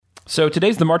So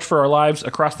today's the March for Our Lives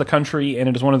across the country, and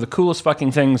it is one of the coolest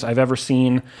fucking things I've ever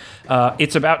seen.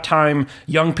 It's about time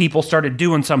young people started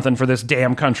doing something for this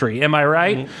damn country. Am I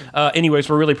right? Mm-hmm. Anyways,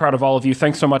 we're really proud of all of you.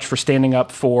 Thanks so much for standing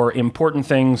up for important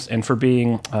things and for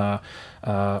being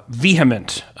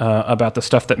vehement about the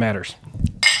stuff that matters.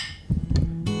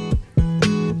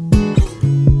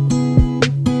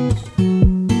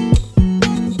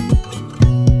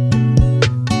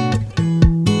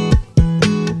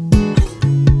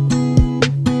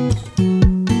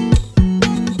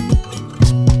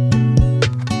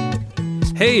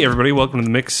 Hey everybody, welcome to the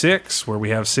Mix 6, where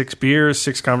we have 6 beers,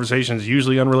 6 conversations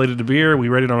usually unrelated to beer. We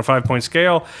rate it on a 5-point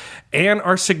scale, and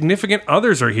our significant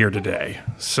others are here today.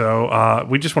 So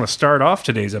we just want to start off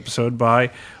today's episode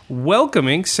by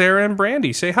welcoming Sarah and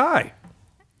Brandy. Say hi.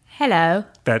 Hello.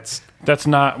 That's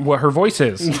not what her voice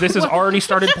is. This has already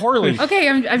started poorly. Okay,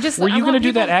 I'm just... Were you going to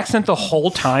do that accent the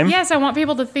whole time? Yes, I want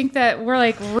people to think that we're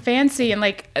like fancy and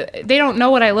like they don't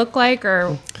know what I look like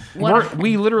or what.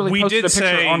 We literally posted a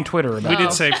picture on Twitter about it. We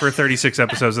did say for 36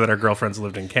 episodes that our girlfriends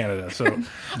lived in Canada, so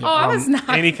I was not.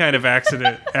 Any kind of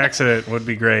accident would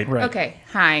be great. Right. Okay,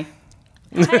 hi.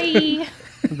 Hi.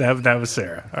 That was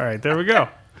Sarah. All right, there we go.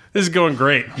 This is going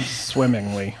great.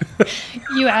 Swimmingly.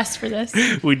 You asked for this.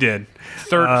 We did.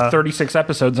 36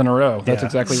 episodes in a row. That's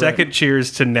exactly right. Second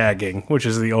cheers to nagging, which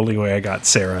is the only way I got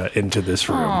Sarah into this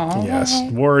room. Aww.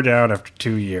 Yes. Wore her down after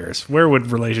 2 years. Where would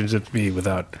relationships be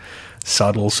without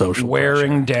subtle social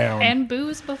wearing pressure? Down. And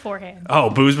booze beforehand. Oh,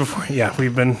 booze before. Yeah,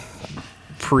 we've been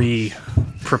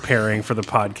preparing for the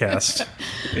podcast,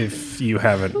 if you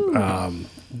haven't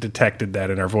detected that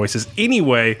in our voices.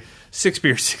 Anyway, 6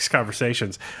 beers, 6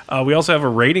 conversations. We also have a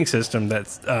rating system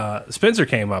that Spencer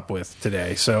came up with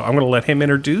today, so I'm going to let him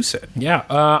introduce it.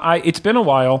 Yeah, it's been a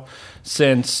while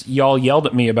since y'all yelled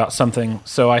at me about something,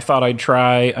 so I thought I'd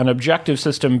try an objective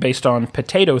system based on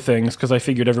potato things, because I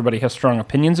figured everybody has strong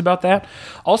opinions about that.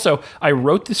 Also, I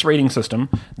wrote this rating system,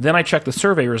 then I checked the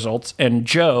survey results, and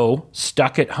Joe,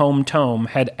 stuck at home Tome,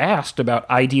 had asked about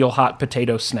ideal hot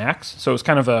potato snacks, so it was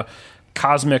kind of a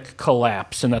cosmic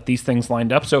collapse and that these things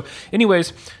lined up. So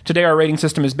anyways, today our rating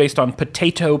system is based on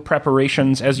potato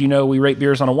preparations. As you know, we rate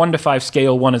beers on a 1 to 5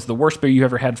 scale. 1 is the worst beer you've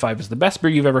ever had, 5 is the best beer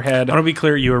you've ever had. I want to be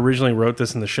clear, you originally wrote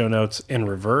this in the show notes in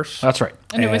reverse. That's right.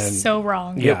 And it was so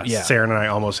wrong. Yeah, Sarah and I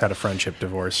almost had a friendship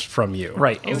divorce from you.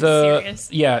 Right. It was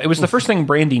serious. Yeah, it was the first thing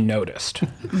Brandy noticed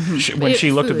when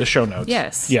she looked at the show notes.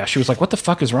 Yes. Yeah, she was like, what the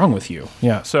fuck is wrong with you?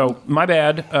 Yeah, so my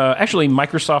bad. Actually,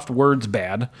 Microsoft Word's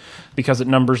bad because it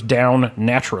numbers down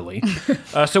naturally.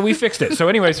 So we fixed it. So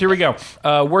anyways, here we go.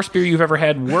 Worst beer you've ever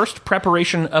had. Worst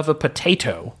preparation of a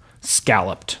potato.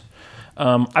 Scalloped.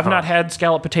 I've not had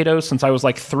scalloped potatoes since I was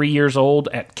like 3 years old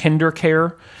at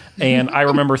KinderCare, and I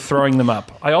remember throwing them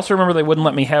up. I also remember they wouldn't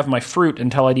let me have my fruit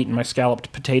until I'd eaten my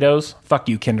scalloped potatoes. Fuck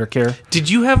you, KinderCare. Do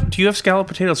you have scalloped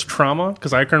potatoes trauma?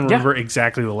 Because I can remember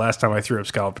exactly the last time I threw up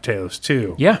scalloped potatoes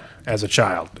too. Yeah. As a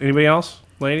child. Anybody else?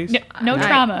 Ladies? No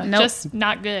trauma. Nope. Just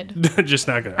not good. Just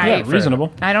not good. Yeah,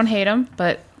 reasonable. I don't hate them,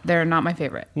 but they're not my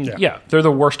favorite. Yeah, they're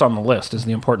the worst on the list is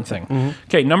the important thing.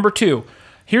 Okay, number 2.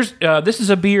 Here's this is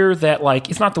a beer that,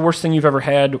 like, it's not the worst thing you've ever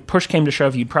had. Push came to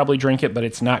shove, you'd probably drink it, but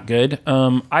it's not good.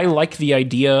 I like the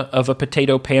idea of a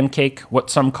potato pancake, what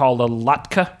some call a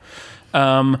latke.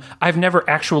 I've never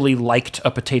actually liked a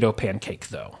potato pancake,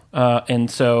 though. And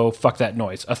so, fuck that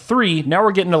noise. A 3, now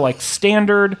we're getting to, like,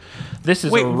 standard. This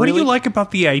is what do you like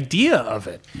about the idea of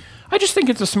it? I just think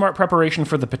it's a smart preparation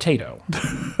for the potato.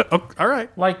 Oh, all right.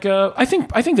 Like, I think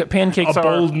that pancakes are... A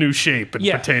bold new shape in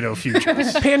potato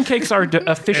futures. Pancakes are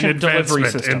efficient delivery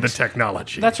systems. In the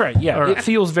technology. That's right, yeah. It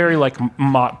feels very, like,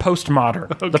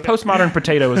 postmodern. Okay. The postmodern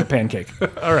potato is a pancake.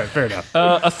 All right, fair enough.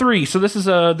 A 3. So this is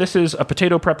a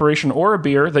potato preparation or a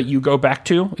beer that you go back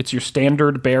to. It's your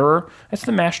standard bearer. That's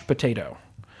the mashed potato.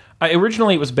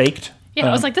 Originally, it was baked. Yeah,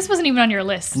 I was like, this wasn't even on your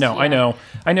list. No, yeah.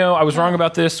 I know. I was wrong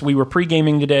about this. We were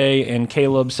pre-gaming today, and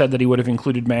Caleb said that he would have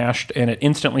included mashed, and it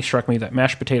instantly struck me that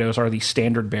mashed potatoes are the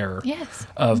standard bearer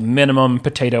of minimum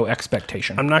potato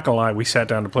expectation. I'm not going to lie. We sat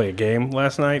down to play a game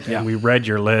last night, and we read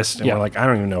your list, and we're like, I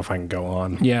don't even know if I can go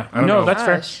on. Yeah. I don't know. That's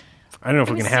fair. I don't know if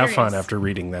we can have fun after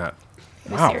reading that.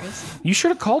 Wow. You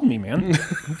should have called me, man.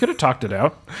 You could have talked it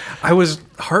out. I was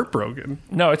heartbroken.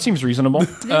 No, it seems reasonable.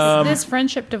 This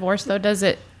friendship divorce, though,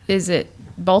 is it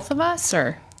both of us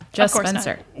or just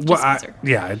Spencer? Spencer.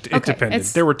 It depended.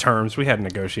 There were terms. We had to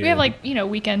negotiate. We have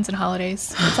weekends and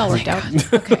holidays. It's all worked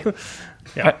out. Okay.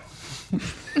 Yeah.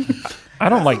 I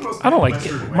don't like.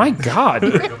 My God. To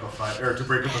break up a fight, or to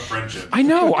break up a friendship. I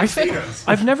know.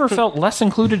 I've never felt less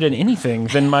included in anything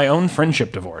than my own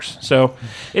friendship divorce. So,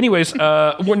 anyways,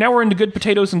 now we're into good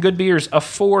potatoes and good beers. A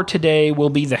 4 today will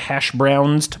be the hash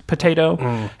browns potato.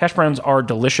 Hash browns are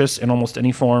delicious in almost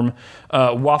any form.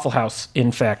 Waffle House,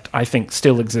 in fact, I think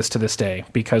still exists to this day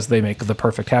because they make the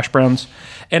perfect hash browns.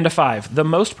 And a 5, the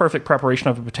most perfect preparation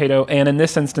of a potato, and in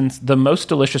this instance, the most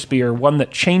delicious beer, one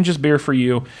that changes beer for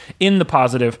you in the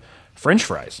positive, French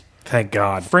fries. Thank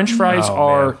God. French fries Oh,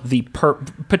 are man. the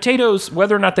potatoes,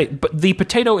 whether or not but the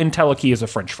potato in Teleki is a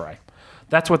French fry.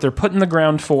 That's what they're put in the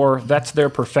ground for. That's their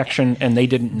perfection, and they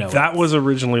didn't know That was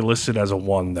originally listed as a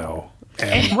 1 though.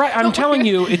 And it. Right, I'm telling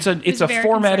you, it's a very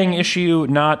formatting concerning. issue,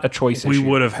 not a choice we issue.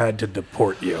 would have had to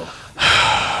deport you.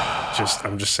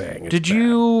 I'm just saying. Did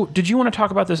you want to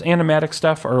talk about this animatic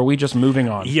stuff, or are we just moving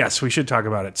on? Yes, we should talk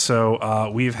about it.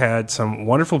 So we've had some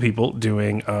wonderful people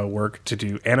doing work to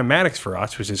do animatics for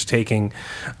us, which is taking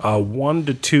 1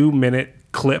 to 2 minute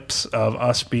clips of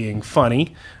us being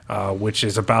funny, which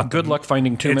is about Good luck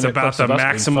finding 2 It's minute about clips the of us being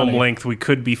maximum funny. length we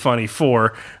could be funny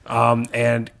for,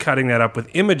 and cutting that up with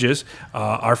images.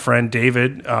 Our friend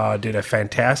David did a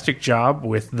fantastic job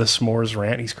with the S'mores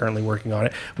rant. He's currently working on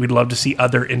it. We'd love to see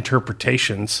other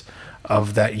interpretations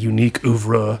of that unique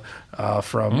oeuvre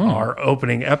from our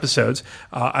opening episodes.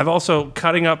 I've also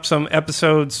cutting up some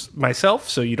episodes myself,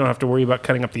 so you don't have to worry about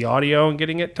cutting up the audio and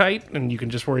getting it tight, and you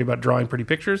can just worry about drawing pretty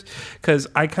pictures, because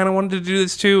I kind of wanted to do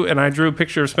this too, and I drew a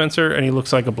picture of Spencer, and he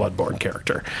looks like a Bloodborne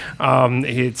character.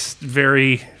 It's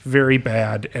very, very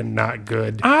bad and not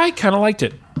good. I kind of liked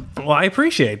it. Well, I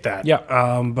appreciate that.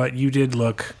 Yeah. But you did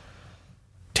look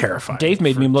terrifying. Dave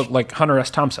made me look like Hunter S.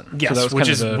 Thompson. Yes, so that was which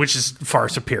kind is of a which is far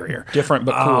superior. different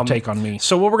but cool take on me.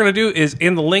 So what we're going to do is,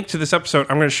 in the link to this episode,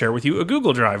 I'm going to share with you a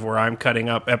Google Drive where I'm cutting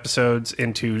up episodes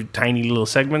into tiny little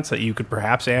segments that you could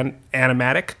perhaps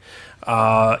animatic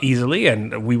easily,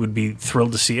 and we would be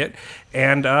thrilled to see it.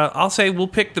 And I'll say we'll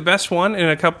pick the best one in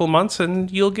a couple of months,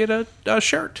 and you'll get a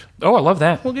shirt. Oh, I love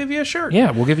that. We'll give you a shirt.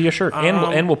 Yeah, we'll give you a shirt,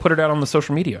 and we'll put it out on the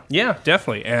social media. Yeah,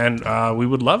 definitely, and we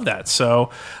would love that.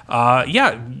 So,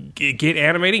 get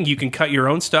animating. You can cut your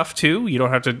own stuff too. You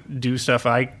don't have to do stuff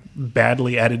I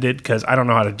badly edited because I don't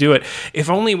know how to do it. If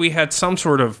only we had some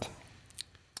sort of,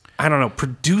 I don't know,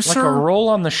 producer, Like a role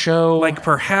on the show, like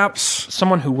perhaps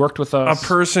someone who worked with a us,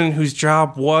 person whose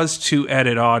job was to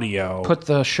edit audio. put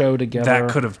the show together. That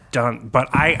could have done, but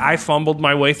I fumbled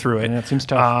my way through it. Yeah, it seems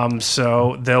tough.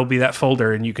 So there'll be that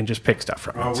folder, and you can just pick stuff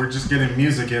from it. We're just getting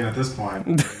music in at this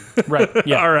point. Right.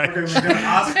 Yeah. All right. Okay, we're gonna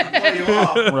ask to play you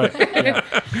off. Right.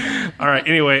 Yeah. All right.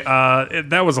 Anyway,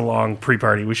 that was a long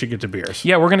pre-party. We should get to beers.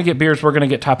 Yeah, we're going to get beers. We're going to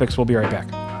get topics. We'll be right back.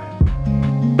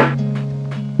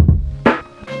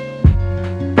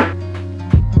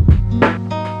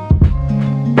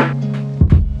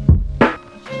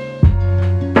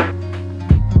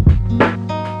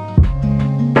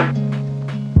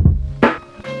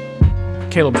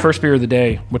 Caleb, first beer of the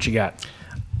day. What you got?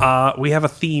 We have a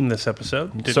theme this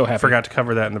episode. So happy. Forgot to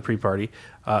cover that in the pre-party.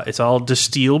 It's all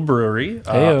Distill Brewery,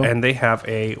 Heyo. and they have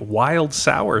a wild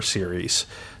sour series.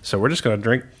 So we're just going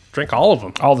to drink all of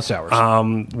them, All the sours.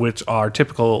 which are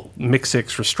typical Mix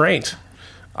 6 restraint.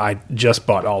 I just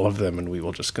bought all of them, and we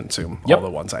will just consume Yep. all the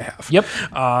ones I have.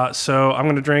 Yep. So I'm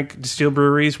going to drink Distill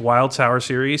Brewery's wild sour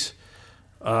series,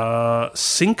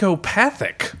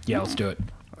 Syncopathic. Yeah, let's do it.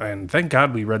 And thank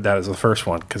God we read that as the first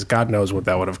one, because God knows what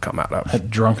that would have come out of.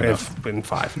 Drunk enough. If in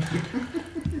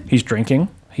 5. He's drinking.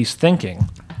 He's thinking.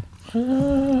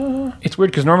 It's weird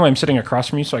because normally I'm sitting across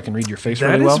from you so I can read your face That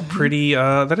really is well. pretty.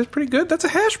 That is pretty good. That's a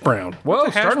hash brown. Whoa,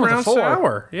 That's a hash starting with a brown 4.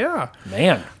 sour. Yeah.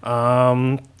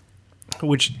 Man.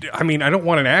 Which, I mean, I don't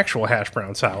want an actual hash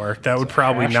brown sour. That would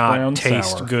probably hash brown not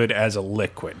taste sour. good as a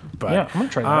liquid. But Yeah, I'm gonna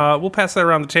try that. We'll pass that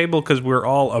around the table because we're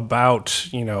all about,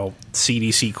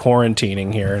 CDC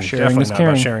quarantining here and Sharing definitely is not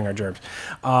caring. about sharing our germs.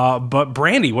 But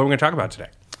Brandy, what are we going to talk about today?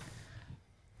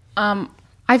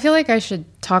 I feel like I should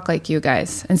talk like you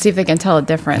guys and see if they can tell a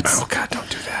difference. Oh God, don't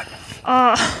do that.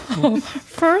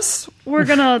 First, we're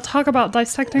gonna talk about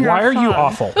dissecting Why our are you fun.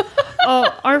 awful?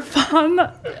 Our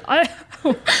fun.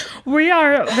 We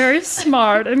are very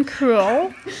smart and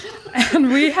cool,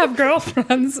 and we have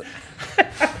girlfriends.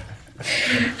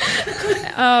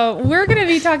 We're going to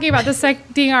be talking about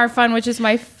dissecting our fun, which is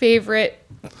my favorite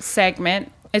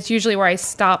segment. It's usually where I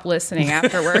stop listening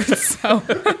afterwards. So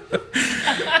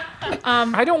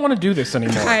I don't want to do this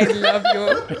anymore. I love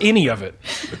you. Any of it.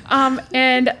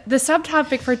 And the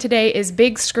subtopic for today is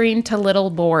big screen to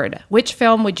little board. Which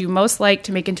film would you most like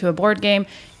to make into a board game,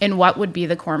 and what would be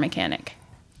the core mechanic?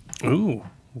 Ooh.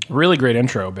 Really great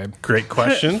intro, babe. Great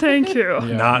question. Thank you.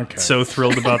 Not so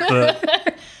thrilled about the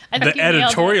I think you nailed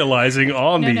it. editorializing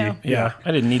on the. No. Yeah,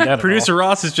 I didn't need that. Producer at all.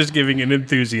 Ross is just giving an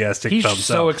enthusiastic He's thumbs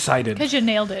so up. excited. Because you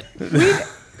nailed it.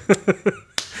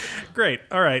 Great.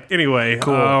 All right. Anyway,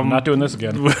 Cool. I'm not doing this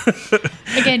again.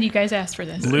 Again, you guys asked for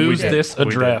this. Lose did. this We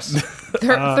did. address.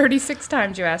 36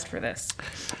 times you asked for this.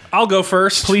 I'll go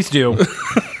first. Please do.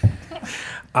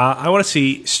 I want to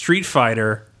see Street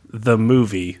Fighter, the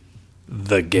movie,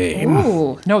 the game.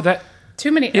 Ooh, No, that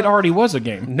too many. it already was a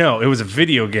game. No, it was a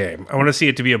video game. I want to see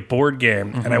it to be a board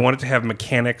game, and I Mm-hmm. want it to have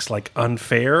mechanics like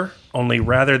Unfair, only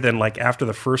rather than like after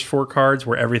the first 4 cards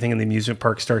where everything in the amusement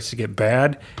park starts to get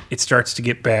bad, it starts to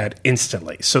get bad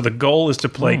instantly. So the goal is to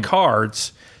play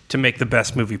cards to make the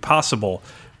best movie possible,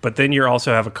 but then you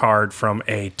also have a card from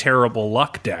a terrible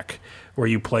luck deck where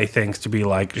you play things to be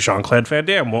like Jean-Claude Van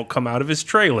Damme won't come out of his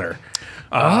trailer.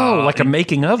 Like a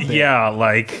making of. Thing. Yeah,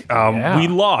 like we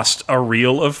lost a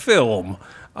reel of film.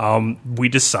 We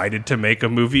decided to make a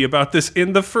movie about this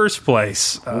in the first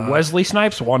place. Wesley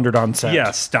Snipes wandered on set.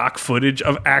 Yeah, stock footage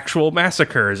of actual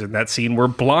massacres in that scene where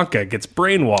Blanca gets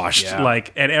brainwashed. Yeah.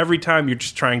 Like, and every time you're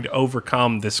just trying to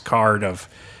overcome this card of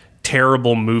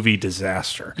terrible movie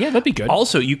disaster. Yeah, that'd be good.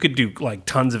 Also, you could do like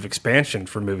tons of expansion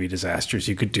for movie disasters.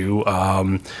 You could do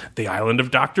The Island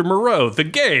of Dr. Moreau, the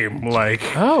game. Like,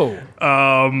 Oh,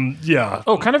 yeah.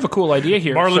 kind of a cool idea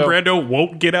here. Marlon so, Brando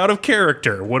won't get out of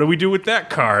character. What do we do with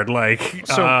that card? Like,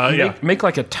 So yeah. make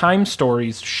like a Time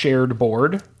Stories shared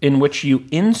board in which you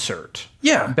insert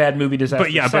bad movie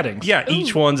disaster settings.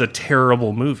 Each one's a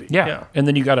terrible movie. Yeah. And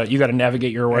then you gotta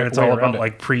navigate your way, And it's way all around about it.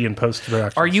 like pre and post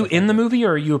production. Are you in the movie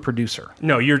or are you a producer?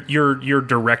 No, you're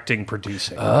directing,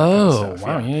 producing. Oh,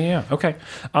 wow. Yeah. Okay.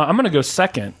 I'm going to go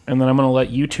second, and then I'm going to let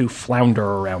you two flounder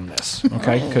around this,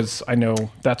 okay? Because I know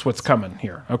that's what's coming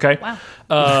here, okay? Wow.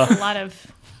 A lot of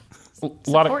A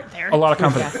lot of support there. a lot of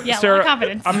confidence. Yeah, a lot of Sarah,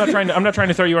 confidence. I'm not trying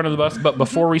to throw you under the bus, but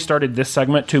before we started this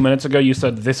segment 2 minutes ago, you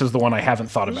said this is the one I haven't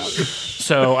thought about.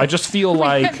 So I just feel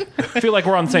like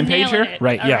we're on the same page Nailing here, it.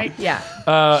 right? All Yeah. right.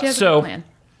 Yeah. She has a So plan.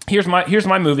 here's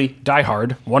my movie, Die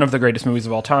Hard, one of the greatest movies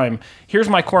of all time. Here's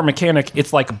my core mechanic.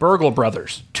 It's like Burgle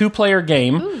Brothers, 2-player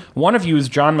game. One of you is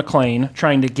John McClane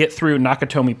trying to get through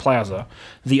Nakatomi Plaza.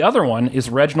 The other one is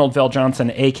Reginald Vell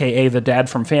Johnson, a.k.a. the dad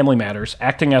from Family Matters,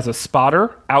 acting as a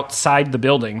spotter outside the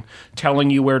building, telling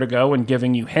you where to go and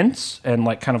giving you hints and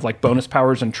like kind of like bonus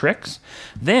powers and tricks.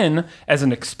 Then, as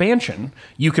an expansion,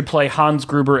 you could play Hans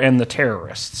Gruber and the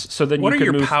terrorists. So then What you are could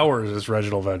your move powers as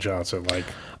Reginald Van Johnson? Like,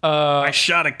 I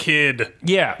shot a kid.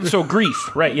 Yeah, so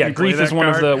grief, right? Yeah, play grief is that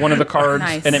one card? of the cards,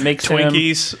 Nice. and it makes him.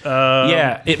 Twinkies.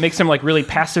 Yeah, it makes him like really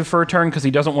passive for a turn because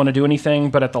he doesn't want to do anything,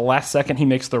 but at the last second he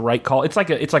makes the right call. It's like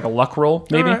a luck roll,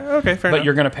 maybe. All right, okay, fair but enough.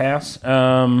 you're gonna pass.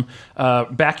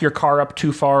 Back your car up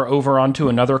too far over onto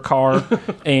another car,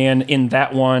 and in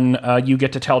that one you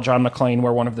get to tell John McClane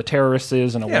where one of the terrorists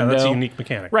is in a Yeah, window. that's a unique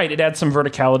mechanic. Right, it adds some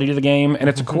verticality to the game, and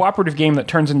it's a cooperative game that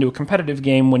turns into a competitive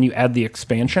game when you add the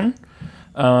expansion.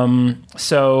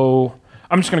 So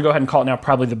I'm just going to go ahead and call it now.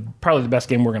 Probably the best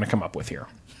game we're going to come up with here.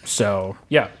 So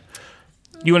yeah,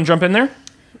 you want to jump in there?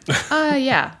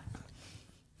 Yeah.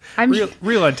 I'm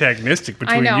Real antagonistic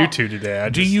between know. you two today.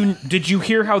 Did you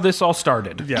hear how this all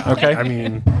started? Yeah. Okay. I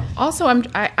mean, also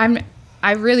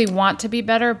I really want to be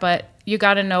better, but you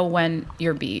got to know when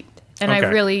you're beat. And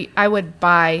Okay. I would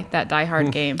buy that Die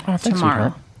Hard game thanks, tomorrow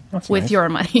sweetheart. That's with nice. your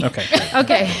money. Okay.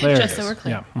 Okay. There Just it so is. we're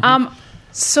clear. Yeah.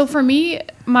 So for me,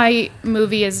 my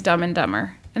movie is Dumb and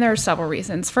Dumber, and there are several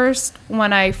reasons. First,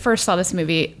 when I first saw this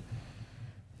movie,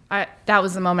 that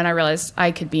was the moment I realized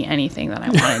I could be anything that I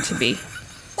wanted to be.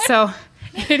 So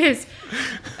it is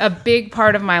a big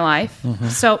part of my life.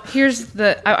 So here's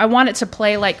I want it to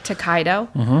play like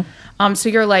Tokaido. So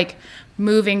you're like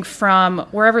moving from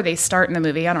wherever they start in the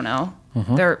movie, I don't know,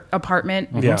 their apartment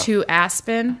Yeah. to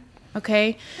Aspen,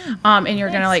 okay? And you're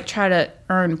going to like try to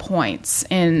earn points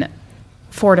in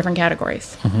 4 different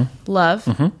categories. Love,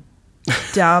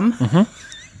 dumb,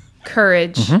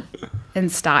 courage,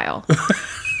 and style.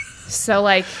 So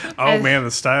like man,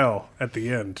 the style at the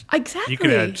end. Exactly. You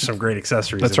could add some great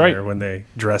accessories That's in right. there when they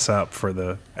dress up for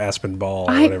the Aspen Ball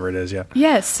or I- whatever it is. Yeah.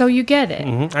 Yes, so you get it.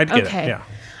 I'd get Okay. it.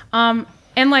 Yeah.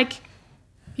 And like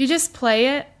you just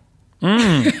play it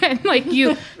and like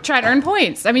you try to earn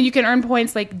points. I mean, you can earn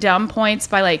points like dumb points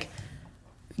by like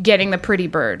getting the pretty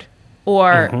bird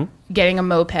or getting a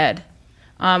moped.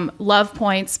 Love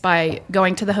points by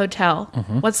going to the hotel.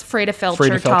 What's Freda Felcher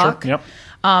Freda Felcher, talk? yep.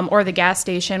 Or the gas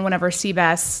station whenever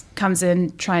Seabass comes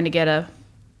in trying to get a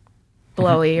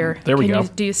blowy or There we go.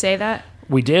 Do you say that?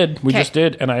 We did. We Okay. just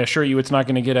did, and I assure you, it's not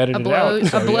going to get edited out.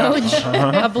 So, a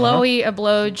blowge, a blowy, a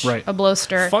blowge, Right. a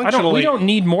blowster. we don't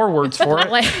need more words for it.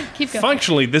 Like, Keep going.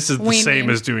 Functionally, this is the We same mean-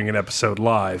 as doing an episode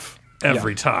live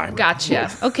every time. gotcha.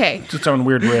 Okay. It's its own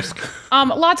weird risk.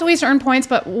 Lots of ways to earn points,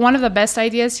 but one of the best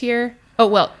ideas here. Oh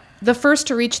well, the first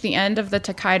to reach the end of the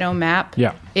Tokaido map.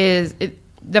 Yeah.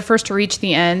 The first to reach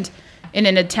the end in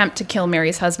an attempt to kill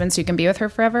Mary's husband so you can be with her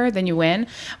forever. Then you win.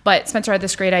 But Spencer had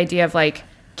this great idea of like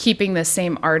keeping the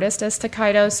same artist as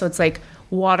Tokaido, so it's like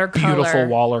watercolor, Beautiful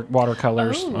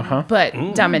watercolors. but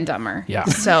Dumb and Dumber. Yeah.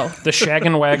 So The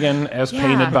Shaggin' Wagon as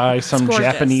painted by some it's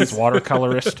gorgeous. Japanese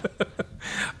watercolorist.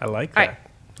 I like all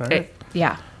that. right.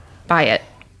 Yeah. Buy it.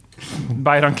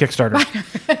 Buy it on Kickstarter.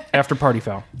 After Party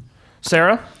Foul.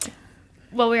 Sarah?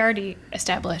 Well, we already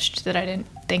established that I didn't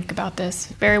think about this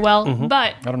very well,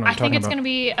 but I don't know what you're I think talking it's about. going to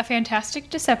be a fantastic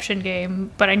deception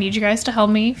game. But I need you guys to help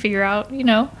me figure out,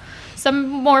 some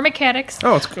more mechanics.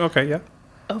 Oh, it's okay. Yeah.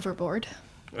 Overboard.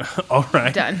 All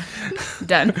right. Done.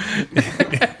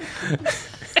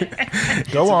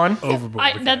 Go on.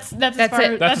 That's That's as far,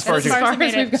 it. That's as far as you- I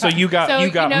made it. So you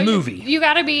got movie. You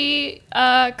got to be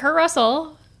Kurt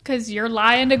Russell because you're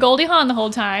lying to Goldie Hawn the whole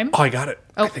time. Oh, I got it.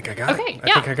 I think I got Okay, it.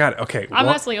 yeah. I think I got it. Okay. I'm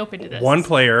honestly open to this. One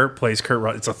player plays Kurt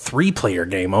Russell. It's a 3-player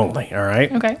game only, all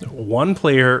right? Okay. One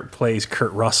player plays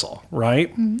Kurt Russell,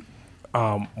 right?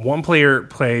 One player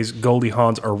plays Goldie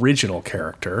Hawn's original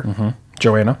character,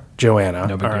 Joanna. Joanna.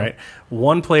 big All deal. right.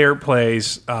 One player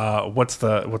plays what's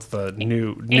the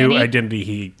new Annie. identity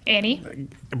he Annie.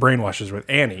 brainwashes with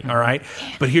Annie. All right.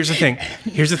 But here's the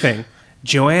thing.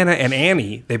 Joanna and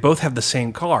Annie, they both have the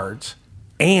same cards,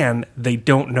 and they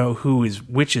don't know who is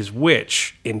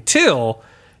which until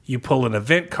you pull an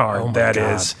event card that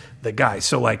is the guy.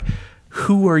 So like,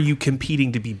 who are you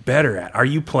competing to be better at? Are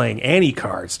you playing Annie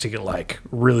cards to get like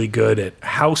really good at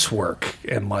housework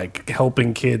and like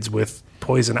helping kids with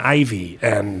poison ivy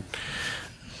and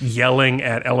yelling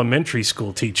at elementary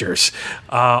school teachers?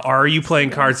 Are you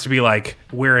playing cards to be like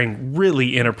wearing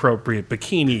really inappropriate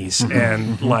bikinis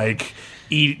and like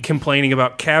complaining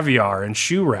about caviar and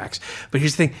shoe racks? But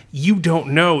here's the thing: you don't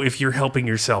know if you're helping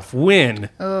yourself win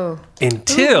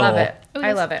until. Love it.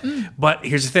 I love it. But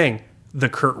here's the thing: the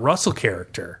Kurt Russell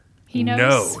character He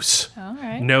knows. All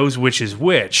right. knows which is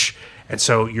which. And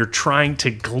so you're trying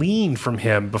to glean from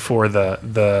him before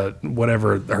the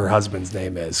whatever her husband's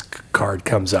name is card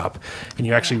comes up, and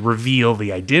you actually reveal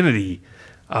the identity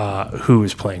who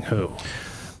is playing who.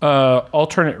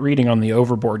 Alternate reading on the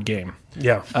Overboard game.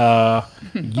 Yeah,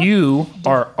 You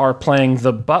are playing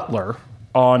the butler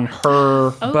on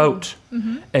her boat,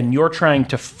 and you're trying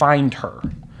to find her.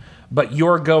 But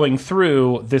you're going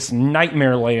through this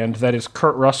nightmare land that is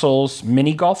Kurt Russell's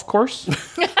mini golf course,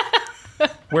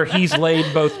 where he's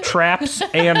laid both traps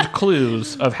and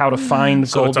clues of how to find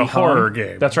So it's Goldie a horror Hawn.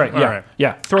 game. That's right. All Yeah, right.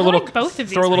 yeah. Throw a I little, like both of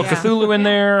these throw a little ones. Cthulhu in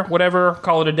there. Whatever.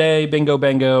 Call it a day. Bingo,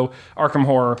 bango. Arkham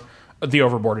Horror, the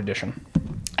Overboard edition.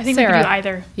 I think we Sarah. can do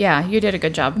either. Yeah, you did a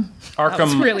good job. Arkham.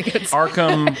 was really good.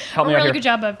 Arkham. Help A me out really here. good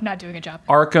job of not doing a job.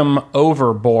 Arkham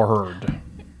Overboard.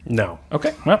 no.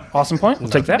 Okay. Well, awesome point. We'll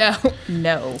take that.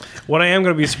 No. What I am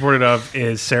going to be supportive of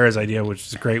is Sarah's idea, which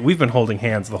is great. We've been holding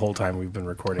hands the whole time we've been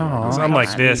recording. Because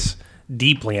unlike this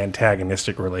deeply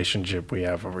antagonistic relationship we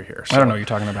have over here. I don't know what you're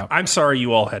talking about. I'm sorry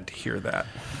you all had to hear that.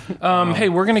 Hey,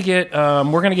 we're gonna get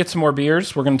some more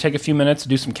beers. We're gonna take a few minutes to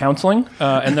do some counseling,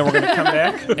 and then we're gonna come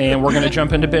back and we're gonna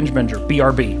jump into Binge Binger.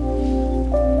 BRB.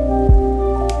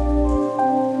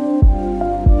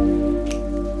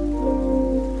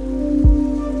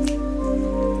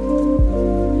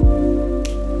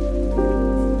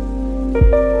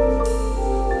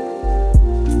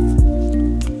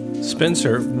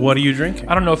 Spencer, what are you drinking?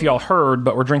 I don't know if y'all heard,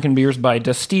 but we're drinking beers by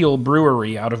Distill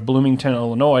Brewery out of Bloomington,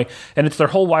 Illinois, and it's their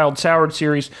whole Wild Soured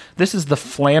series. This is the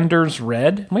Flanders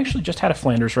Red. We actually just had a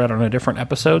Flanders Red on a different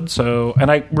episode,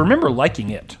 and I remember liking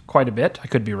it quite a bit. I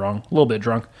could be wrong, a little bit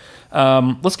drunk.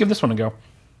 Let's give this one a go.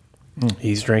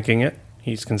 He's drinking it.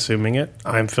 He's consuming it.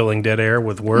 I'm filling dead air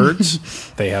with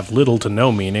words. They have little to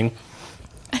no meaning.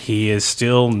 He is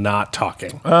still not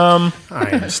talking. I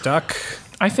am stuck.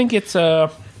 I think it's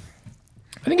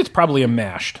probably a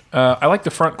mashed. I like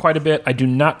the front quite a bit. I do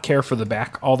not care for the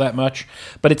back all that much,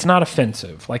 but it's not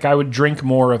offensive. Like, I would drink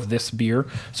more of this beer,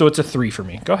 so it's a 3 for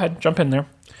me. Go ahead, jump in there,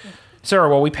 Sarah.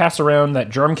 While we pass around that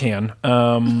germ can,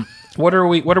 what are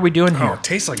we doing Oh, here? it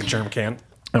tastes like a germ can.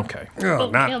 Okay, Oh,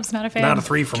 Caleb's not a fan. Not a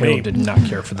 3 for Caleb me. did not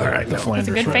care for the, All right, the no.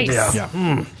 Flanders That's a good Red. face.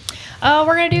 Yeah.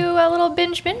 We're going to do a little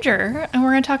binge binger, and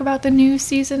we're going to talk about the new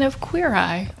season of Queer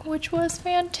Eye, which was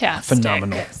fantastic.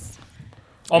 Phenomenal.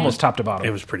 almost top to bottom.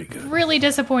 It was pretty good. Really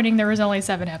disappointing there was only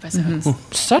 7 episodes.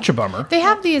 Such a bummer. They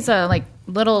have these like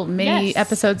little mini Yes.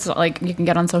 episodes like you can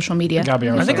get on social media. Gotta be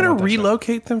honest, Are they I don't going know to what that's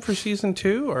relocate them for season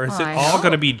 2, or is it I all know.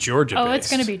 going to be Georgia? Oh, it's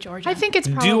going to be Georgia. I think it's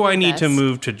probably Do I need to best.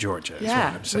 move to Georgia? Is Yeah,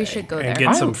 what I'm we saying, should go and there. get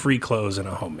I- some free clothes and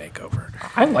a home makeover.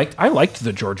 I liked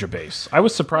the Georgia base. I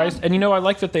was surprised, and I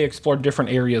like that they explored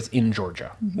different areas in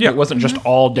Georgia. Yeah. It wasn't just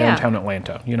all downtown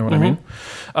Atlanta. You know what I mean?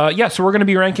 So we're going to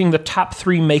be ranking the top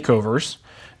 3 makeovers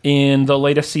in the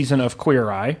latest season of Queer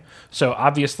Eye. So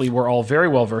obviously we're all very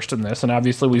well versed in this, and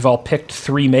obviously we've all picked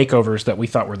 3 makeovers that we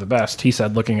thought were the best. He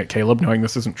said, looking at Caleb, knowing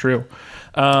this isn't true.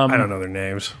 I don't know their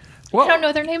names. Well, I don't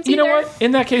know their names You know either. what?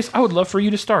 In that case, I would love for you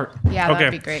to start. Yeah, Okay,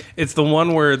 that'd be great. It's the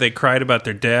one where they cried about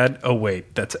their dad. Oh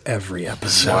wait, that's every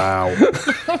episode.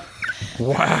 Wow.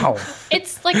 Wow.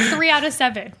 It's like 3 out of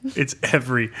 7. It's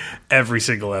every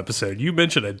single episode. You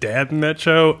mention a dad in that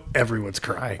show, everyone's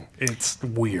crying. It's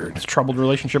weird. Troubled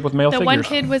relationship with male The figures. one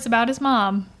kid was about his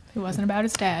mom. It wasn't about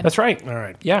his dad. That's right. All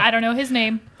right. Yeah. I don't know his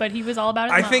name, but he was all about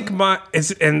his I mom.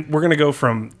 think and we're gonna go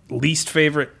from least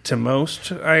favorite to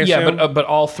most. I assume. Yeah, but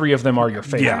all 3 of them are your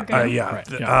favorite. yeah. Right,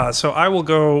 yeah. So I will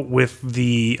go with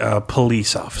the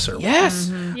police officer. Yes.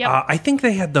 Yep. I think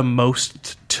they had the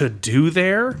most to do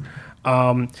there.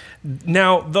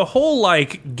 Now the whole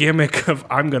gimmick of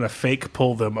I'm gonna fake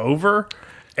pull them over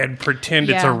and pretend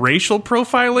it's a Yeah. racial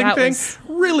profiling That thing was-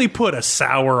 really put a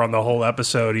sour on the whole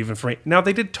episode. Even for me. Now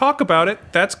they did talk about it.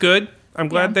 That's good. I'm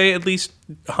glad they at least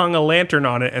hung a lantern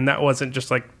on it, and that wasn't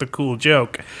just like the cool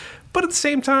joke. But at the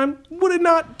same time, would have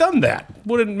not done that.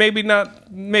 Would have maybe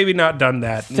not done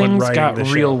that. when Things writing got the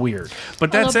show. real weird.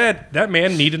 But that little said, that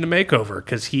man needed a makeover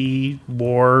because he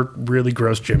wore really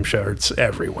gross gym shirts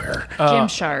everywhere. Gym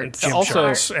shards. Gym also-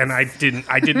 shorts, and I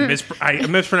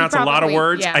mispronounced a lot of Probably,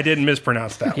 words. yeah. I didn't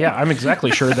mispronounce that. Yeah, I'm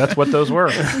exactly sure that's what those were.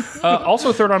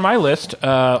 Also, third on my list,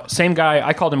 same guy.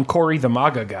 I called him Corey the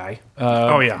MAGA guy.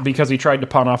 Oh, yeah. Because he tried to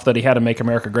pawn off that he had a "Make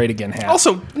America Great Again" hat.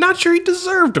 Also, not sure he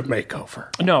deserved a makeover.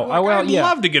 no, I'd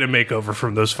love to get a makeover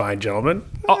from those fine gentlemen.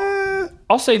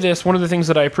 I'll say this: one of the things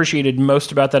that I appreciated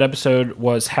most about that episode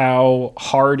was how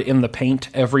hard in the paint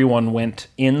everyone went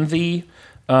in the.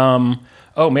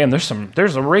 Oh man, there's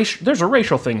a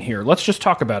racial thing here. Let's just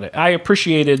talk about it. I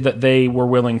appreciated that they were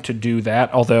willing to do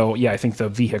that. Although, yeah, I think the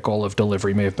vehicle of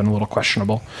delivery may have been a little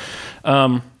questionable.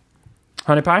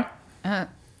 Honey Pie.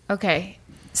 Okay.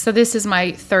 So this is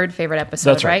my 3rd favorite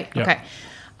episode, That's right, yeah.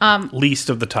 Okay. Least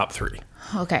of the top 3.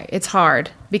 Okay. It's hard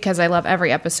because I love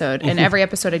every episode. And every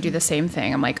episode I do the same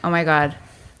thing. I'm like, oh my God.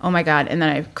 And then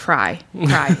I cry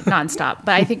nonstop.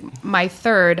 But I think my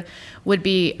 3rd would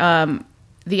be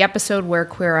the episode where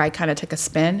Queer Eye kind of took a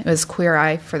spin. It was Queer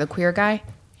Eye for the queer guy.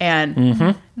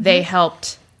 And they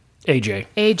helped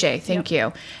AJ. thank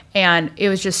you. And it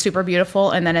was just super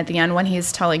beautiful. And then at the end, when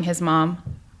he's telling his mom,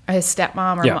 his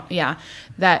stepmom, or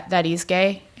that he's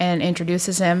gay and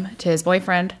introduces him to his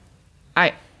boyfriend,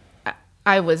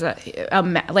 I was like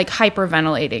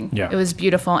hyperventilating. Yeah. It was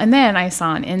beautiful. And then I saw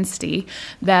on Insty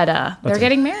that they're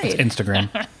getting married. Instagram.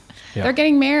 Yeah. They're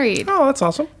getting married, Oh, that's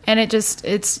awesome. and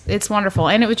it's wonderful.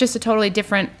 And it was just a totally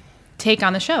different take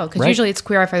on the show because Right. usually it's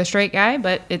Queer Eye for the straight guy,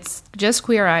 but it's just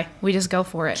Queer Eye. We just go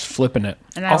for it, Flipping it.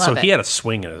 and I Also, love it. he had a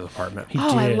swing in his apartment.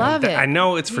 I did. love it. I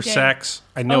know it's for did. sex.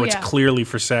 I know Oh, it's yeah. clearly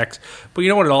for sex. But you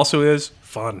know what it also is?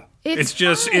 Fun. It's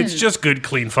it's just good,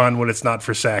 clean fun when it's not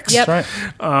for sex. Yep. That's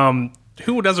right.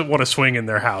 Who doesn't want to swing in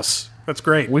their house? That's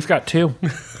great. We've got 2.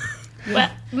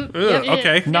 Well,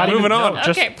 Okay, Not moving even, on. no,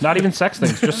 just Okay. not even sex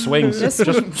things, just swings, just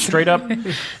straight up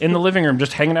in the living room,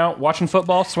 just hanging out, watching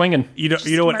football, swinging. You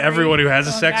know what Murray everyone who has a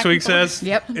going sex back swing and forth. says?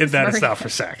 Yep. Is that it's Murray. not for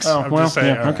sex. Oh, I'm well, just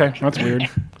saying. yeah, okay, that's weird.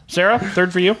 Sarah,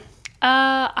 3rd for you.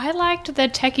 I liked the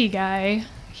techie guy.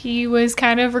 He was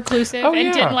kind of reclusive Oh, and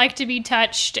yeah. didn't like to be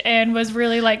touched and was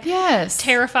really Yes.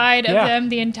 terrified of Yeah. them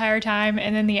the entire time.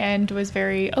 And then the end was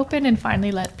very open and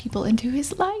finally let people into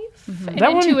his life and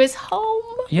That into one- his home.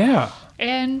 Yeah.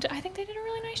 And I think they did a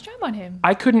really nice job on him.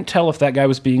 I couldn't tell if that guy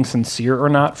was being sincere or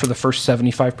not for the first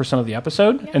 75% of the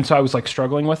episode. And so I was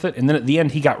struggling with it. And then at the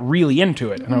end, he got really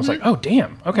into it. And I was like, oh,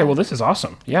 damn. Okay, well, this is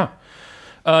awesome. Yeah.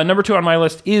 Number 2 on my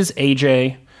list is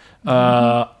AJ.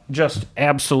 Just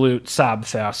absolute sob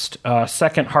fest.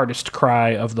 Second hardest cry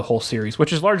of the whole series,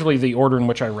 which is largely the order in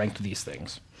which I ranked these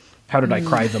things. How did I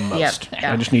cry the most?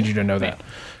 yeah. I just need you to know that.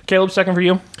 Caleb, second for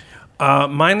you.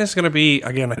 Mine is going to be,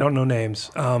 again, I don't know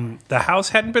names. The house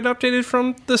hadn't been updated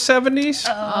from the 70s.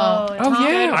 Oh,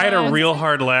 yeah. I had a real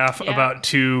hard laugh Yeah. about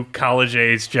 2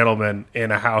 college-age gentlemen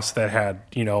in a house that had,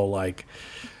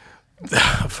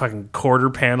 fucking quarter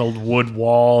paneled wood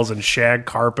walls and shag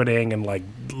carpeting and like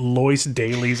Lois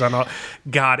Dailies on all.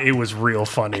 God, it was real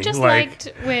funny. I just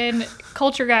liked when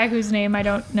Culture Guy, whose name I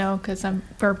don't know because I'm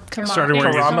started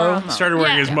wearing Karamo.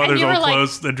 his Yeah, mother's and you old were like,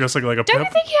 clothes and dressing like a don't pimp.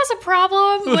 you think he has a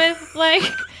problem with like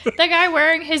the guy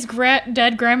wearing his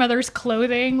dead grandmother's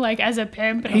clothing like as a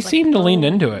pimp? And I He was like, seemed to oh, lean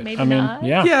into it. maybe I mean, not.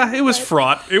 yeah. Yeah, it was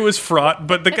fraught. It was fraught,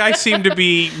 but the guy seemed to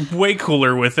be way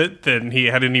cooler with it than he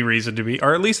had any reason to be,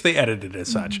 or at least they edited it as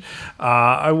such.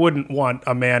 I wouldn't want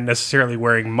a man necessarily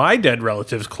wearing my dead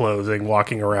relative's clothing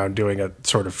walking around doing a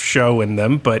sort of show in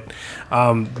them, but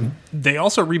they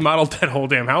also remodeled that whole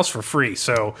damn house for free,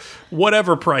 so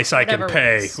whatever price I can Whatever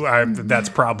pay, works. that's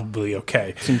probably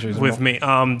okay reasonable. with me.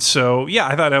 So yeah,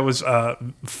 I thought that was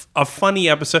a funny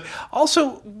episode.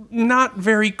 Also, not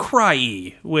very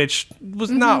cryy, which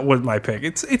was not what my pick.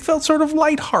 It felt sort of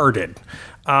lighthearted.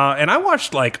 And I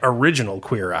watched like original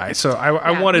Queer Eye, so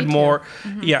I wanted me too. more.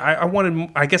 Yeah, I wanted.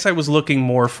 I guess I was looking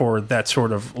more for that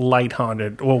sort of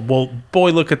lighthearted. Well,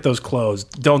 boy, look at those clothes!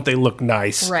 Don't they look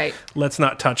nice? Right. Let's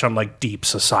not touch on like deep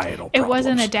societal. It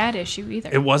wasn't a problems. dad issue either.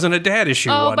 It wasn't a dad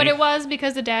issue. Oh, wasn't but it? it was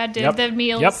because the dad did Yep. the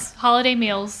meals, Yep. holiday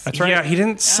meals. That's right. Yeah, he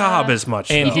didn't sob as much.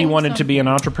 And though. he wanted to be an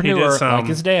entrepreneur like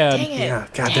his dad. Yeah,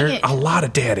 God, there are a lot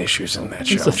of dad issues in that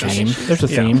There's show. a theme. There's a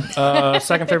theme.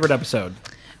 Second favorite episode.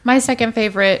 My second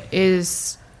favorite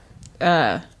is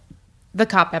the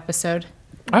cop episode.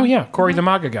 Oh yeah, Corey the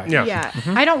MAGA guy. Yeah. Yeah,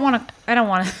 I don't want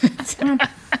to.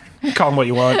 Call him what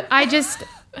you want.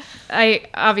 I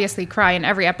obviously cry in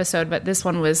every episode, but this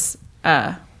one was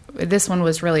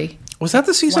really. Was that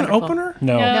the season Wonderful. opener?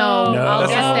 No. No, I'll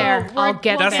that's get not- there. I'll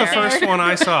get That's there. the first one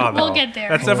I saw. Though. We'll get there.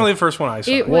 That's definitely the first one I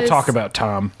saw. It We'll was- talk about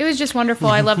Tom. It was just wonderful.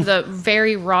 I love the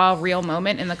very raw, real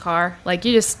moment in the car. Like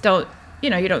you just don't, you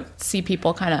don't see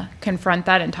people kind of confront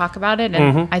that and talk about it.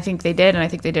 And I think they did, and I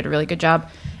think they did a really good job.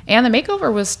 And the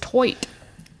makeover was toit.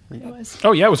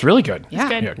 Oh yeah, it was really good. Yeah.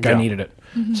 good. Yeah, guy Yeah. needed it.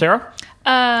 Sarah?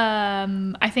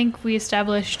 I think we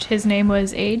established his name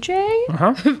was AJ.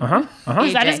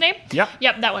 Was that his name? Yep.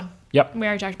 Yep, that one. Yep. We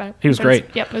already talked about it. He was But it's-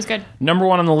 great. Yep, it was good. Number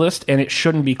one on the list, and it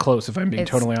shouldn't be close if I'm being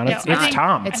It's- totally honest. yeah, I It's think-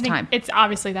 Tom. It's I think time. it's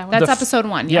obviously that one. That's The f- episode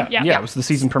 1. yeah, Yeah. yeah, it was the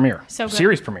season premiere. So good.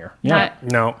 Series premiere. Yeah.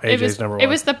 Not- No, it AJ's was, number one. it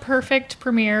was the perfect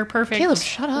premiere, perfect Caleb,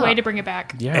 shut up. way to bring it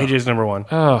back. yeah. AJ's number one.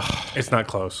 Ugh. It's not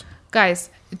close. Guys,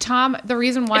 Tom, the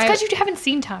reason why. It's because you haven't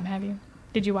seen Tom, have you?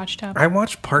 Did you watch Tom? I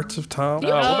watched parts of Tom.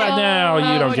 Well, no,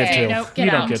 you don't get okay, to. nope, you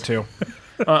get don't out. get to.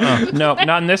 No,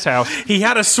 not in this house. He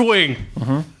had a swing.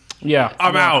 Yeah.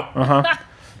 I'm out.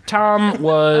 Tom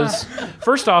was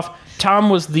first off. Tom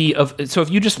was so if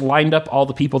you just lined up all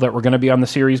the people that were going to be on the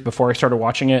series before I started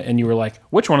watching it, and you were like,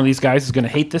 which one of these guys is going to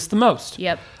hate this the most?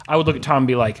 Yep. I would look at Tom and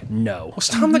be like, no. Was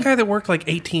Tom the guy that worked like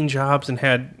 18 jobs and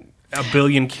had a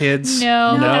billion kids?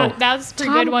 No, No. that was a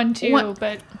pretty Tom- good one too. what-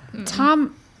 But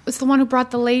Tom was the one who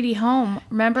brought the lady home.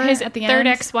 Remember his at the third end?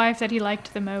 ex-wife that he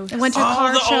liked the most. Went to a Oh,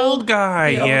 car the show. old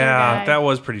guy. older Yeah, guy. that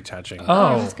was pretty touching.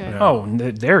 Oh, was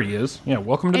good. there he is. Yeah,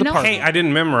 welcome to I the know. party. Hey, I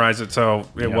didn't memorize it, so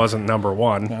it wasn't number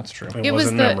one. That's true. It, It was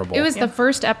wasn't the memorable. it was the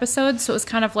first episode, so it was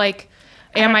kind of like,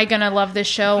 am I gonna love this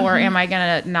show or am I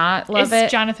gonna not love Is it?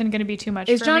 Jonathan going to be too much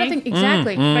Is for Jonathan me?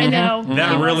 exactly? I know.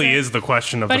 that he really wasn't. is the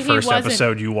question of But the he first wasn't.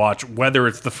 episode you watch, whether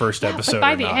it's the first episode But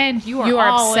by or the not. end, you are You are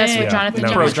all obsessed in. with Jonathan. No,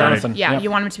 Jonathan. it's Jonathan. Yeah, Yep. you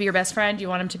want him to be your best friend. You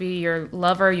want him to be your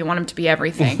lover. You want him to be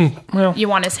everything. Well, You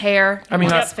want his hair. You mean,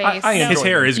 want I- his face. I enjoy His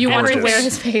hair is you want gorgeous. to wear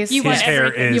his face. You want His hair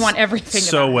everything. is You want everything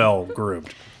so about it. well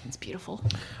groomed. It's beautiful.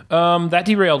 that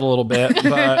derailed a little bit,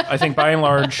 but I think by and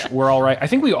large we're all right. I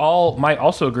think we all might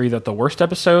also agree that the worst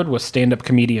episode was stand-up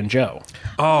comedian Joe.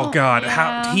 Oh, God, yeah.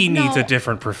 how he needs No. a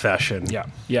different profession. Yeah,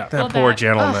 yeah. That Well, poor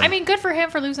gentleman. I mean, good for him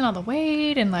for losing all the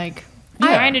weight and like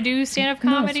Yeah. trying to do stand-up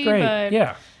No, it's comedy, great. but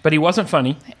Yeah, but he wasn't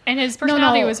funny. and his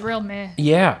personality no. was real meh.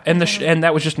 Yeah, and and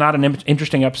that was just not an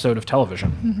interesting episode of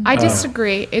television. I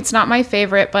disagree. It's not my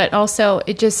favorite, but also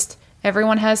it just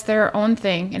everyone has their own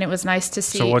thing, and it was nice to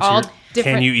see so what's all your,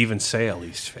 different. can you even say a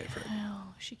least favorite?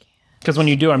 She can't. Because when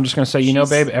you do, I'm just going to say, She's-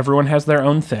 babe, everyone has their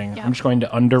own thing. Yeah. I'm just going to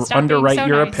Stop being underwrite so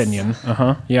your nice. opinion.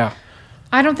 Yeah.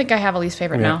 I don't think I have a least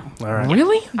favorite now. All right.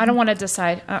 Really? I don't want to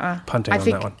decide. Punting I on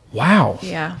think, that one. Wow.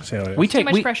 Yeah. See how it is. We take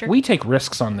much pressure. we take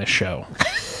risks on this show,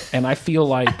 and I feel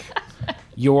like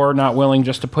you're not willing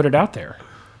just to put it out there.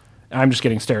 I'm just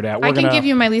getting stared at. I can give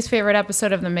you my least favorite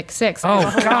episode of the Mix 6. Oh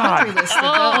God!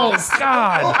 Oh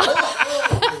God!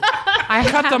 I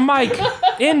Cut the mic.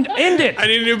 End it. I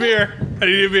need a new beer. I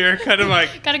need a new beer. Cut a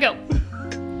mic. Gotta go.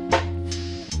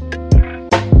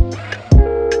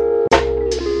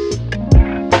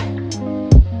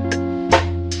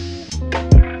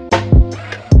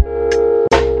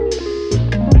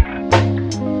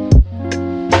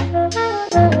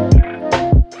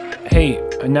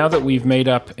 now that we've made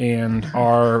up and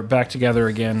are back together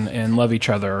again and love each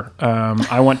other,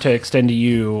 I want to extend to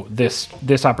you this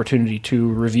opportunity to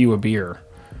review a beer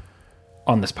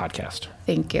on this podcast.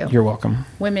 Thank you. You're welcome.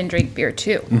 Women drink beer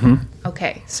too. Mm-hmm.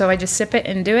 Okay, so I just sip it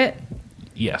and do it?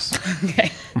 Yes.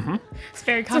 Okay. It's a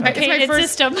very It's complicated my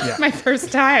system. my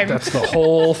first time. That's the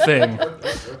whole thing.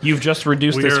 You've just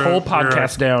reduced this We're- whole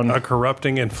podcast we're down. a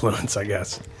corrupting influence, I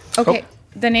guess. Okay,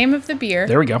 the name of the beer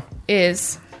There we go.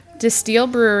 is Distill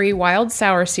Brewery Wild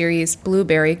Sour Series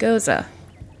Blueberry Goza.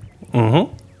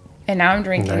 Mm-hmm. And now I'm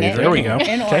drinking it. There we go.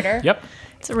 In Okay. order. Yep.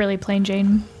 It's a really plain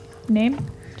Jane name.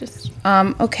 Just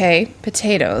Okay,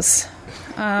 potatoes.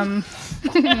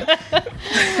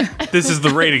 This is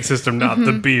the rating system, not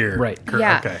the beer. Right.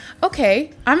 Yeah. Okay.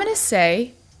 Okay, I'm going to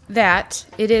say that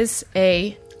it is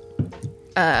a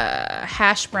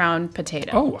hash brown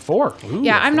potato. Oh, a 4. Ooh,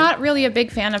 Yeah, I'm not really a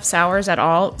big fan of sours at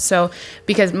all. So,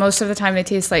 because most of the time they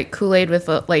taste like Kool-Aid with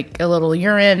like a little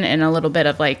urine and a little bit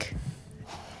of like,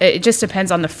 it just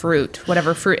depends on the fruit,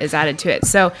 whatever fruit is added to it.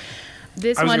 So,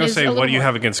 this I was one going to is say, a what little do you more-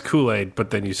 have against Kool-Aid?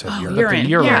 But then you said urine. urine.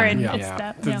 urine. Yeah. urine. Yeah. It's Yeah.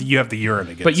 that. Yeah. You have the urine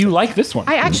against But you it. like this one.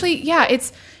 I actually, yeah,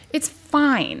 it's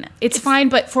fine. It's fine,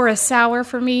 but for a sour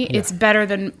for me, it's better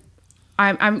than.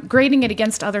 I'm grading it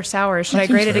against other sours. Should I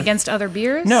grade it against other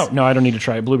beers? No, I don't need to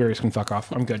try it. Blueberries can fuck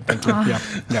off. I'm good. Thank you.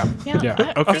 Yeah.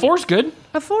 A 4's good.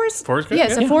 A four's. Four's good?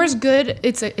 Yes, Yeah. a four's good.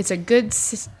 It's a good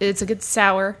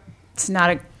sour. It's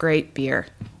not a great beer.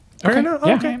 Fair enough.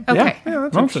 Yeah. Okay. Okay. Yeah,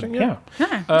 that's Interesting. interesting.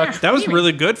 Yeah. That was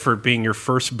really good for being your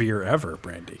first beer ever,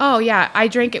 Brandy. Oh yeah, I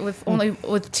drank it with only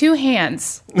with 2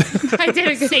 hands. I did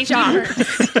a good job.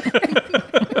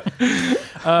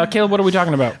 Caleb, what are we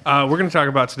talking about? We're going to talk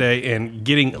about today in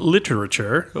Getting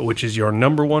Literature, which is your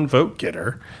number one vote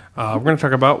getter. We're going to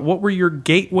talk about what were your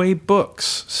gateway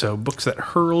books. So books that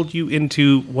hurled you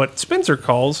into what Spencer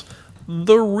calls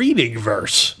the reading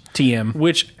verse. TM.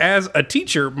 Which, as a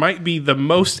teacher, might be the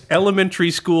most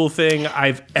elementary school thing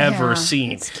I've ever Yeah,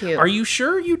 seen. it's cute. Are you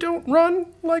sure you don't run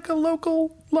like a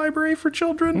local library for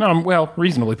children? No, I'm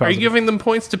reasonably Are positive. you giving them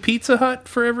points to Pizza Hut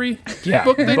for every yeah.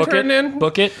 book they book turn it, in?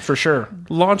 Book it for sure.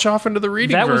 Launch off into the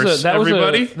reading verse,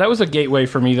 everybody. That was a gateway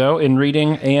for me though in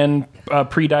reading and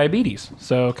pre-diabetes.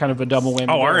 So kind of a double whammy.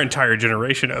 Oh, our there. entire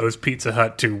generation owes Pizza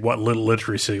Hut to what little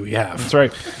literacy we have. That's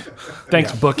right.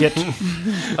 Thanks, Book It.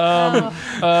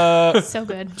 So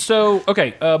good. So,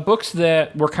 okay, books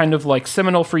that were kind of like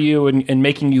seminal for you and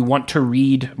making you want to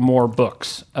read more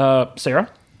books. Sarah?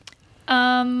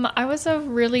 I was a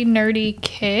really nerdy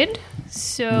kid,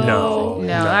 so No.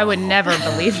 No, I would never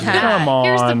believe that. Come on.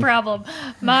 here's the problem.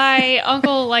 My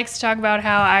uncle likes to talk about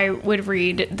how I would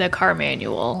read the car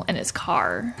manual in his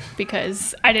car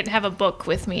because I didn't have a book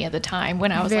with me at the time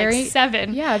when I was like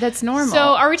 7. Yeah, that's normal. So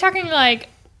are we talking like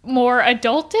more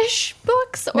adultish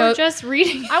books or No, just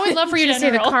reading? I would love for you to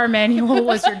say the general? car manual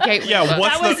was your gateway. Yeah, book.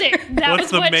 what's That was the, it. That what's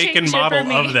was the what make and changed it for model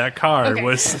me. of that car? Okay.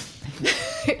 Was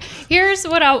Here's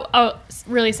what I'll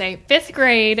really say. 5th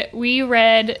grade, we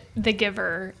read The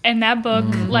Giver, and that book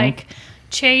like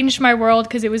changed my world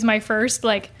because it was my first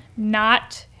like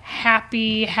not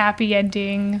happy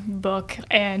ending book,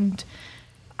 and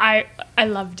I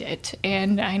loved it.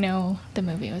 And I know the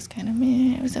movie was kind of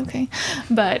meh, it was okay,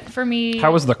 but for me,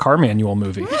 How was the car manual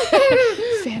movie?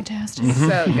 fantastic.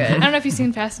 So good. I don't know if you've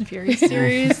seen Fast and Furious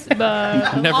series,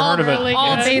 but Never heard of it. really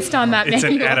All good. based on that it's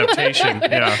an manual. adaptation?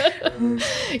 Yeah.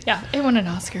 Yeah, it won an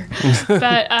Oscar.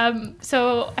 But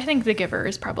so I think The Giver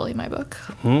is probably my book.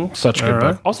 Such a good All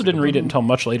right. book. Also didn't read it until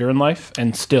much later in life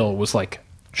and still was like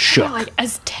shook. Like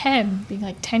as 10, being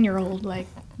like 10-year-old, like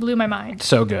blew my mind.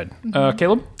 So good.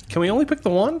 Caleb? Can we only pick the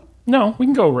one? No, we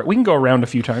can go around a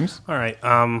few times. All right.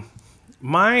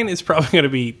 Mine is probably going to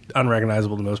be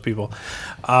unrecognizable to most people.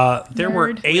 There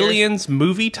were Nerd. Aliens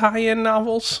movie tie-in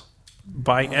novels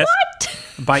by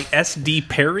S.D.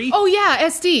 Perry. Oh yeah,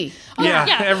 SD.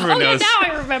 yeah, everyone knows. Now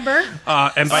I remember.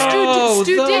 And by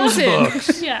Stu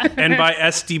Dixon. Yeah. and by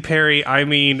S.D. Perry, I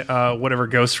mean whatever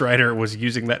ghostwriter was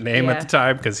using that name at Yeah. the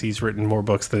time, because he's written more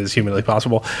books than is humanly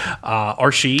possible,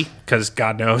 or she, because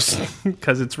God knows,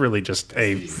 because it's really just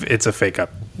it's a fake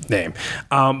up name.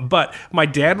 But my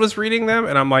dad was reading them,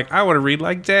 and I'm like, I want to read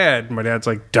like Dad. And my dad's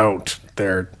like, don't.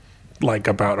 They're like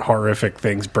about horrific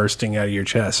things bursting out of your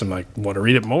chest. I'm like, want to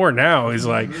read it more now? He's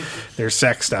like, there's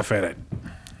sex stuff in it.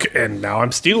 And now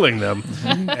I'm stealing them.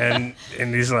 and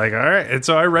he's like, all right. And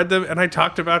so I read them and I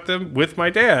talked about them with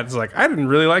my dad. It's like, I didn't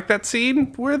really like that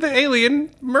scene where the alien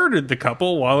murdered the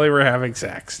couple while they were having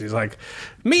sex. He's like,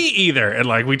 me either. And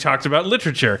like, we talked about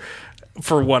literature.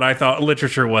 for what I thought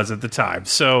literature was at the time.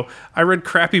 So I read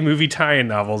crappy movie tie-in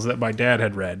novels that my dad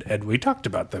had read, and we talked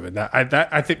about them. And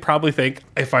I think,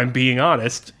 if I'm being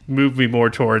honest, moved me more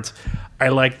towards I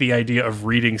like the idea of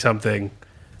reading something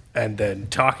and then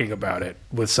talking about it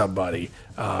with somebody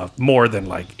more than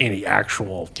like any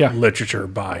actual literature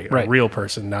by a real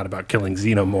person, not about killing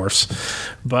xenomorphs.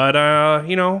 But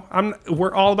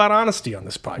we're all about honesty on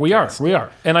this podcast. We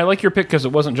are, and I like your pick because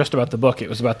it wasn't just about the book; it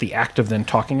was about the act of then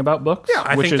talking about books. Yeah,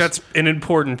 I think that's an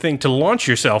important thing to launch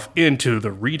yourself into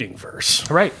the reading verse.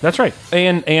 Right, that's right,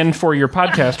 and for your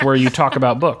podcast where you talk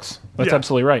about books, that's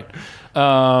absolutely right.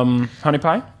 Honey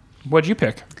Pie, what'd you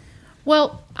pick?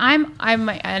 Well, I'm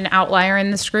an outlier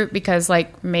in this group because,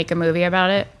 like, make a movie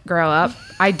about it, grow up.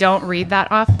 I don't read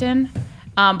that often,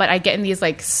 but I get in these,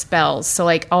 like, spells. So,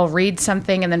 like, I'll read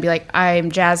something and then be like, I'm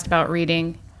jazzed about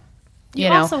reading, you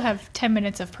know. also have 10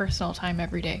 minutes of personal time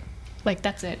every day. Like,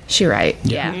 that's it. She right.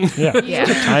 Yeah. Yeah.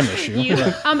 It's a time issue.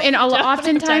 And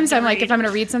oftentimes I'm like, if I'm going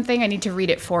to read something, I need to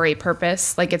read it for a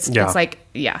purpose. Like, it's like,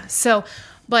 So...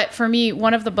 But for me,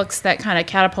 one of the books that kind of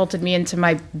catapulted me into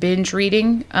my binge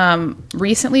reading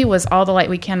recently was All the Light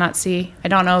We Cannot See. I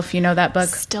don't know if you know that book.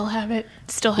 Still haven't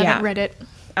read it.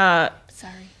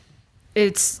 Sorry.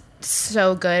 It's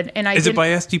so good. And Is it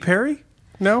by S.D. Perry?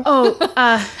 No? Oh,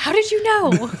 how did you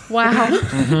know? Wow.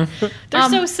 They're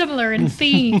so similar in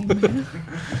theme.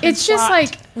 It's just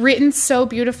like written so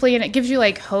beautifully, and it gives you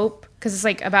like hope because it's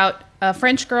like about a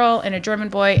French girl and a German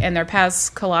boy, and their paths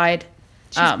collide.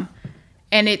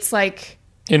 And it's like...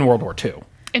 In World War II.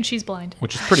 And she's blind.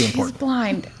 Which is pretty important. She's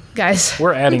blind, guys.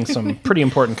 We're adding some pretty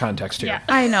important context here. Yeah.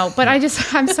 I know, but I'm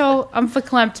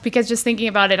verklempt because just thinking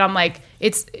about it, I'm like,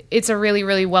 it's a really,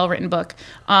 really well-written book.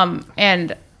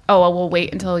 We'll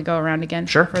wait until we go around again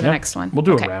for the next one. We'll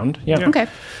do a round. Yeah. Okay.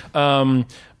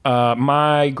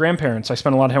 My grandparents, I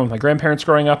spent a lot of time with my grandparents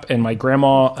growing up, and my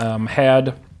grandma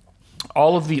had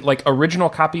all of the like original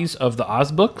copies of the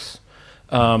Oz books.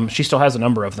 She still has a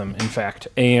number of them, in fact,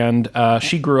 and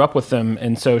she grew up with them,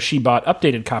 and so she bought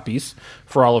updated copies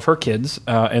for all of her kids,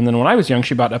 and then when I was young,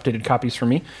 she bought updated copies for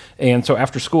me, and so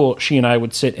after school, she and I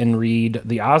would sit and read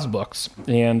the Oz books,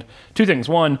 and two things.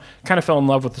 One, kind of fell in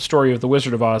love with the story of the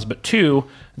Wizard of Oz, but two,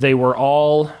 they were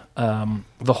all,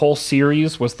 the whole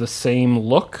series was the same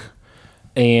look,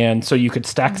 and so you could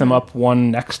stack them up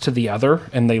one next to the other,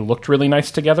 and they looked really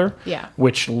nice together. Yeah.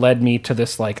 Which led me to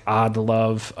this like odd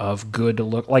love of good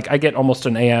look. Like I get almost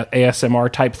an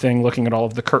ASMR type thing looking at all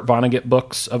of the Kurt Vonnegut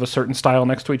books of a certain style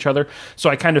next to each other. So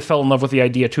I kind of fell in love with the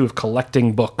idea too of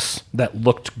collecting books that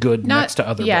looked good next to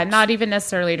other books. Yeah, not even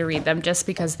necessarily to read them, just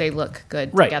because they look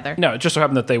good together. No, it just so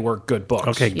happened that they were good books.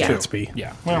 Okay, Yeah. Gatsby.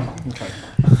 Yeah. Well, okay.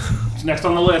 What's next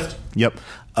on the list? Yep.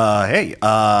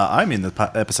 I'm in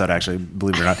the episode, actually,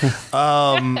 believe it or not.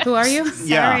 Who are you?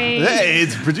 Yeah. Sorry. Hey,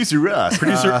 it's producer Russ.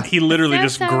 He literally So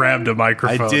just sorry. grabbed a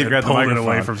microphone I did and grab the pulled it microphone.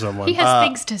 away from someone. He has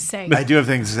things to say. I do have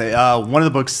things to say. One of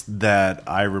the books that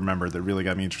I remember that really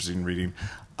got me interested in reading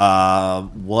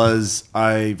was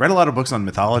I read a lot of books on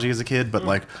mythology as a kid, but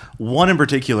like one in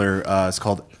particular is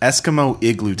called Eskimo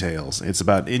Igloo Tales. It's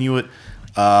about Inuit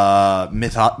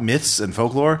myths and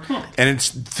folklore, and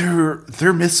it's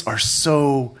their myths are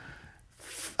so.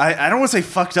 I don't want to say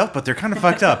fucked up, but they're kind of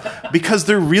fucked up because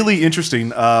they're really interesting.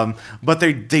 But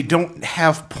they don't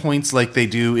have points like they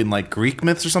do in like Greek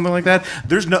myths or something like that.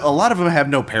 A lot of them have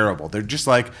no parable. They're just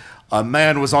like a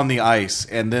man was on the ice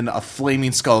and then a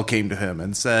flaming skull came to him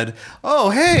and said, "Oh,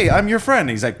 hey, I'm your friend."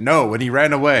 And he's like, "No," and he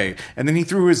ran away. And then he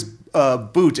threw his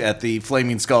boot at the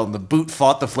flaming skull, and the boot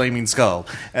fought the flaming skull.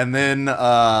 And then,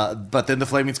 but then the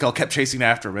flaming skull kept chasing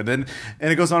after him. And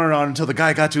it goes on and on until the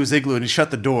guy got to his igloo and he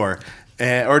shut the door.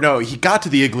 He got to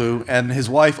the igloo and his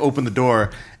wife opened the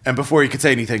door, and before he could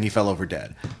say anything, he fell over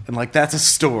dead. And like that's a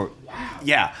story. Wow.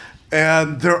 Yeah.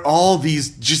 And they're all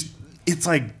these just. It's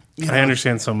like. I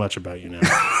understand so much about you now.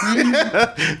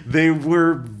 They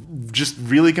were just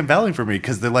really compelling for me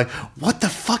because they're like, what the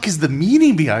fuck is the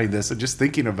meaning behind this? And just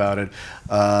thinking about it,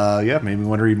 made me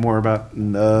want to read more about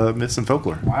myths and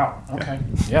folklore. Wow. Okay.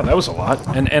 Yeah, that was a lot.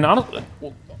 And honestly,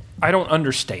 I don't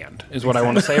understand is what I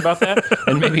want to say about that.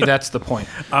 And maybe that's the point.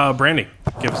 Brandy,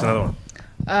 give us another one.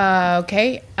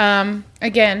 Okay.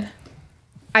 Again,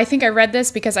 I think I read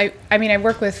this because I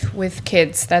work with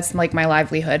kids. That's like my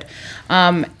livelihood.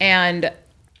 And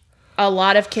a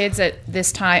lot of kids at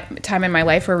this time in my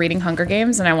life were reading Hunger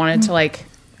Games, and I wanted to like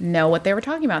know what they were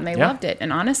talking about, and they loved it.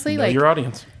 And honestly, Know your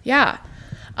audience. Yeah.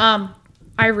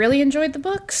 I really enjoyed the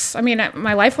books. I mean,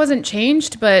 my life wasn't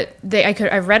changed, but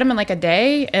I read them in like a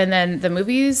day, and then the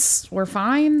movies were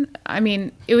fine. I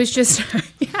mean, it was just,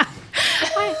 yeah.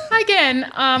 Again,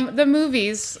 the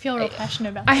movies. feel real passionate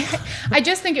about it. I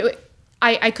just think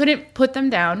I couldn't put them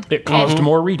down. It caused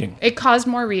more reading. It caused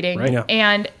more reading, Right. Yeah.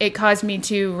 and it caused me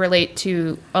to relate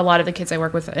to a lot of the kids I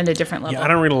work with at a different level. Yeah, I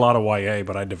don't read a lot of YA,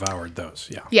 but I devoured those.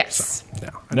 Yeah. Yes. So, yeah.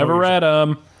 I know Never what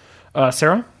you're read,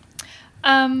 Sarah?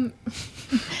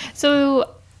 So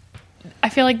I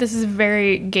feel like this is a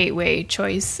very gateway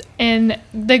choice. In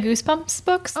the Goosebumps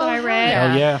books that I read,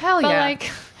 Hell yeah. Hell but yeah. like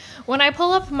when I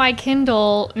pull up my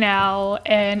Kindle now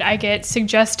and I get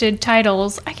suggested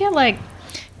titles, I get like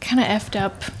kind of effed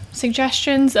up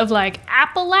suggestions of like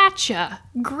Appalachia,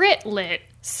 Gritlit,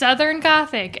 Southern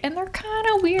Gothic, and they're kind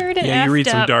of weird and Yeah, you effed read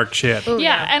some up. dark shit.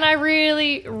 Yeah, and I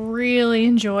really, really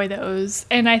enjoy those.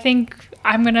 And I think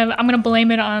I'm gonna blame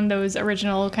it on those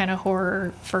original kind of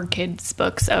horror for kids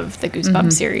books of the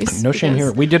Goosebumps series. No shame because-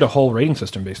 here. We did a whole rating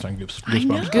system based on Goosebumps.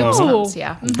 know. Goosebumps,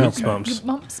 yeah. Goosebumps.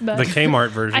 Goosebumps, but The Kmart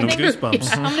version I of think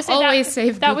Goosebumps. I'm gonna say Always that,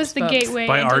 save that was the Goosebumps. gateway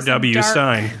By into some R.W. dark-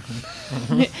 Stein.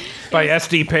 By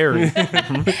S.D. Perry.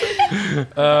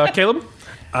 Caleb?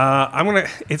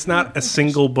 It's not a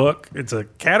single book. It's a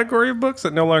category of books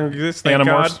that no longer exists. Thank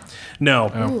Animorphs? God.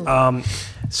 No.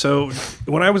 So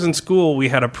when I was in school, we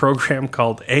had a program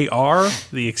called AR,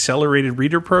 the Accelerated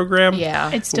Reader Program.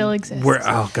 Yeah. It still exists. Where,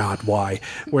 oh God, why?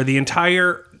 Where the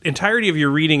entirety of your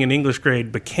reading in English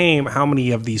grade became how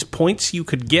many of these points you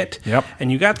could get. Yep. And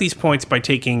you got these points by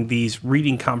taking these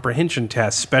reading comprehension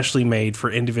tests specially made for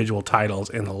individual titles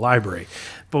in the library.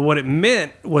 But what it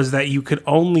meant was that you could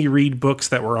only read books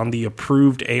that were on the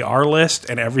approved AR list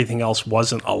and everything else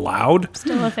wasn't allowed.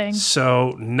 Still a thing.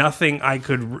 So nothing I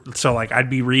could, so like I'd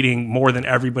be reading more than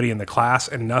everybody in the class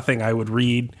and nothing I would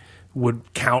read would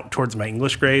count towards my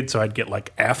English grade. So I'd get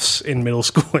like Fs in middle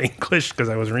school English because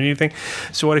I wasn't reading anything.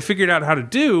 So what I figured out how to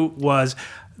do was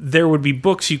there would be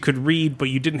books you could read, but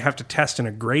you didn't have to test in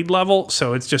a grade level.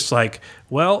 So it's just like,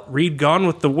 well, read Gone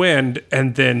with the Wind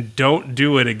and then don't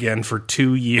do it again for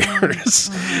 2 years.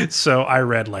 So I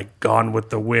read like Gone with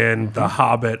the Wind, The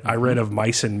Hobbit. I read Of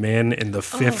Mice and Men in the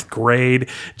 5th grade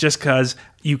just because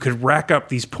you could rack up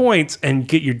these points and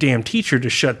get your damn teacher to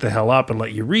shut the hell up and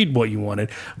let you read what you wanted.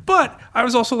 But I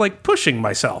was also like pushing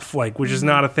myself, like, which is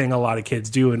not a thing a lot of kids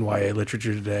do in YA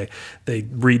literature today. They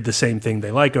read the same thing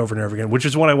they like over and over again, which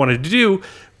is what I wanted to do.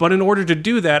 But in order to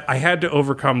do that, I had to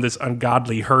overcome this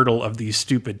ungodly hurdle of these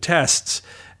stupid tests.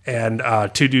 And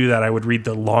to do that, I would read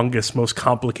the longest, most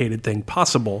complicated thing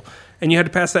possible. And you had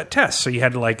to pass that test. So you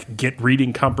had to like get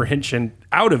reading comprehension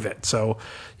out of it. So,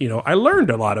 you know, I learned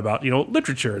a lot about, you know,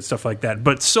 literature and stuff like that,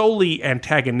 but solely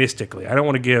antagonistically. I don't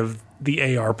want to give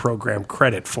the AR program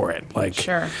credit for it. Like,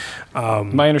 Sure.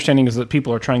 My understanding is that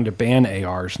people are trying to ban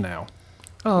ARs now.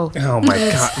 Oh. oh my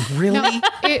God, really?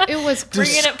 It was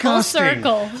Bringing it full Disgusting.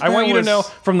 circle. I want you to was- know,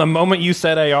 from the moment you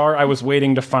said AR, I was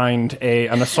waiting to find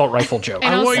an assault rifle joke.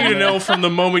 And I want also- you to know from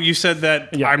the moment you said that,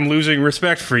 I'm losing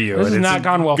respect for you. This and has it's not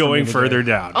gone well for going me today. further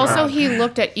down. Also, he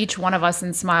looked at each one of us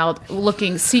and smiled,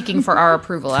 seeking for our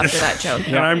approval after that joke.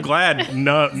 And I'm glad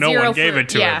no Zero one gave for- it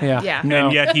to yeah, him. Yeah. Yeah. No.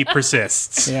 And yet he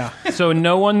persists. Yeah. So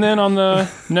no one then on the...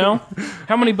 No?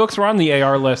 How many books were on the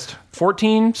AR list?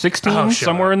 14? 16? Oh, shut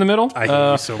somewhere up. in the middle? I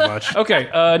hate you so much. Okay,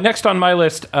 next on my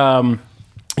list, The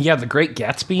Great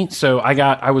Gatsby. So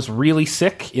I was really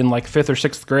sick in like 5th or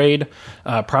 6th grade,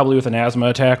 probably with an asthma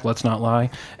attack, let's not lie.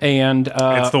 And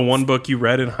It's the one book you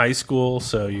read in high school,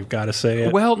 so you've got to say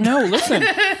it. well, no, listen.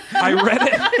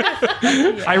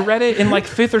 I read it in like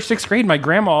 5th or 6th grade. My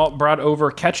grandma brought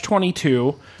over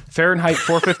Catch-22, Fahrenheit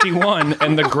 451,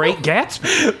 and The Great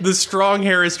Gatsby. The strong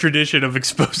Harris tradition of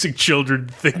exposing children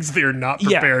to things they're not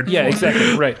prepared Yeah, for.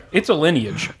 exactly, right. It's a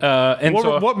lineage. And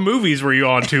so, What movies were you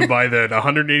on to by then?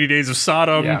 180 Days of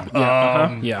Sodom,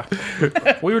 yeah.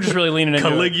 We were just really leaning into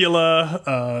it.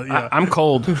 Caligula. I'm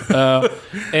cold.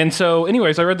 And so,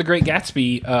 anyways, I read The Great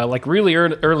Gatsby like really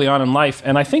early on in life.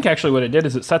 And I think actually what it did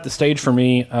is it set the stage for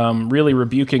me really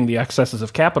rebuking the excesses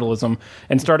of capitalism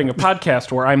and starting a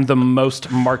podcast where I'm the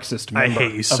most Marxist I member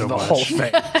hate you so of the much. whole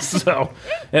thing. So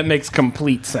it makes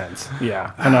complete sense.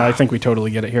 Yeah. And I think we totally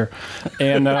get it here.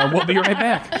 And we'll be right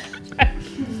back.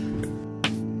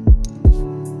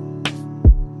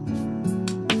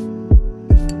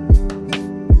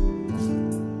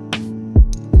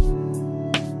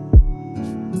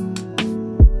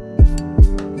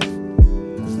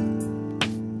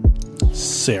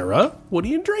 Sarah, what are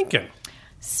you drinking?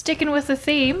 Sticking with the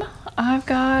theme, I've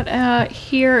got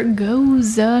Here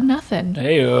Goes Nothing.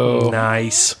 Heyo.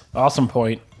 Nice. Awesome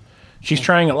point. She's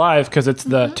trying it live because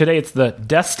today it's the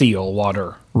Destill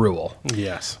water rule.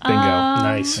 Yes. Bingo.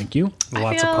 Nice. Thank you.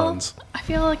 Lots of puns. I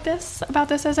feel like this about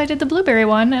this as I did the blueberry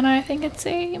one, and I think it's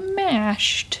a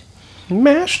mashed.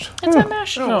 Mashed? It's a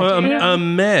mash.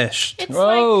 Meshed. It's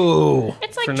Oh,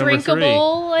 it's like For number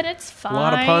drinkable and it's A fine.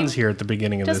 lot of puns here at the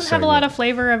beginning of Doesn't this have a segment. lot of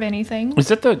flavor of anything. is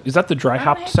that the dry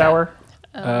hopped hate sour?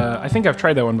 I think I've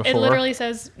tried that one before. It literally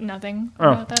says nothing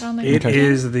about that on there. It Okay.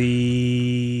 is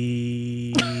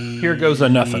the... Here goes a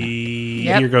nothing.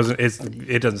 Here goes...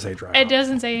 It doesn't say dry. It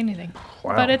doesn't say anything.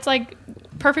 Wow. But it's like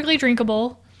perfectly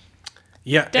drinkable.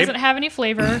 Yeah. Doesn't have any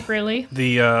flavor, really.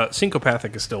 The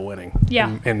Syncopathic is still winning.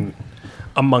 Yeah. And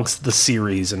amongst the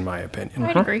series, in my opinion.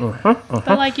 I'd agree. But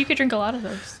like you could drink a lot of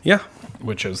those. Yeah.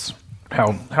 Which is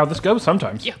how this goes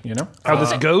sometimes. Yeah. You know how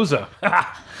this goes.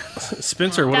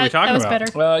 Spencer, what are we That talking was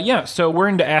about? better. Yeah, so we're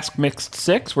into Ask Mixed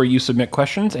 6, where you submit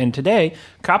questions, and today,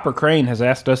 Copper Crane has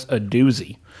asked us a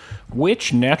doozy.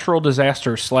 Which natural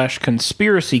disaster /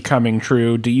 conspiracy coming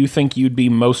true do you think you'd be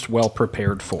most well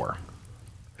prepared for?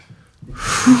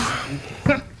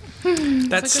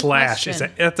 That slash is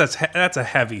question. that's a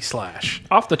heavy slash.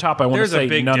 Off the top, I want to There's say a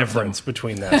big none difference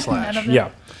between that slash. None of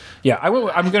them. Yeah. I'm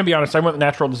going to be honest. I went with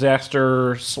natural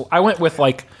disaster. I went with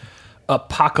like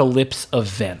apocalypse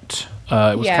event.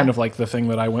 It was Yeah. kind of like the thing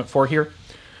that I went for here,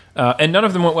 and none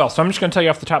of them went well. So I'm just going to tell you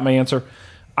off the top my answer.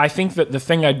 I think that the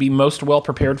thing I'd be most well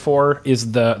prepared for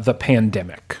is the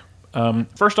pandemic.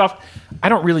 First off, I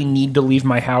don't really need to leave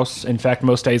my house. In fact,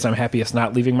 most days I'm happiest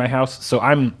not leaving my house. So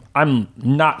I'm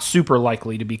not super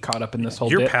likely to be caught up in this whole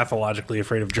You're bit. pathologically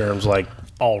afraid of germs like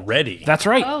already. That's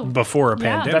right. Oh. before a Yeah.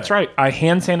 pandemic. That's right. I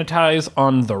hand sanitize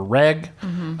on the reg.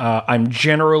 I'm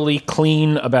generally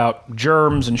clean about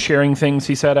germs and sharing things,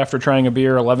 he said, after trying a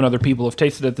beer. 11 other people have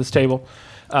tasted at this table.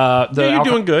 you're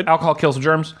doing good. Alcohol kills the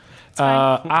germs.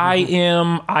 I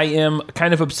am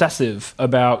kind of obsessive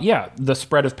about, the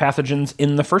spread of pathogens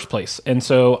in the first place. And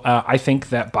so I think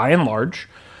that by and large,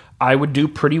 I would do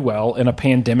pretty well in a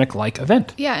pandemic-like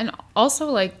event. Yeah, and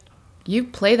also like you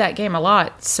play that game a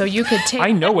lot, so you could take.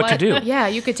 I know what to do. Yeah,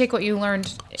 you could take what you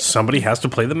learned. Somebody has to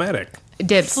play the medic.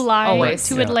 Dibs Fly always.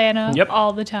 to Atlanta Yep.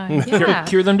 all the time. Yeah,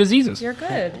 Cure them diseases. you're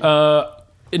good.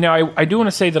 Now, I do want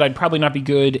to say that I'd probably not be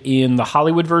good in the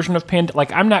Hollywood version of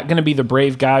Like, I'm not going to be the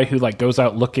brave guy who, like, goes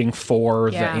out looking for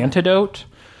the Yeah. antidote.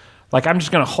 Like, I'm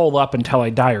just going to hole up until I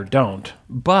die or don't.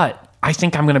 But I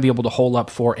think I'm going to be able to hole up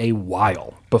for a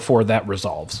while before that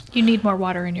resolves. You need more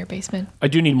water in your basement. I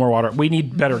do need more water. We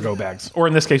need better go bags. Or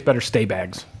in this case, better stay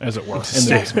bags, as it were. In the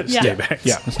basement. Yeah. Stay back.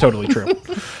 Yeah, it's totally true.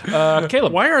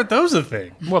 Caleb. Why aren't those a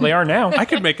thing? Well, they are now. I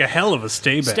could make a hell of a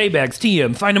stay bag. Stay bags,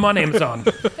 TM. Find them on Amazon.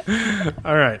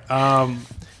 All right.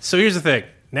 So here's the thing.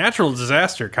 Natural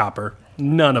disaster, Copper,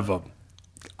 none of them.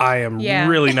 I am Yeah.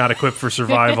 really not equipped for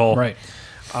survival. Right.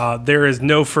 There is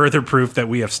no further proof that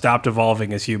we have stopped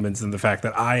evolving as humans than the fact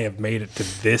that I have made it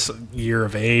to this year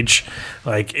of age.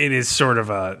 Like, it is sort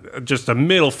of just a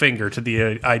middle finger to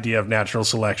the idea of natural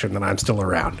selection that I'm still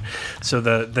around. So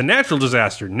the natural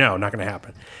disaster, no, not going to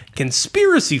happen.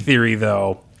 Conspiracy theory,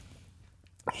 though,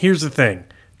 here's the thing.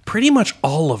 Pretty much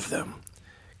all of them,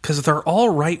 because they're all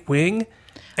right-wing,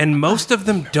 and most of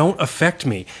them don't affect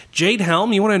me. Jade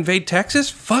Helm, you want to invade Texas?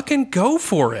 Fucking go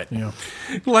for it. Yeah.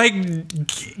 Like,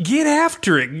 get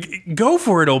after it. Go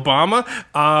for it, Obama.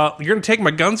 You're going to take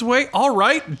my guns away? All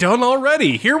right, done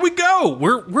already. Here we go.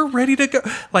 We're ready to go.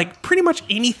 Like, pretty much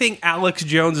anything Alex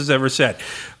Jones has ever said.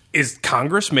 Is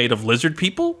Congress made of lizard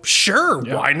people? Sure,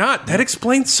 why not? That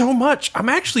explains so much. I'm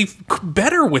actually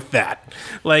better with that.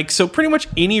 Like, so pretty much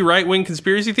any right-wing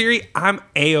conspiracy theory, I'm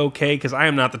A-okay because I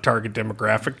am not the target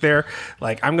demographic there.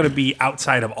 Like, I'm going to be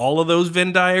outside of all of those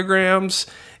Venn diagrams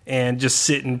and just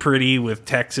sitting pretty with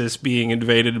Texas being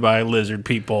invaded by lizard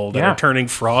people that are turning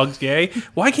frogs gay.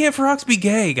 Why can't frogs be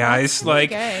gay, guys? Like,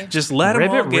 gay. just let them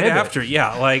all Ribbit, get ribbit. after it.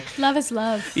 Yeah, like... Love is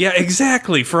love. Yeah,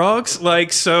 exactly, frogs.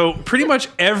 Like, so pretty much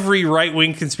every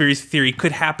right-wing conspiracy theory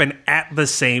could happen at the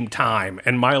same time,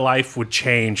 and my life would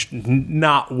change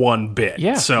not one bit.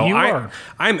 Yeah, so you are.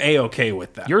 I'm A-okay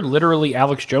with that. You're literally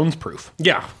Alex Jones proof.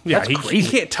 yeah, That's he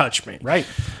crazy. can't touch me. Right.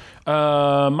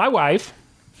 My wife,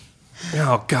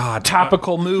 Oh, God.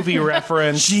 topical movie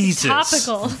reference. Jesus.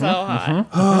 Topical. So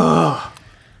hot.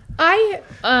 I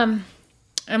am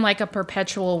like a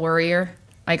perpetual worrier.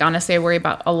 Like honestly, I worry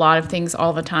about a lot of things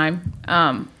all the time.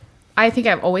 I think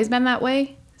I've always been that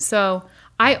way. So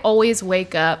I always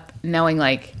wake up knowing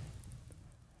like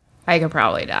I could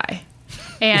probably die,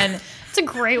 and It's a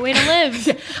great way to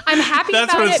live. I'm happy.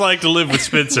 That's about what it's it. like to live with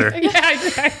Spencer. Yeah,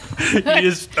 exactly. You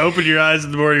just open your eyes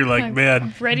in the morning, you're like,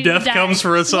 man, ready to death die. comes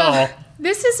for us all. Well,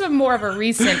 this is more of a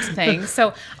recent thing.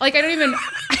 So like I don't even.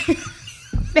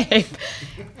 Babe.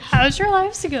 How's your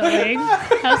life going?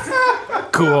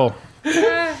 Cool.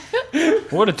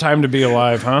 What a time to be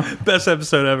alive, huh? Best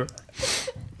episode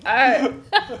ever.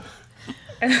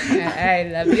 I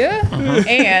love you.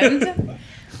 And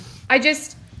I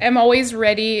just am always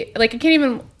ready. Like, I can't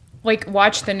even like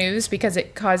watch the news because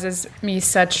it causes me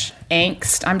such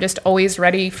angst. I'm just always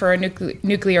ready for a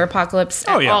nuclear apocalypse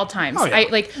at all times. Oh, yeah. I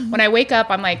like when I wake up,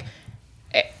 I'm like,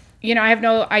 you know, I have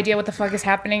no idea what the fuck is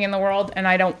happening in the world, and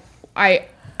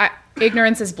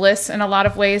ignorance is bliss in a lot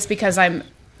of ways because I'm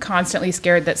constantly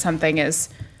scared that something is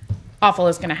awful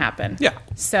is going to happen. Yeah.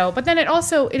 So, but then it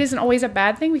isn't always a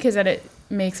bad thing because then it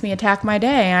makes me attack my day,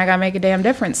 and I got to make a damn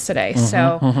difference today.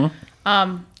 So,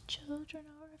 Children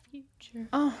are our future.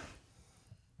 oh,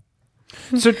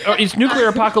 So is nuclear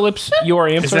apocalypse your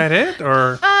answer? Is that it?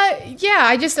 Or yeah,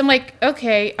 I just am like,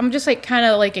 okay, I'm just like kind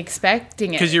of like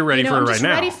expecting it 'Cause you're ready for it I'm right just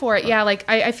now. ready for it. Yeah, like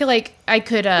I feel like I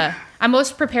could. I'm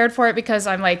most prepared for it because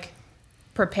I'm like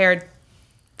prepared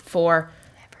for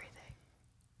everything.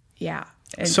 Yeah.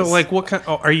 and so just- like what kind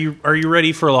are you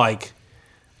ready for like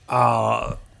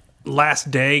last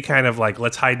day kind of like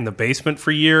let's hide in the basement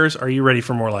for years? Are you ready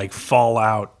for more like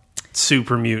Fallout,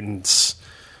 Super Mutants,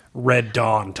 Red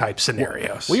Dawn type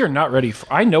scenarios? We are not ready for.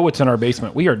 I know what's in our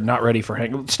basement. We are not ready for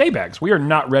stay bags. We are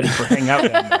not ready for hang out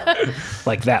down there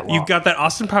like that long. You've got that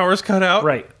Austin Powers cut out.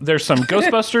 right. There's some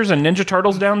Ghostbusters and Ninja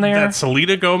Turtles down there. That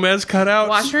Selena Gomez cut out.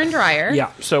 washer and dryer.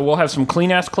 Yeah, so we'll have some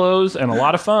clean ass clothes and a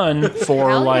lot of fun for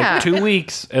Hell like yeah. 2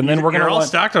 weeks, and then we're You're gonna all want,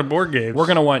 stocked on board games. we're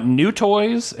gonna want new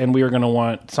toys, and we are gonna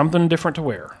want something different to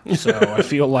wear. So I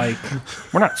feel like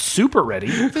we're not super ready.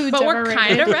 But we're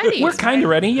kind of ready. We're kind of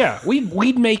ready. Yeah,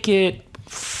 we'd make it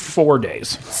 4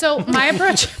 days. So my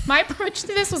approach to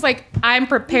this was like, I'm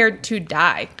prepared to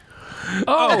die.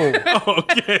 Oh,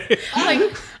 okay.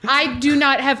 Like, I do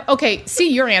not have. Okay, see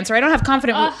your answer. I don't have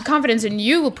confidence in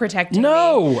you protecting me.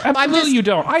 no, I'm absolutely just- you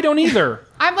don't. I don't either.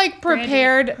 I'm like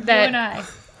prepared You and that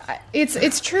I.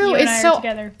 it's true. You and It's I so are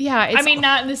together. yeah. It's, I mean,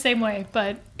 not in the same way,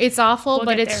 but it's awful, we'll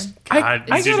but get it's there. God,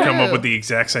 I you did gotta- come up with the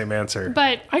exact same answer.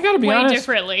 But I gotta be way honest.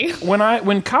 differently.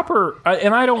 When Copper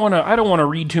and I don't want to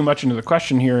read too much into the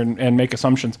question here and make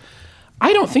assumptions.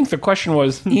 I don't think the question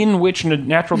was in which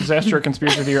natural disaster or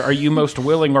conspiracy theory are you most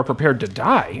willing or prepared to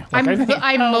die. Like, I think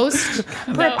I'm most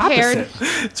prepared. opposite.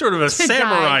 It's sort of a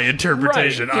samurai die.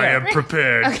 interpretation. Right, I yeah. am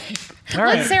prepared. All Let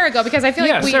right. Sarah go because I feel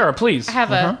Yeah, like we Sarah, please. have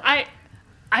a.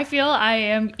 I feel I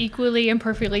am equally and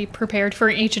perfectly prepared for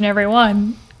each and every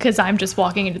one because I'm just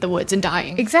walking into the woods and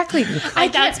dying. Exactly.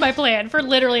 That's my plan for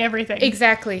literally everything.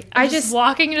 Exactly. I just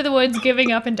walking into the woods,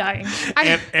 giving up, and dying.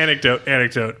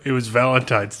 Anecdote. It was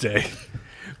Valentine's Day.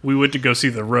 We went to go see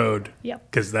The Road. Yep.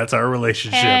 Because that's our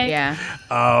relationship. Hey. yeah.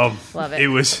 Love it. It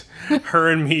was her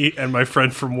and me and my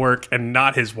friend from work and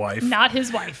not his wife. Not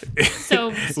his wife. So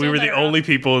We still were the better only off.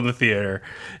 people in the theater,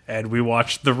 and we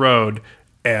watched The Road.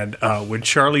 And when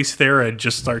Charlize Theron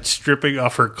just starts stripping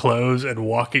off her clothes and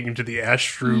walking into the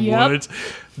ash-strewn Yep. woods,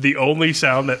 the only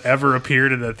sound that ever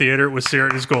appeared in the theater was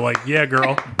Sarah just go like, "Yeah,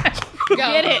 girl,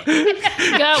 Get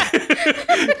it.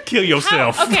 Go. kill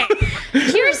yourself." Okay.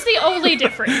 Here's the only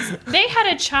difference. They had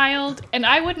a child, and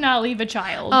I would not leave a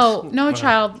child. Oh, no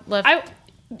child left. I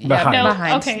Behind. no.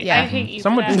 Behind, Okay, yeah. I hate you.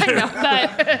 Someone for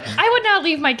that. did. But I would not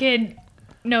leave my kid.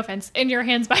 No offense, in your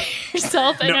hands by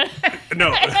yourself. No,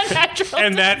 no. And a natural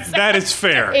And that is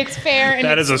fair. It's fair. And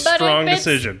That is a But strong if it's-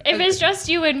 decision. If it's just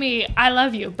you and me, I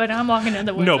love you, but I'm walking in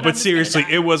the woods. No, and I'm but just gonna seriously,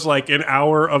 die. it was like an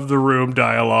hour of the room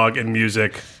dialogue and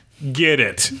music. Get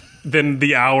it. Then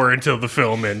the hour until the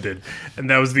film ended. And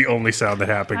that was the only sound that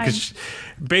happened. Because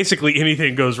basically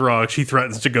anything goes wrong, she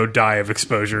threatens to go die of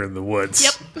exposure in the woods.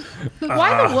 Yep.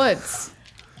 why the woods?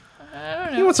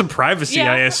 You want some privacy,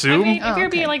 I assume. I mean, if you're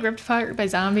being like ripped apart by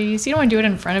zombies, you don't want to do it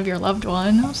in front of your loved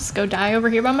one. I'll just go die over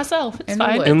here by myself. It's In the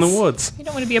fine. woods. in the woods. You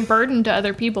don't want to be a burden to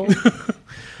other people.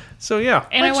 So, yeah.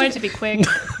 And I What want you- it to be quick.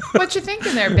 What you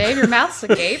thinking there, babe? Your mouth's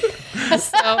agape.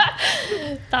 So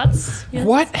That's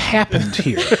What happened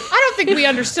here? I don't think we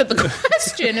understood the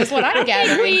question. Is what I'm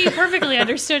gathering. we perfectly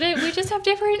understood it. We just have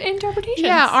different interpretations.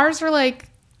 Yeah, ours were like,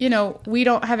 you know, we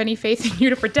don't have any faith in you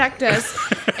to protect us,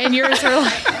 and yours are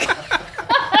like.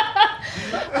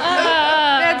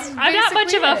 That's I'm not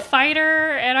much of basically a it.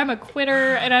 fighter, and I'm a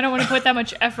quitter, and I don't want to put that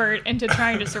much effort into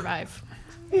trying to survive.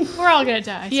 We're all gonna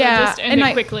die. So Yeah, just end and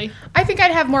it quickly. I think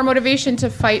I'd have more motivation to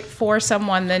fight for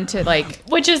someone than to like.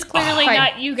 Which is clearly Fight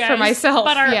not you guys, for myself,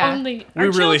 but our yeah. only. We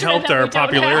our really children helped that our we don't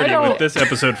popularity have. with this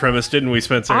episode premise, didn't we,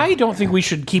 Spencer? I don't think we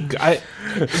should keep.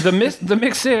 The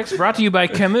Mix Six, brought to you by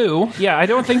Camus. Yeah, I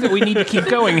don't think that we need to keep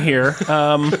going here.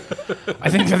 I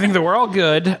think that we're all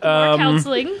good. More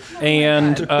counseling.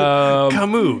 And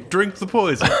Camus, drink the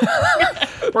poison.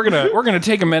 we're gonna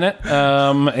take a minute,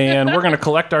 and we're gonna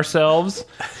collect ourselves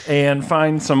and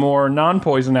find some more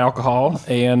non-poison alcohol.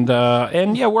 And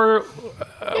yeah, we're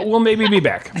We'll maybe be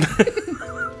back.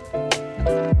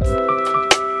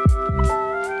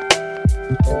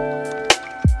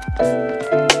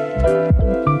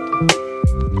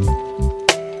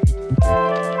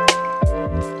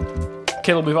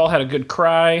 Caleb, we've all had a good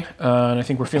cry, and I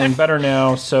think we're feeling better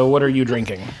now. So what are you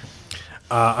drinking?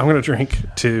 I'm going to drink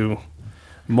to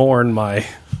mourn my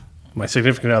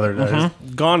significant other that has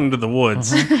gone into the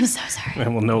woods I'm so sorry.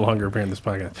 and will no longer appear in this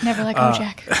podcast. Never let go,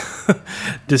 Jack.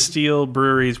 Distill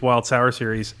Brewery's Wild Sour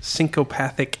Series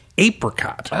Syncopathic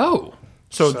Apricot. Oh.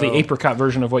 So the apricot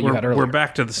version of what you had earlier. We're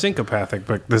back to the syncopathic,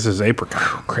 but this is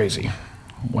apricot. Crazy.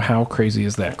 How crazy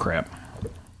is that crap?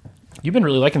 You've been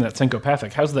really liking that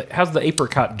syncopathic. How's the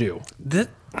apricot do? This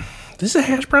is a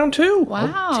hash brown too.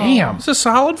 Wow. Damn. It's a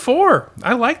solid 4.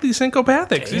 I like these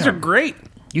syncopathics. These are great.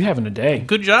 You having a day.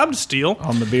 Good job, Steele.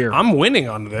 On the beer. I'm winning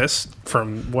on this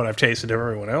from what I've tasted of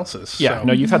everyone else's. Yeah, So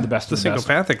no, you've had the best the of the best.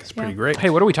 syncopathic is pretty great. Hey,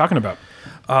 what are we talking about?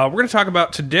 We're going to talk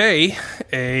about today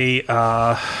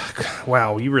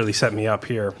wow, you really set me up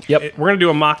here. Yep. We're going to do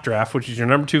a mock draft, which is your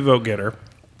number 2 vote getter.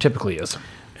 Typically is.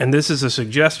 And this is a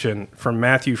suggestion from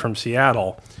Matthew from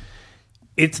Seattle.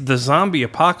 It's the zombie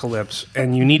apocalypse,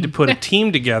 and you need to put a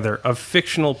team together of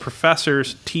fictional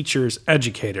professors, teachers,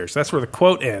 educators. That's where the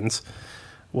quote ends.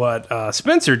 What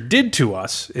Spencer did to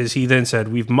us is he then said,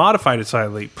 we've modified it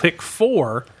slightly. Pick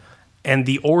 4 and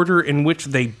the order in which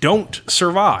they don't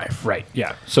survive. Right,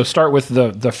 yeah. So start with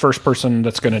the first person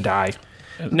that's going to die.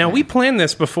 Now, we planned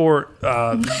this before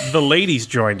the ladies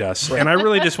joined us, and I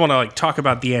really just want to talk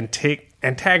about the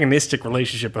antagonistic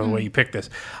relationship of the way you pick this.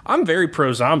 I'm very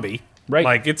pro-zombie. Right.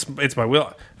 Like, it's my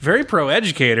will. Very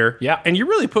pro-educator. Yeah. And you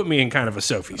really put me in kind of a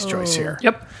Sophie's choice here.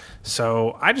 Yep.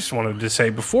 So I just wanted to say,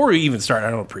 before we even start, I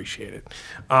don't appreciate it.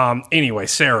 Anyway,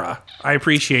 Sarah, I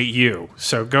appreciate you.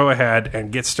 So go ahead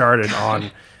and get started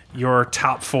on your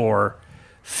top 4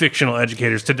 fictional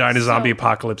educators to die in a zombie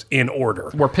apocalypse in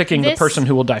order. We're picking the This- person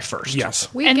who will die first. Yes.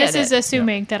 And get this is it.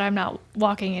 assuming that I'm not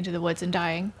walking into the woods and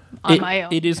dying on my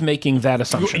own. It is making that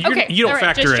assumption. You don't all right,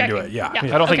 factor just into checking. it. Yeah.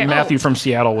 I don't think Okay. Matthew from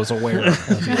Seattle was aware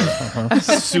of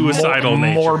Suicidal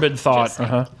nature. morbid thought. Just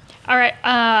saying. All right.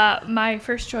 My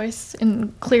first choice,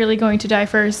 and clearly going to die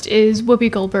first, is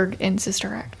Whoopi Goldberg in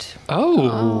Sister Act.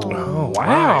 Oh,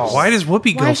 wow. Why does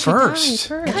Whoopi go Why she died first?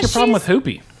 first? What's your problem with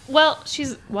Hoopy? Well,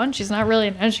 she's not really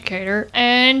an educator,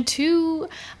 and 2,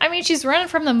 I mean, she's running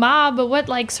from the mob, but what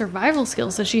survival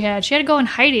skills does she had? She had to go in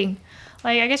hiding.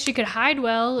 I guess she could hide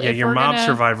well. Yeah, if your we're mob gonna-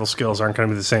 survival skills aren't going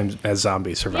to be the same as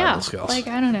zombie survival Yeah, skills. I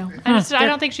don't know. I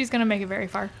don't think she's gonna make it very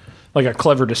far. Like a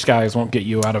clever disguise won't get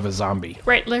you out of a zombie.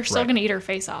 Right, they're still gonna eat her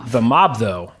face off. The mob,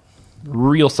 though,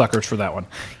 real suckers for that one.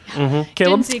 Caleb?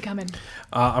 Didn't see it coming.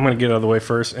 I'm going to get out of the way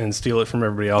first and steal it from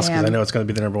everybody else because I Damn. know it's going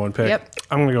to be the number 1 pick. Yep.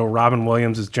 I'm going to go Robin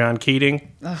Williams as John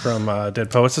Keating from Dead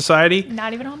Poets Society.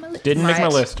 Not even on my list. Didn't make my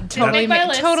Right. list. Totally, Make my ma-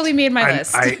 list. totally made my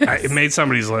list. It made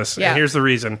somebody's list. Yeah. And here's the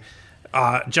reason.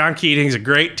 John Keating's a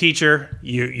great teacher.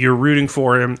 You're rooting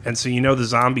for him. And so you know the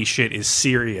zombie shit is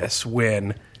serious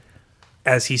when,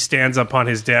 as he stands up on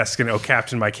his desk and, oh,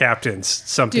 Captain, my captains,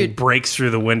 something Dude. breaks through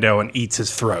the window and eats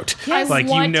his throat. I Like,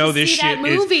 you want know to this see that shit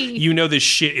is movie. you know this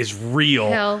shit is real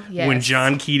Hell yes. when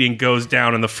John Keating goes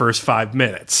down in the first 5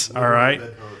 minutes. All right?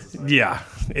 Yeah,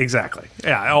 exactly.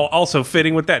 Yeah, also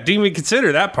fitting with that. Didn't even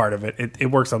consider that part of it. It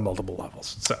works on multiple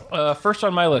levels. So First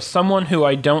on my list, someone who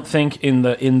I don't think in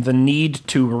the need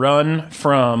to run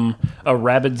from a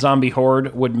rabid zombie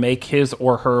horde would make his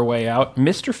or her way out.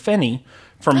 Mr. Finney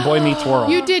from Boy Meets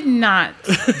World. You did not.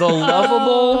 The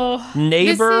lovable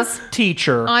neighbor This is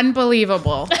teacher.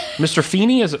 Unbelievable. Mr.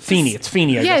 Feeney? Is it Feeney? It's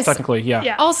Feeney, I guess, Yes. technically. Yeah.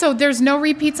 Yeah. Also, there's no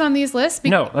repeats on these lists.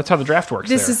 No, that's how the draft works.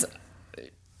 This there.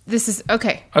 is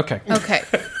okay. Okay. Okay.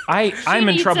 I'm in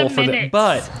needs trouble a for that. minute.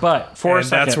 But for a and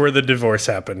second. that's where the divorce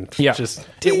happened. Yeah, Just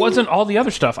it wasn't all the other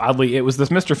stuff. Oddly, it was this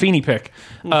Mr. Feeney pick.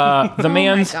 The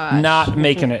man's gosh. not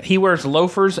making it. He wears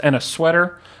loafers and a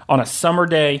sweater on a summer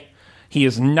day. He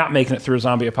is not making it through a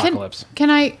zombie apocalypse. Can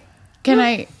I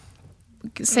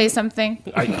say something?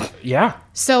 Yeah,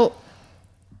 So,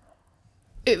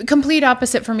 complete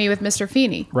opposite for me with Mr.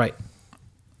 Feeney. right.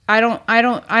 I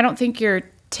don't think your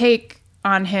take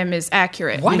on him is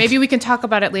accurate. What? Maybe we can talk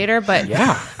about it later, but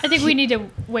Yeah. I think we need to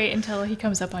wait until he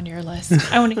comes up on your list.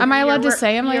 I want to. Am I allowed to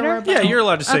say him later? yeah, you're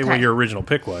allowed to say what Okay. your original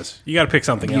pick was. You got to pick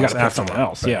something You else got to pick after something that.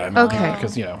 else. Yeah. Okay.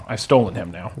 Because I've stolen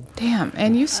him now. damn.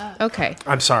 And you okay.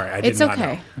 I'm sorry, I did It's not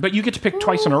okay. know. But you get to pick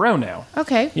twice in a row now.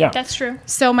 Okay. Yeah. That's true.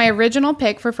 So my original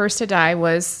pick for First to Die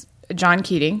was John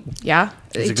Keating. Yeah.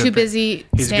 He's a good Too pick. busy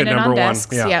He's a good standing number on one.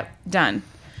 desks. Yeah. Yep. Done.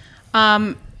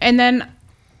 And then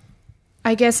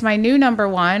I guess my new number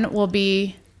 1 will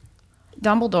be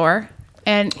Dumbledore.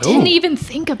 And Didn't even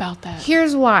think about that.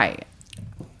 here's why.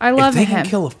 I If love they him. can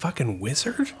kill a fucking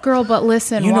wizard, Girl, but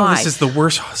listen, you know why? this is the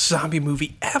worst zombie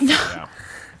movie ever.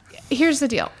 Here's the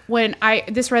deal.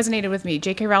 This resonated with me.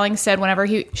 J.K. Rowling said whenever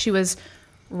she was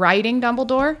writing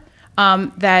Dumbledore,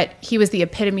 that he was the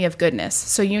epitome of goodness.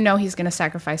 So he's going to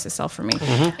sacrifice himself for me.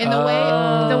 And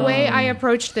the way I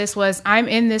approached this was, I'm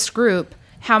in this group.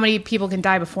 How many people can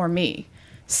die before me?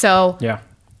 So Yeah.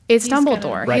 it's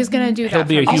Dumbledore. He's going to do He'll that.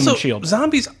 be for a me. human Also, shield.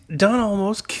 zombies done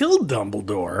almost killed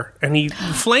Dumbledore, and he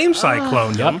flame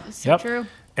cycloned him. Yep. True.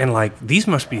 And like these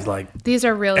must be like These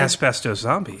are really asbestos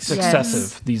zombies. Yeah.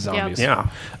 Excessive, these zombies. Yeah.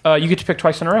 You get to pick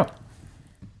twice in a row.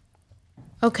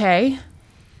 okay.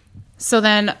 So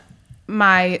then,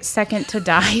 my second to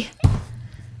die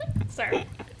Sorry.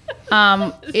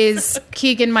 is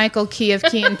Keegan Michael Key of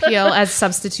Key and Peele as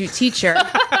substitute teacher.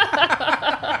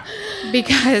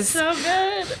 Because So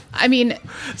good. I mean,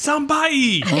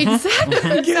 Zombie.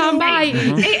 exactly.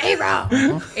 Somebody. Hey,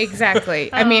 Ro. Exactly.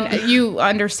 I mean, you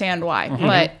understand why.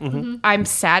 But I'm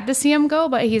sad to see him go,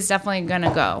 but he's definitely going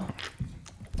to go.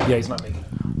 Yeah, he's not making it.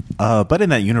 But in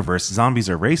that universe, zombies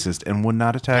are racist and would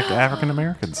not attack African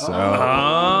Americans. So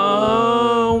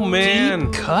Oh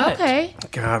man. Cut. Okay.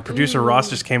 God, producer Ross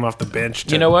just came off the bench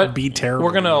to You know what? be terrible.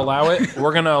 We're going to allow it.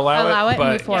 We're going to allow Allow it and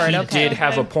but move forward. he Okay. did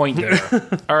have a point there.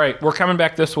 All right, we're coming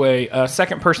back this way.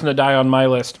 Second person to die on my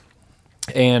list,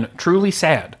 and truly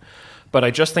sad. But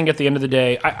I just think at the end of the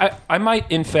day, I might,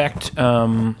 in fact,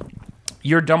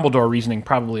 your Dumbledore reasoning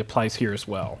probably applies here as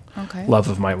well. Okay. Love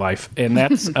of my life. And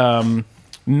that's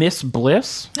Miss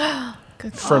Bliss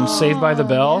from Saved by the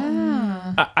Bell.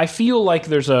 I feel like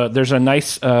there's a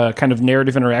nice kind of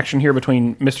narrative interaction here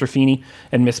between Mr. Feeney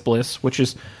and Miss Bliss, which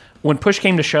is when push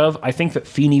came to shove, I think that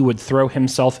Feeney would throw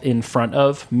himself in front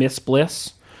of Miss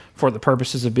Bliss for the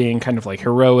purposes of being kind of like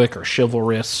heroic or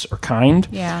chivalrous or kind.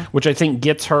 Yeah. Which I think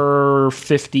gets her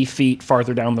 50 feet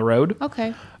farther down the road.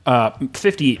 Okay.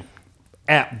 50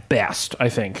 at best, I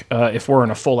think, if we're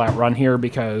in a full out run here,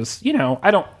 because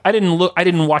I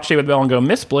didn't watch David Bell and go,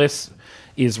 Miss Bliss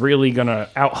is really gonna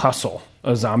out hustle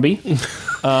a zombie. You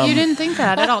didn't think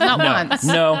that at all, not once.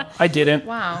 No, I didn't.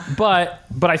 Wow. But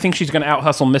I think she's gonna out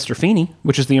hustle Mr. Feeney,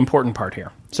 which is the important part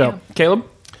here. So, Caleb,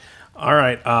 All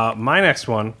right, my next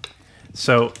one.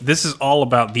 So this is all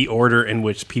about the order in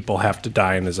which people have to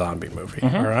die in a zombie movie.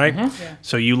 All right?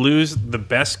 So you lose the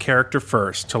best character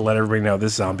first to let everybody know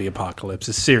this zombie apocalypse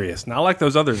is serious. Not like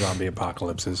those other zombie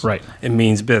apocalypses. Right. It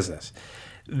means business.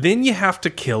 Then you have to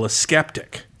kill a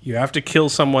skeptic. You have to kill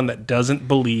someone that doesn't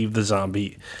believe the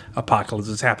zombie apocalypse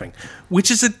is happening,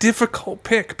 which is a difficult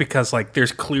pick because, like,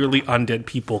 there's clearly undead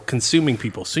people consuming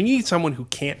people. So you need someone who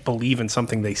can't believe in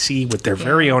something they see with their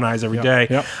very own eyes every day.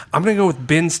 Yep. I'm going to go with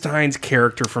Ben Stein's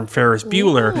character from Ferris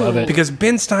Bueller because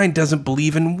Ben Stein doesn't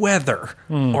believe in weather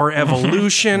or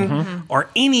evolution or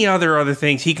any other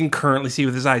things he can currently see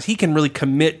with his eyes. He can really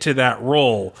commit to that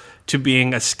role, to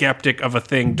being a skeptic of a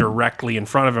thing directly in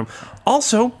front of him.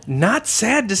 Also, not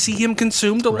sad to see him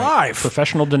consumed alive.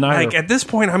 professional denier. Like, at this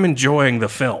point, I'm enjoying the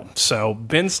film. So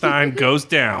Ben Stein goes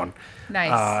down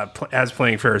Nice. as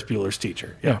playing Ferris Bueller's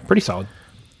teacher. yeah, pretty solid.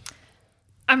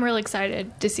 I'm really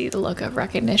excited to see the look of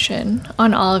recognition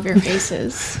on all of your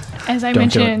faces. As I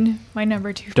Don't do it. mentioned, my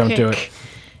number 2 Don't pick do it.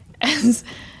 as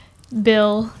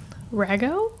Bill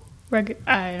Rago?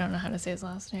 I don't know how to say his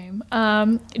last name.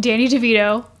 Danny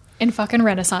DeVito in fucking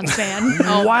Renaissance Man.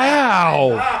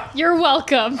 Wow. You're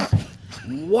welcome.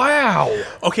 Wow.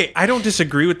 Okay, I don't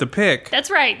disagree with the pick,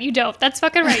 That's right. You don't. That's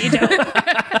fucking right. You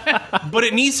don't. but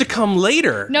it needs to come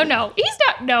later. No. He's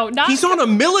not. No, not. He's on a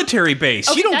military base.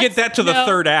 Okay, You don't get that's- that to the no.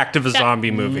 third act of a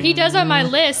zombie movie. He does on my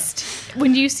list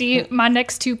when you see my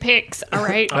next 2 picks. All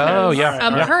right. Oh,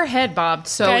 yeah. Her head bobbed,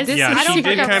 so Guys, this Yeah, I is don't she think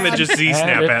did I'm kind of wrong. just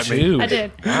Z-snap at me. Attitude. I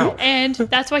did. And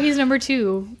that's why he's number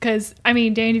 2. Because, I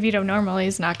mean, Danny DeVito normally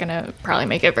is not going to probably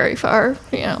make it very far,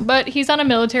 But he's on a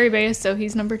military base, so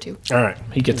he's number 2. All right.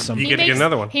 He gets some. You get to get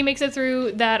another one. He makes it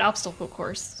through that obstacle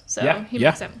course. So Yeah, he yeah.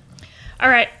 makes it. All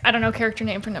right. I don't know character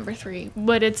name for number 3,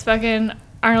 but it's fucking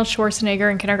Arnold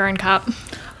Schwarzenegger in Kindergarten Cop.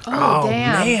 Oh,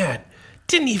 damn. man.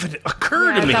 Didn't even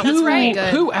occur Yeah, to me. that was really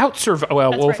good. Who out survived?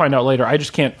 Well, we'll right. find out later. I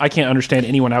can't understand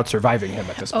anyone out surviving him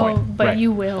at this point. Oh, but Right.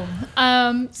 you will.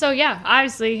 So yeah,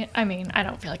 obviously, I mean, I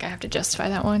don't feel like I have to justify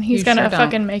that one. He's You gonna sure don't.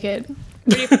 fucking make it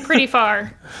pretty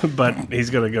far, But he's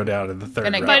going to go down in the third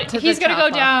Gonna round. go- but To the he's gonna go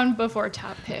chopper. down before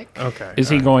top pick. Okay. Is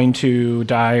he going to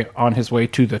die on his way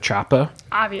to the choppa?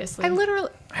 Obviously, I literally.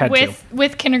 Had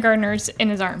with kindergartners in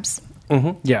his arms,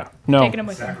 to. Yeah. No. taking him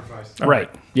with him. Right.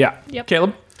 Yeah. Yep.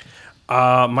 Caleb?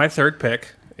 My third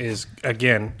pick is,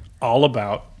 again, all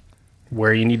about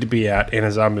where you need to be at in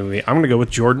a zombie movie, I'm going to go with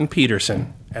Jordan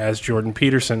Peterson as Jordan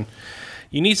Peterson.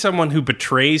 You need someone who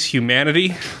betrays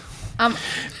humanity.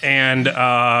 And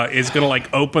is going to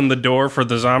like open the door for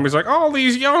the zombies. Like, all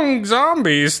these young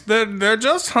zombies, they're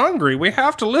just hungry. We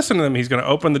have to listen to them. He's going to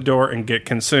open the door and get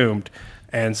consumed.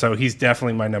 And so he's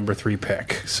definitely my number 3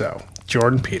 pick. So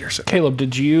Jordan Peterson. Caleb,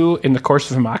 did you, in the course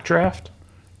of a mock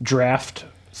draft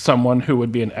someone who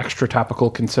would be an extra topical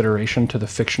consideration to the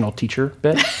fictional teacher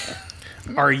bit?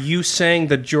 Are you saying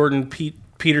that Jordan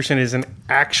Peterson is an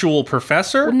actual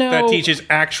professor that teaches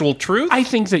actual truth? I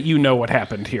think that you know what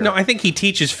happened here. No, I think he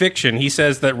teaches fiction. He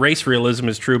says that race realism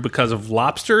is true because of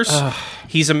lobsters.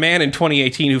 He's a man in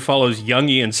 2018 who follows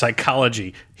Jungian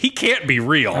psychology. He can't be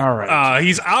real. All right.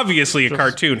 He's obviously a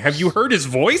cartoon. Have you heard his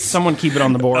voice? Someone keep it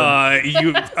on the board.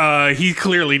 He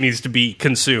clearly needs to be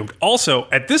consumed. Also,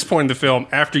 at this point in the film,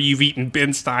 after you've eaten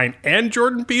Ben Stein and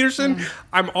Jordan Peterson,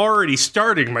 I'm already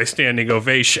starting my standing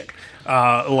ovation.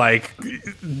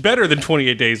 Better than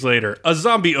 28 Days Later, a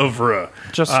zombie oeuvre.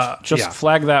 Just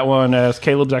flag that one as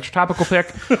Caleb's extra topical pick.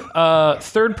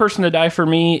 Third person to die for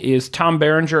me is Tom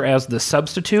Berenger as the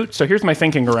substitute. So here's my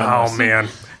thinking around this. Oh, man.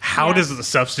 How does the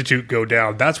substitute go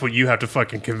down? That's what you have to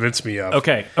fucking convince me of.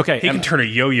 Okay. He can turn a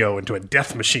yo-yo into a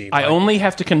death machine. I only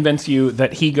have to convince you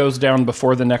that he goes down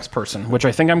before the next person, which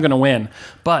I think I'm going to win.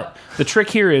 But the trick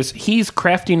here is he's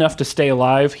crafty enough to stay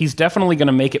alive. He's definitely going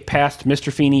to make it past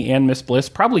Mr. Feeney and Miss Bliss.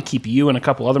 Probably keep you and a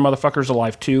couple other motherfuckers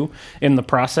alive, too, in the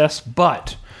process.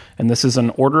 But, and this is an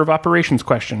order of operations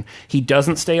question, he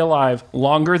doesn't stay alive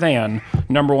longer than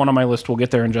number 1 on my list. We'll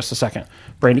get there in just a second.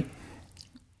 Brandy?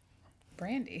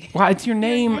 Brandy. Well, it's your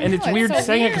name, and it's weird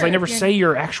saying it because I never say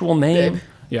your actual name. Babe.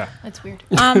 Yeah. That's weird.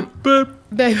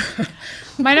 Babe.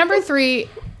 My number 3,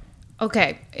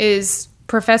 is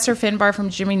Professor Finbar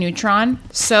from Jimmy Neutron.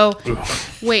 So,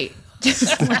 wait.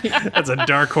 That's a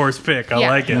dark horse pick. I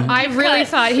like it. I really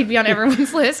thought he'd be on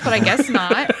everyone's list, but I guess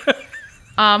not.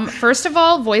 First of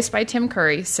all, voiced by Tim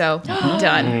Curry, so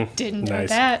done. Didn't know Nice.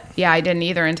 that. Yeah, I didn't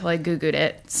either until I Googled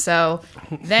it. So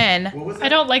then I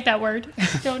don't like that word.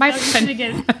 Don't My use friend- it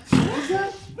again.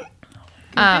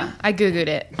 I Googled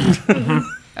it.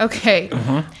 Okay.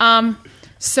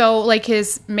 So like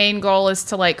his main goal is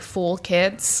to like fool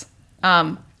kids.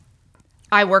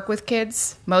 I work with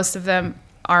kids. Most of them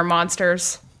are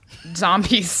monsters,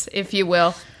 zombies, if you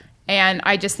will. And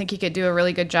I just think he could do a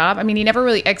really good job. I mean, he never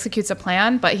really executes a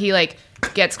plan, but he like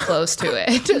gets close to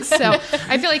it. So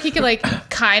I feel like he could like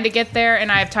kind of get there,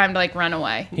 and I have time to like run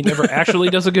away. He never actually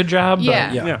does a good job. But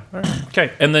Yeah. yeah. Yeah. All right.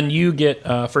 Okay, and then you get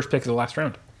first pick of the last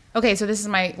round. Okay, so this is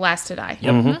my last to die.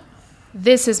 Yep.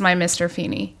 This is my Mr.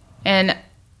 Feeney. And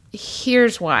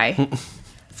here's why.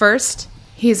 First,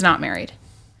 he's not married.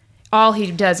 All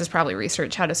he does is probably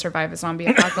research how to survive a zombie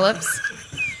apocalypse.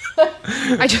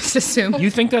 I just assume. You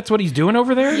think that's what he's doing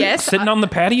over there? Yes. Sitting on the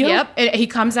patio? Yep. And he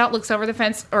comes out, looks over the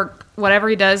fence, or whatever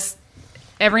he does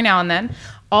every now and then.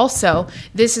 Also,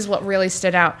 this is what really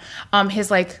stood out. His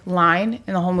like line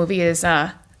in the whole movie is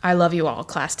I love you all,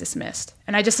 class dismissed.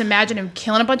 And I just imagine him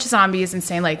killing a bunch of zombies and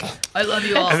saying like, I love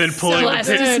you all. And then class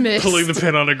dismissed. pulling the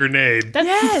pin on a grenade. That's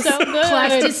Yes. so good.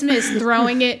 Class dismissed.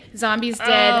 Throwing it. Zombies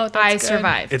dead. Oh, that's I good.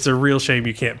 survived. It's a real shame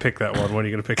you can't pick that one. What are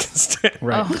you going to pick instead?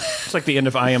 Right. It's like the end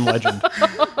of I Am Legend.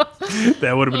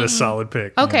 That would have been a solid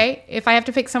pick. Okay, if I have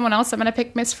to pick someone else, I'm going to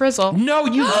pick Miss Frizzle. No,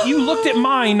 you looked at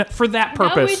mine for that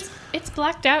purpose. No, it's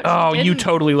blacked out. Oh, She you didn't.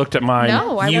 totally looked at mine.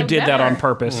 No, I You would did that never. on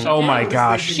purpose. Oh my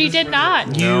gosh. She did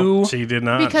not. You She did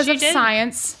not. Because She of didn't.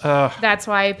 science. That's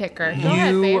why I pick her. Go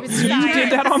ahead, you, babe. It's you your did turn.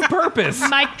 that on purpose.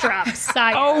 Mic drop.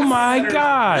 Side. Oh my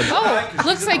god. Oh,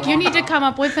 looks like you need to come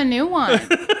up with a new one.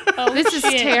 This is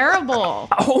terrible.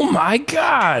 Oh my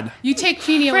god. You take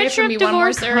Feeny away from me Friendship one more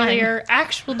divorce time. earlier.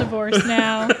 Actual divorce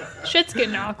now. Shit's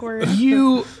getting awkward.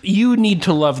 You need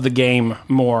to love the game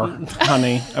more,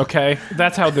 honey, okay?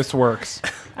 That's how this works.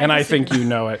 And I think you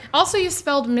know it. Also, you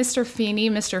spelled Mr. Feeny,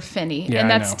 Mr. Finney, Yeah,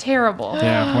 and I that's know. terrible.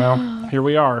 Yeah, well, here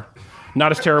we are.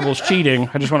 Not as terrible as cheating.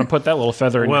 I just want to put that little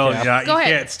feather in well, your cap. yeah, Go you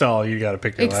ahead. can't stall. You got to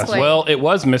pick your last Explain. one. Well, it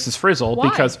was Mrs. Frizzle Why?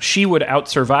 because she would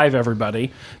out-survive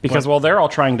everybody because while they're all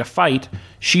trying to fight,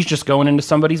 she's just going into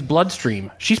somebody's bloodstream.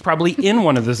 She's probably in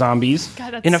one of the zombies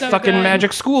God, that's in a so fucking good.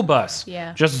 magic school bus.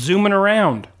 Yeah. Just zooming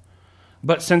around.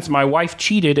 But since my wife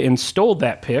cheated and stole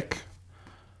that pick,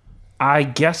 I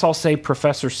guess I'll say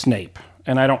Professor Snape.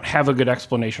 And I don't have a good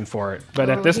explanation for it. But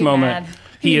at this he moment, mad.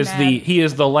 he He is mad. he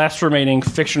is the last remaining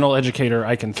fictional educator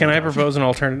I can Can think I of. propose an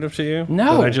alternative to you?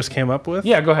 No. That I just came up with.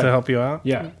 Yeah, go ahead. To help you out.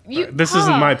 Yeah. This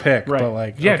isn't my pick, Right. but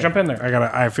like, Yeah, jump in there.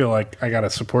 I feel like I gotta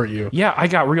support you. Yeah, I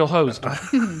got real hosed.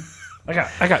 I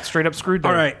got straight up screwed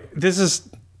there. All right, this is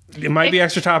It might be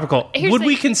extra topical. Here's Would the-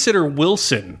 we consider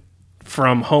Wilson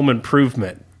from Home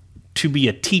Improvement to be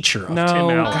a teacher of No, Tim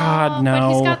Allen? God, no.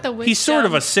 But he's got the wisdom. He's sort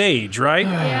of a sage, right?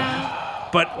 Yeah.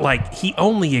 But like he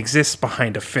only exists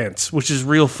behind a fence, which is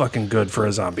real fucking good for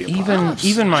a zombie apocalypse.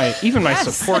 even my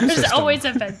support There's system always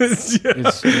a fence.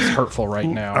 is hurtful right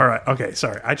now. All right, okay,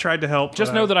 sorry. I tried to help.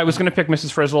 Just know that I was going to pick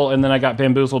Mrs. Frizzle, and then I got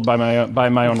bamboozled by my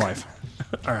own wife.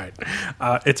 All right,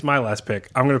 it's my last pick.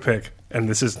 I'm going to pick, and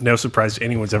this is no surprise to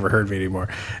anyone's ever heard me anymore.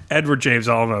 Edward James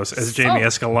Olmos as Jamie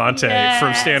Escalante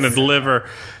from Stand and Deliver.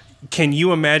 Can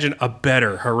you imagine a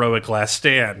better heroic last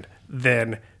stand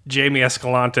than Jamie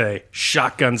Escalante,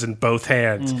 shotguns in both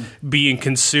hands, being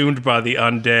consumed by the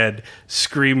undead,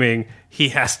 screaming, he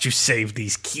has to save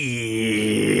these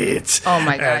kids. Oh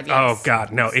my God, And- yes. Oh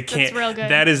God, no, it can't. real good.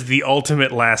 That is the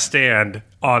ultimate last stand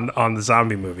on the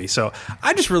zombie movie. So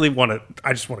I just want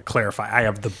to clarify. I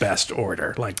have the best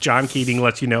order. Like John Keating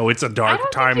lets you know it's a dark I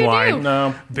don't think you timeline. do.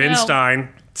 No. Ben No. Stein,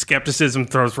 skepticism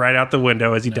throws right out the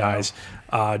window as he dies.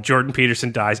 Jordan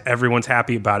Peterson dies. Everyone's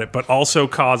happy about it, but also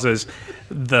causes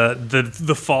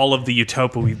the fall of the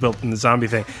utopia we built in the zombie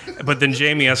thing. But then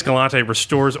Jamie Escalante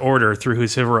restores order through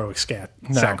his heroic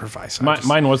sacrifice.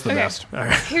 Mine was the Okay. best.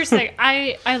 Here's the thing.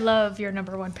 I love your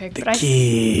number one pick, but I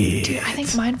Kid.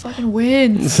 think mine fucking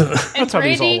wins. And That's how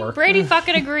these all Brady, work. Brady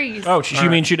fucking agrees. Oh, she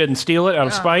mean she didn't steal it out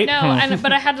of spite? No,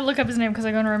 but I had to look up his name because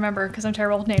I'm going to remember because I'm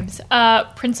terrible with names.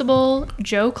 Principal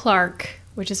Joe Clark,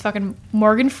 which is fucking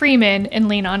Morgan Freeman and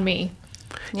Lean on Me.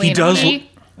 He does. The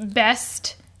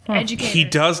best educator. He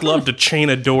does love to chain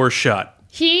a door shut.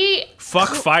 He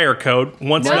Fuck fire code.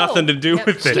 Wants No. nothing to do Yep.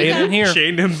 with it. Staying in here.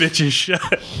 Chained them bitches shut.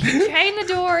 chained the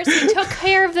doors. He took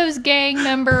care of those gang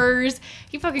members.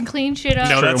 He fucking cleaned shit up.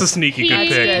 No, that's a sneaky good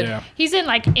pick. Yeah. He's in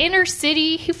like inner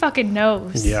city. He fucking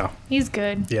knows. Yeah. He's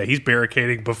good. Yeah, he's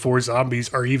barricading before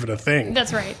zombies are even a thing.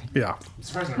 That's right. Yeah.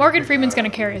 Morgan Freeman's gonna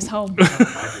carry us home.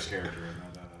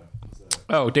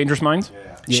 Oh, Dangerous Minds?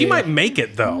 She might make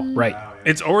it though. Right.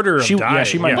 It's order of She- dying. yeah,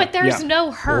 she might- But there's Yeah. no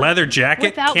hurt. Leather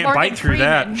jacket, without can't Morgan bite through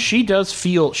Freeman. that. She does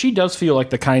feel like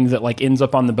the kind that like ends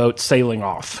up on the boat sailing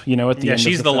off, you know, at the Yeah, end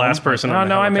she's of the film. last person Oh, on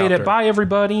the no, I made it. helicopter. Bye,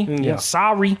 everybody. Yeah,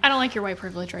 sorry. I don't like your white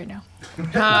privilege right now.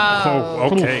 Oh,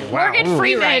 okay. Wow. Morgan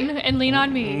Freeman and Lean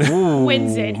on Me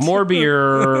wins it. More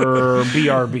beer,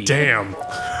 BRB. Damn.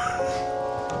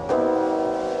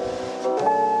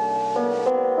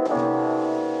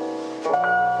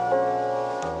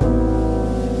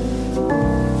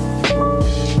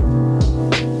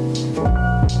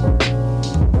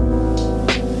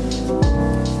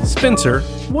 Spencer,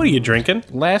 what are you drinking?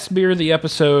 Last beer of the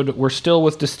episode, we're still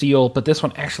with Distill, but this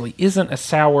one actually isn't a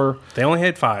sour. They only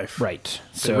had 5. Right.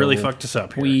 They really fucked us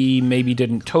up here. We maybe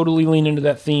didn't totally lean into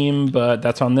that theme, but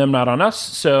that's on them, not on us.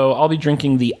 So I'll be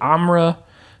drinking the Amra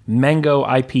Mango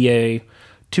IPA.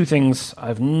 Two things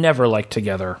I've never liked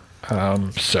together.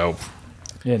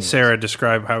 Anyways. Sarah,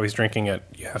 describe how he's drinking it.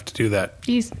 You have to do that.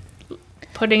 He's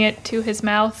putting it to his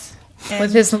mouth and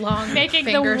with his long making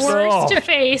fingers. the worst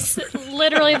face.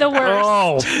 Literally the worst.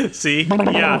 Oh, See?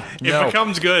 Yeah. It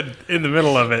becomes good in the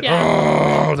middle of it.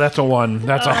 Yeah. oh, that's a one.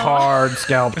 That's a hard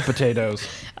scalloped potatoes.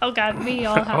 Oh god, we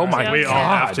all have Oh my to. We all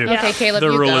have to. Okay, Caleb,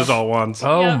 The you rule go. is all ones.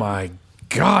 Oh Yep. my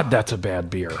God, that's a bad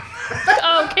beer.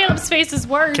 Oh, Caleb's face is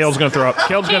worse. Caleb's gonna throw up.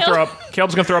 Caleb's gonna throw up.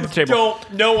 Caleb's gonna throw up the table.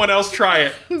 Don't no one else try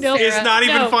it. Nope. It's not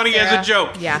even No. funny as Sarah. a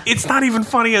joke. Yeah. It's not even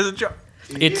funny as a joke.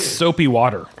 It's soapy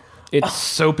water. It's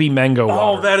soapy mango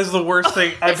water. Oh, that is the worst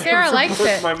thing I've Sarah ever likes put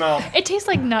it. in my mouth. It tastes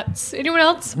like nuts. Anyone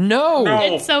else? No. No.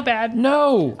 It's so bad.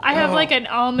 No. I have like an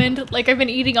almond. Like I've been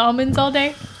eating almonds all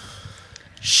day.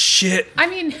 Shit. I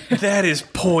mean, That is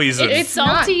poison. It's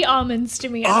salty almonds to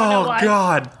me. I don't know oh, why.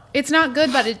 God. it's not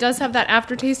good, but it does have that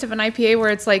aftertaste of an IPA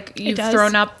where it's like you've does.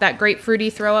 thrown up that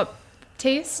grapefruity throw up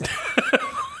taste.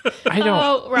 I don't.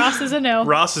 Oh, Ross is a no.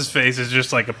 Ross's face is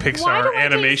just like a Why do Pixar I taste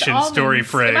animation almonds? story Am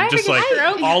frame. I Just having like a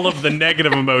stroke? all of the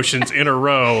negative emotions in a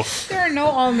row. There are no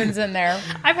almonds in there.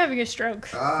 I'm having a stroke.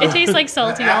 It tastes like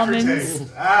salty almonds.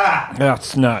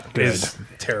 That's not good. It's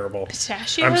terrible. I'm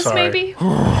Pistachios, sorry. maybe?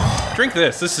 Drink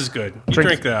this. This is good. You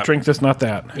drink that. Drink this, not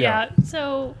that. Yeah.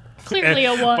 So clearly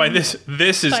a one. By this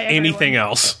is By anything everyone.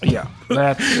 else. Yeah.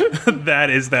 That's That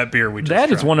is that beer we just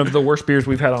that is tried. one of the worst beers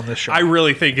we've had on this show. I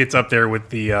really think it's up there with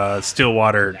the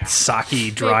Stillwater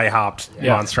sake dry hopped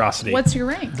Yeah. monstrosity. What's your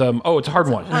rank? It's a hard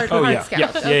one. Hard- oh hard yeah.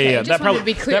 scallop. Yeah. Okay, Yeah. just wanted to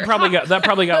be clear. That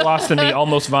probably got lost in the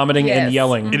almost vomiting and Yes.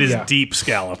 yelling. It is Yeah. deep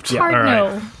scalloped. Hard All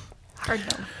right. no. Hard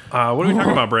no. What are we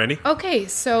talking about, Brandy? Okay,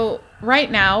 so right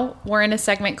now we're in a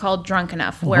segment called Drunk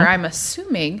Enough, where I'm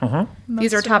assuming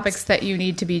these are topics that you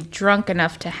need to be drunk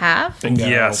enough to have. Bingo.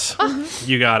 Yes,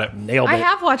 you got it. Nailed it. I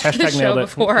have watched Hashtag this show nailed it.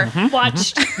 before.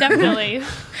 Watched, definitely.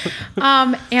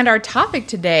 And our topic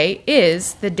today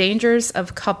is the dangers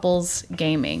of couples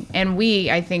gaming. And we,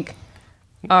 I think,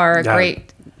 are a Got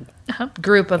great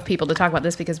group of people to talk about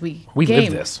this because we live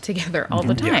game this. together all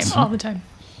the time. Yes. All the time.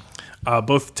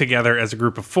 Both together as a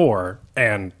group of 4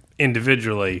 and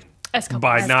individually. As couples.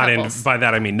 By As not couples. by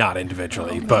that I mean not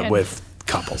individually, but man. with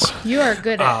couples. You are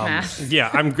good at math. Yeah,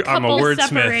 I'm a Couples wordsmith,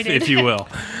 separated. if you will.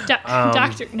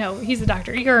 Doctor. No, he's a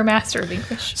doctor. You're a master of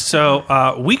English.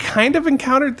 So we kind of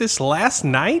encountered this last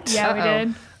night. Yeah, we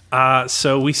Uh-oh. did.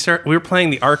 So we were playing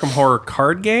the Arkham Horror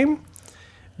card game,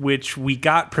 which we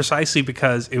got precisely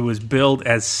because it was billed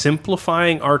as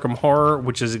simplifying Arkham Horror,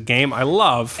 which is a game I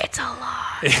love. It's a lot.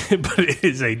 But it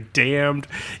is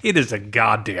a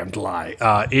goddamned lie.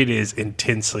 It is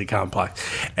intensely complex.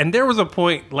 And there was a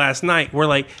point last night where,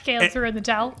 like, Gail threw in the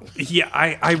towel. yeah,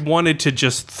 I wanted to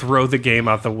just throw the game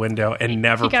out the window and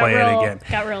never He got play it real, again.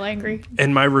 got real angry.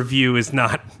 And my review is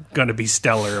not going to be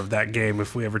stellar of that game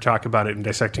if we ever talk about it in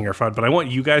Dissecting Our Fun. But I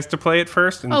want you guys to play it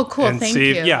first. And, Oh, cool. and Thank see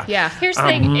you. if- yeah, Yeah. Here's the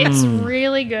thing. It's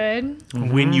really good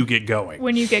when you get going.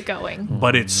 when you get going.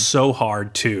 But it's so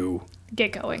hard to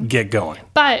Get going. get going.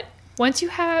 But once you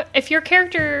have, if you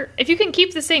can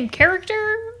keep the same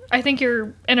character, I think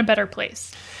you're in a better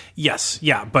place. Yes,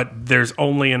 yeah, but there's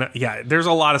there's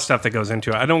a lot of stuff that goes into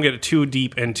it. I don't get too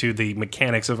deep into the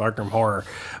mechanics of Arkham Horror,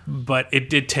 but it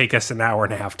did take us an hour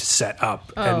and a half to set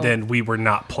up, and then we were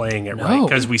not playing it right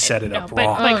because we set it No, up but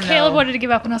wrong. like Oh, Caleb no. wanted to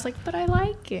give up, and I was like, "But I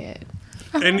like it."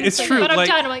 And it's true. But I'm like,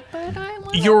 done. I'm like, "But I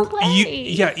want to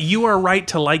play." you are right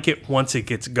to like it once it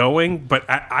gets going, but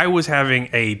I was having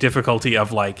a difficulty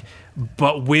of like,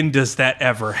 but when does that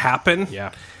ever happen?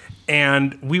 Yeah.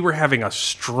 And we were having a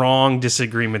strong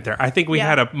disagreement there. I think we Yeah.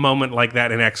 had a moment like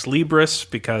that in Ex Libris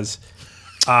because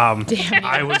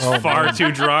I was far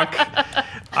too drunk.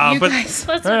 You but guys.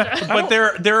 but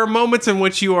there are moments in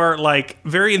which you are like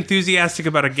very enthusiastic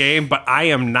about a game, but I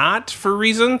am not for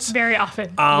reasons. Very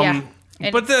often. Yeah.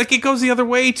 And But like it goes the other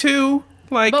way too.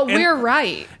 Like, But and- we're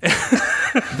right.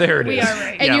 There it is. we are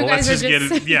right. And you let's guys are just get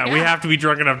just- it. Yeah, we have to be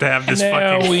drunk enough to have this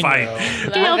Now fucking we fight.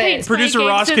 know. Gail Love it. hates playing Producer games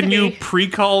Ross, with can you me.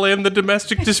 pre-call in the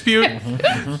domestic dispute?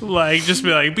 Like, just be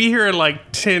like, be here in like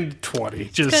 10, 20.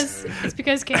 Just It's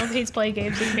because Caleb hates playing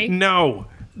games with me. no.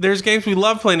 There's games we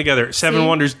love playing together. Seven See?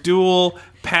 Wonders Duel,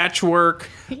 Patchwork.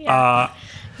 Yeah.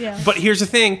 Yeah. But here's the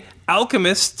thing,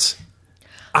 Alchemists.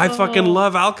 I fucking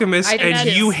love Alchemists, I do and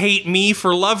too. you hate me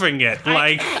for loving it.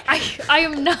 Like, I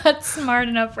am not smart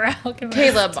enough for Alchemist.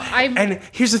 Caleb, I'm. and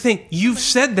here's the thing, you've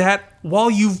said that while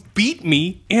you've beat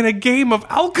me in a game of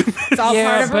Alchemists. it's all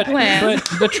part of but, a plan.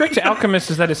 but the trick to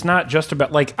Alchemist is that it's not just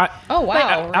about like. Oh,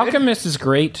 wow. Alchemist is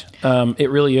great. It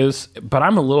really is. But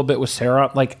I'm a little bit with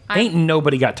Sarah. Like, ain't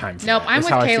nobody got time for Nope, that, I'm is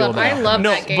with how I feel Caleb. about I it. love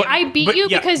No, that game. but- I beat you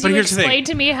yeah, because but you here's the thing. explained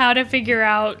to me how to figure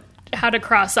out how to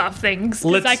cross off things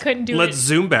because I couldn't do Let's it.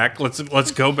 zoom back. Let's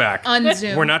go back.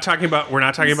 Unzoom. We're not talking about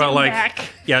Zoom like back.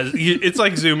 it's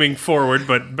like zooming forward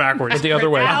but backwards. The other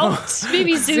way. Out,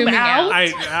 maybe zoom Zooming out.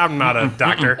 out. I'm not a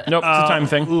doctor. Nope, it's a time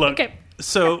thing. Look, Okay.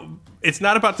 so it's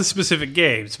not about the specific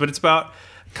games, but it's about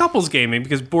couples gaming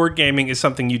because board gaming is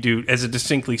something you do as a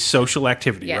distinctly social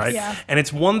activity, Yes. right? Yeah. And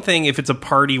it's one thing if it's a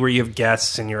party where you have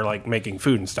guests and you're like making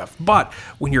food and stuff. But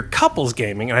when you're couples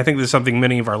gaming, and I think this is something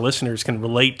many of our listeners can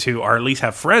relate to, or at least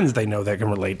have friends they know that can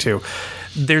relate to,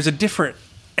 there's a different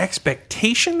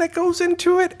expectation that goes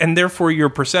into it, and therefore your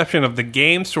perception of the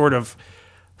game sort of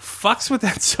fucks with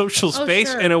that social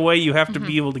space sure. in a way you have to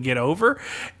be able to get over.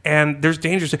 And there's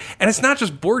dangers. And it's not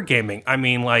just board gaming. I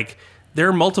mean, like, there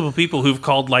are multiple people who've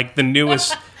called like the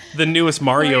newest Mario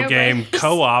Mario game Bros.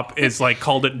 co-op is like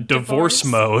called it divorce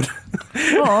mode.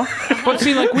 But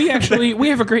see, like we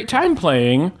have a great time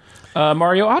playing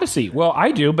Mario Odyssey. Well,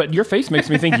 I do, but your face makes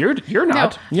me think you're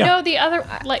not. Yeah. No, the other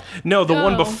like No, the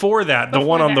one Oh. before that, the Before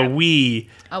one on the that. Wii,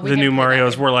 we the can new play that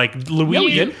Marios game. were like Luigi,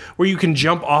 we did. where you can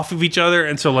jump off of each other,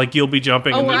 and so like you'll be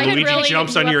jumping, and well, then I could Luigi really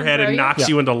jumps get on you your up head and and throw you. knocks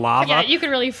you into lava. yeah, you could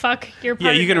really fuck your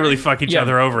Yeah, you can partner. really fuck each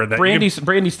other over. That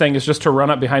Brandy's thing is just to run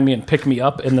up behind me and pick me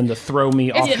up, and then to throw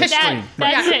me off Yeah, the that- screen.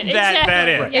 That's Yeah. it. That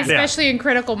Exactly. it. Yeah. Especially in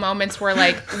critical moments where,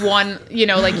 like, one,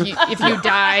 like, if you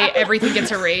die, everything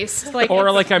gets erased. Like, Or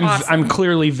it's like I'm awesome.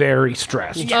 clearly very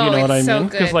stressed. Oh, you know what I it's so mean?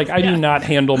 Because good. like I do not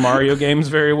handle Mario games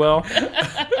very well.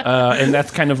 and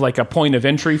that's kind of like a point of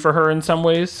entry for her in some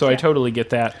ways. So I totally get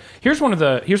that. Here's one of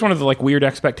the like weird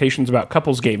expectations about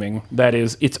couples gaming that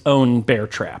is its own bear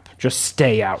trap. Just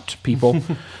stay out, people.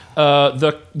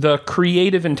 The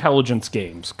creative intelligence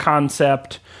games,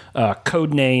 Concept,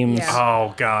 code names. Yeah.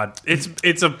 Oh God,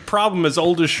 it's a problem as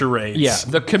old as charades. Yeah,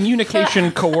 the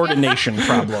communication coordination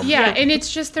problem. Yeah, and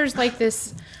it's just there's like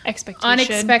this Expectation.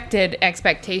 unexpected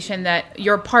expectation that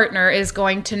your partner is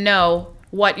going to know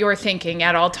what you're thinking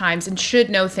at all times and should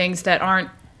know things that aren't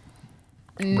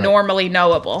normally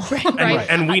knowable. Right.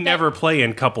 And we never play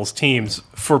in couples teams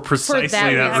for precisely For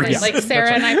that that reason. reason. Like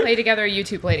Sarah and I play together, you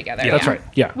two play together. That's right.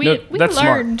 Yeah, We that's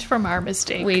smart. learned from our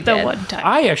mistake We the did. one time.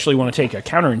 I actually want to take a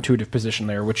counterintuitive position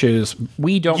there, which is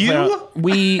we don't You?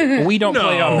 play on, we don't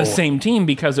play on No. the same team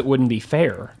because it wouldn't be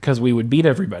fair because we would beat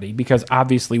everybody because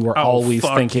obviously we're always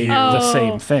fuck thinking you. the Oh.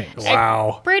 same things.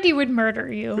 Wow. Brady would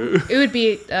murder you. It would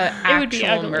be actual would be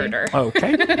ugly. murder.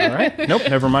 Okay, all right. Nope,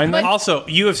 never mind then. Also,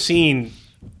 you have seen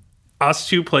us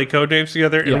two play code names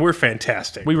together, and Yeah. we're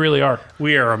fantastic. We really are.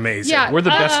 We are amazing. Yeah, We're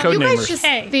the best you codenamers. guys just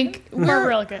Hey, think we're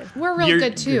real good. We're real You're-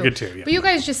 good too. you're good too, yeah. But you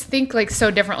guys just think like so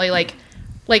differently. Like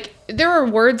there were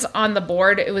words on the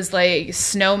board. It was like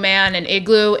snowman and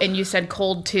igloo, and you said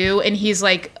cold too. And he's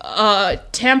like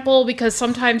temple because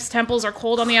sometimes temples are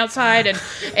cold on the outside,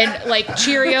 and like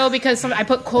Cheerio because I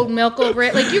put cold milk over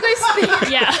it. Like you guys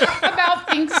think Yeah. about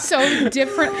things so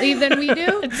differently than we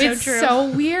do. It's so true. so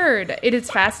weird. It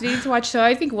is fascinating to watch. So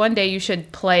I think one day you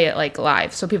should play it like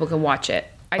live so people can watch it.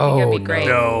 I think that'd be great.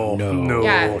 No.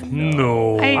 Yeah.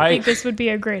 I I- think this would be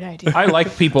a great idea. I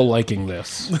like people liking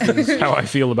this. Is how I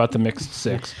feel about the mixed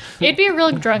six. It'd be a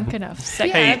real drunk enough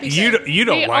segment. Yeah. Hey, That'd be you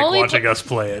don't We like only watching us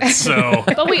play it, so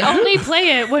But we only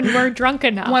play it when we're drunk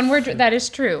enough. One word that is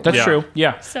true. That's Yeah. true.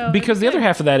 Yeah. So because the it's other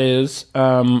half of that is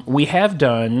we have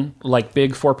done like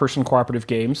big 4-person cooperative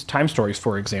games, Time Stories,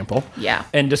 for example. Yeah.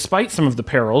 And despite some of the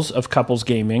perils of couples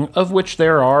gaming, of which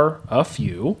there are a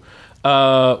few,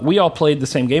 we all played the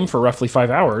same game for roughly 5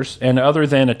 hours. And other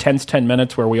than a tense 10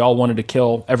 minutes where we all wanted to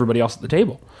kill everybody else at the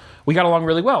table, we got along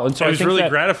really well. And so it I was think really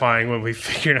that, gratifying when we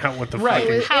figured out what the Right.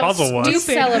 fucking How puzzle was. You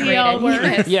Stupid we all were.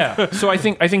 celebrated. Yeah, so I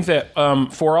think that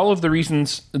for all of the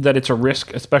reasons that it's a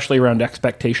risk, especially around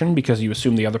expectation, because you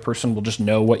assume the other person will just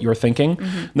know what you're thinking,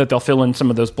 that they'll fill in some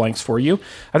of those blanks for you.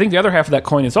 I think the other half of that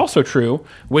coin is also true,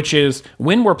 which is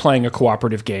when we're playing a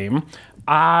cooperative game,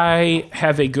 I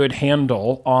have a good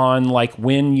handle on like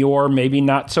when you're maybe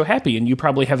not so happy, and you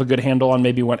probably have a good handle on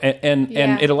maybe when, and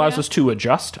it allows us to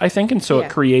adjust, I think, and so Yeah.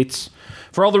 it creates.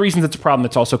 For all the reasons it's a problem,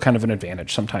 it's also kind of an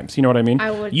advantage sometimes. You know what I mean?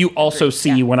 I would you also agree, see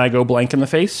yeah. when I go blank in the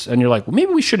face, and you're like, well,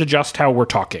 maybe we should adjust how we're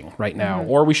talking right now,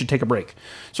 or we should take a break.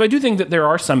 So I do think that there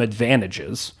are some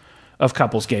advantages of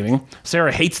couples gaming.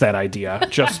 Sarah hates that idea,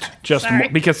 just Sorry.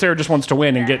 because Sarah just wants to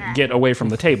win and get away from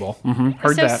the table.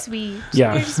 Heard so that? sweet.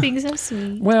 Yeah. You're just being so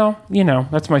sweet. Well,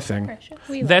 that's my thing.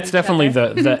 We love That's each definitely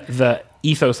other. the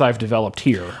ethos I've developed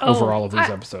here over all of these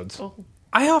episodes.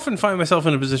 I often find myself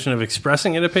in a position of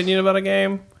expressing an opinion about a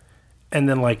game and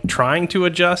then like trying to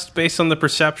adjust based on the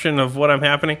perception of what I'm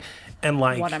happening, and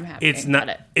like What I'm happening, it's not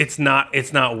got it.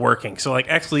 it's not working. So like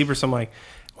Ex Libris, I'm like,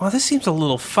 well, this seems a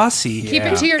little fussy. Keep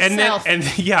it to yourself. And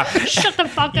then yeah. Shut the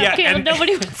fuck up, Yeah, Caleb. and-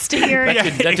 Nobody wants to hear it.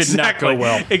 That did not go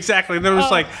well. Exactly. And then it was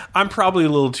like, I'm probably a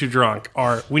little too drunk,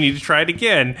 or we need to try it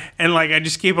again. And like, I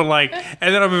just keep on like,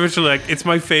 and then I'm eventually like, it's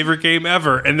my favorite game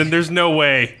ever. And then there's no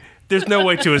way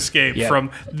to escape Yeah. from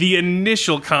the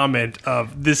initial comment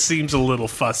of this seems a little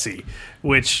fussy,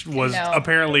 which was No.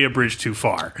 apparently a bridge too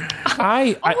far.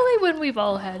 I Only when we've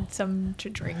all had some to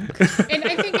drink. And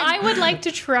I think I would like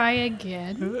to try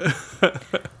again.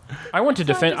 I want to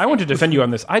defend you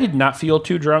on this. I did not feel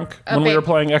too drunk when we babe. were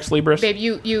playing Ex Libris. babe,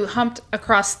 you humped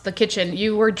across the kitchen.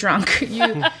 You were drunk.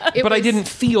 But I didn't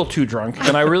feel too drunk,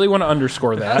 and I really want to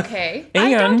underscore that. Okay.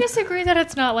 I don't And disagree that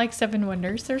it's not like Seven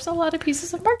Wonders. There's a lot of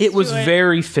pieces of parts it was to it.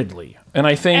 very fiddly. And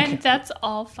I think, And that's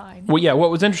all fine. well, yeah, what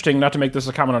was interesting, not to make this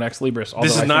a comment on Ex Libris.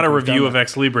 This is not a review of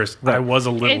Ex Libris. I was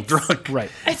a little It's- drunk.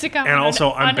 Right. It's a comment And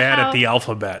also, on I'm bad how, at the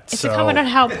alphabet. It's so a comment on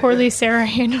how poorly Sarah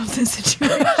handled the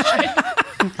situation.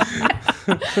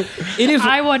 It is.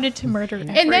 I wanted to murder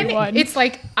everyone. And then it's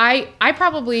like I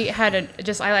probably had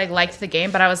I liked the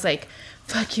game, but I was like,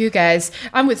 fuck you guys.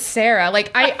 I'm with Sarah.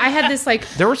 Like I had this like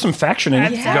there was some factioning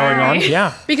going on.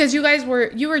 Yeah. because you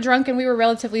were drunk and we were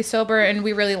relatively sober and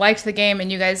we really liked the game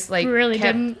and you guys like We really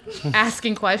kept didn't.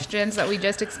 asking questions that we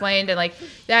just explained and like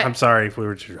that. I'm sorry if we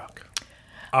were too drunk.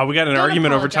 We got an Don't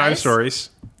argument over Time apologize. Stories.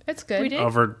 It's good. We did?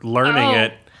 Over learning Oh.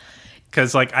 it.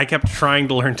 Because like I kept trying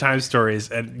to learn Time Stories,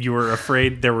 and you were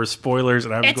afraid there were spoilers,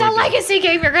 and I was It's a going to, legacy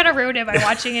game. You're gonna ruin it by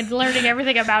watching and learning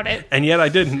everything about it. and yet I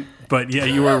didn't. but yeah,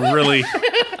 you were really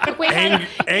We had-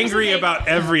 angry about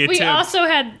every attempt. We also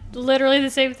had literally the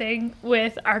same thing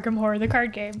with Arkham Horror, the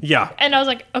card game. Yeah. And I was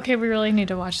like, okay, we really need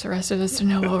to watch the rest of this to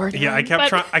know what we're doing. Yeah, I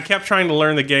kept trying to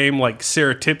learn the game like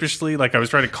surreptitiously, like I was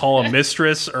trying to call a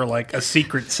mistress or like a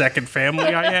secret second family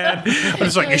I had. I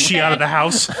was like, is she out of the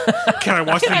house? Can I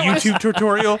watch the YouTube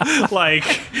tutorial? Like,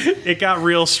 it got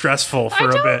real stressful for I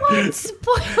a don't bit. want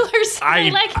spoilers for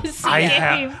the Legacy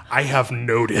game. I have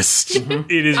noticed.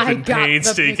 It has I been got the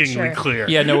painstakingly picture. clear.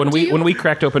 Yeah, no. When we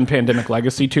cracked open Pandemic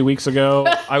Legacy 2 weeks ago,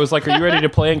 I was like, "Are you ready to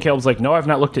play?" And Caleb's like, "No, I've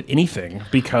not looked at anything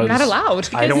because Not allowed.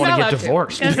 I don't He's want to not get allowed to.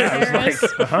 divorced." Because Yeah, I was like,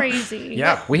 Sarah's crazy.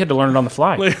 yeah, we had to learn it on the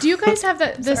fly. Do you guys have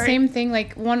the same thing?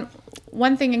 Like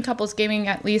one thing in couples gaming,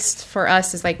 at least for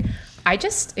us, is like I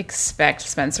just expect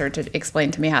Spencer to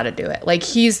explain to me how to do it. Like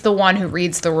he's the one who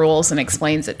reads the rules and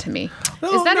explains it to me.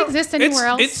 Does that exist anywhere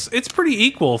else? It's pretty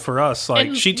equal for us.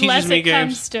 Like she teaches me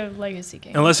games. Comes to Legacy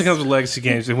games. Unless it comes with Legacy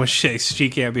games, in which she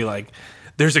can't be like,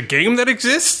 there's a game that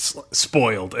exists,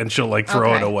 spoiled, and she'll like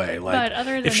throw it Okay. away. Like, But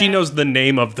other than if she that- knows the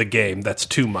name of the game, that's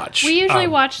too much. We usually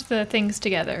watch the things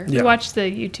together. yeah. We watch the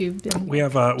YouTube. And we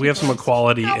have some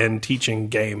equality in teaching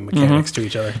game mechanics to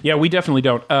each other. Yeah, we definitely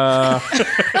don't.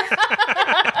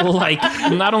 Like,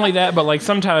 not only that, but like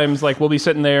sometimes, like we'll be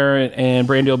sitting there and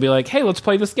Brandy will be like, "Hey, let's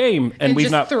play this game," and we've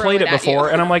just not throw played it it at before,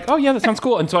 you. and I'm like, "Oh yeah, that sounds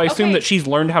cool." And so I assume Okay. that she's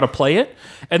learned how to play it,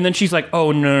 and then she's like,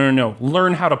 "Oh no,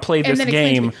 learn how to play this then explain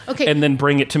to game, me. Okay. and then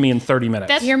bring it to me in 30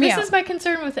 minutes." Hear me this out. is my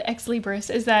concern with the Ex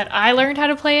Libris is that I learned how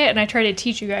to play it and I tried to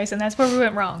teach you guys, and that's where we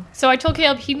went wrong. So I told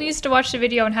Caleb he needs to watch the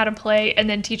video on how to play and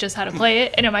then teach us how to play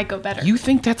it, and it might go better. You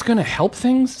think that's going to help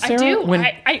things, Sarah? I do. When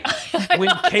I when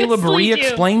honestly Caleb do.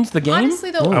 re-explains the game? Honestly,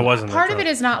 though, I wasn't part like of it that.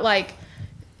 is not like,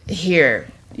 here,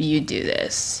 you do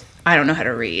this. I don't know how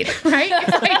to read, right?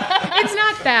 It's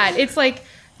not that. It's like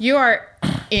you are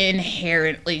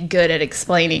inherently good at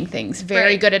explaining things,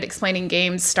 very Right. good at explaining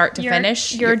games start to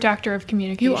finish. You're a doctor of You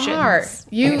communications. are.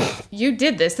 You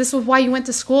did this. This was why you went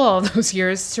to school all those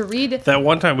years, to read. That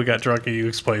one time we got drunk and you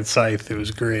explained Scythe, it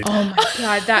was great. Oh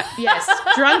my god, yes,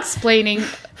 drunk splaining.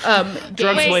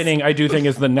 Drug explaining, I do think,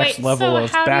 is the next Wait, level so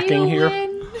of how backing do you here.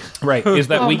 win? Right, is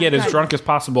that we my get as God. drunk as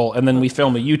possible, and then we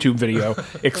film a YouTube video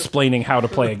explaining how to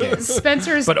play a game.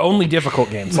 Spencer's. But only difficult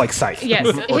games, like Scythe. Yes,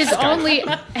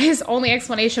 his only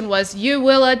explanation was, "You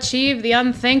will achieve the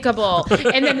unthinkable,"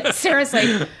 and then Sarah's like,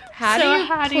 "How do So you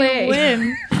how do play? you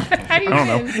win? How do you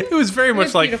win?" It was very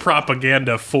much like beautiful.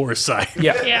 propaganda for Scythe.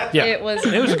 Yeah. Yeah. It was.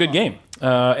 It was a good game,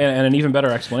 and an even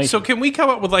better explanation. So can we come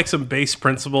up with like some base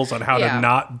principles on how Yeah. to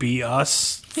not be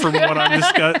us from what I'm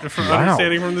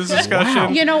understanding from this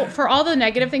discussion? You know, for all the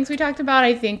negative things we talked about,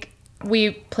 I think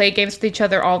we play games with each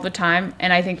other all the time,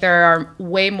 and I think there are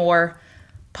way more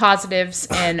positives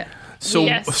and. So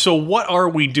Yes. so what are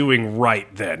we doing right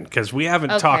then? Because we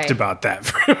haven't talked Okay. about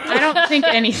that. I don't think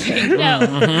anything. No,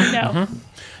 no.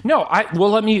 no, I'm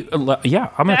going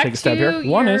to take a step here.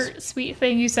 One your is sweet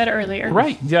thing you said earlier.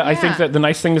 right. Yeah, I think Yeah. that the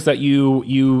nice thing is that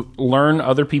you learn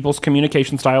other people's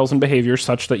communication styles and behaviors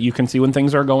such that you can see when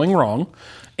things are going wrong,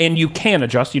 and you can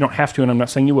adjust. You don't have to, and I'm not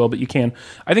saying you will, but you can.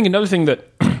 I think another thing that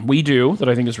we do that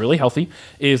I think is really healthy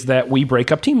is that we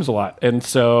break up teams a lot, and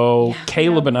so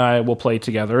Caleb and I will play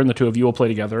together, and the two of you will play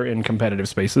together in competitive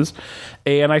spaces,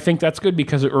 and I think that's good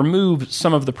because it removes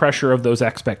some of the pressure of those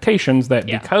expectations that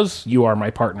because you are my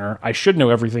partner, I should know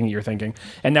everything you're thinking,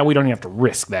 and now we don't have to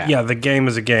risk that. Yeah, the game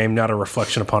is a game, not a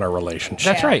reflection upon our relationship.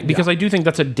 That's right, because I do think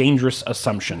that's a dangerous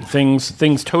assumption.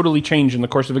 Things totally change in the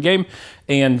course of a game,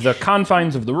 and the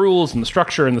confines of the rules and the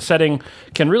structure and the setting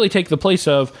can really take the place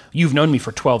of, you've known me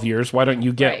for 12 years, why don't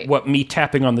you get Right. what me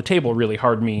tapping on the table really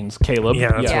hard means, Caleb?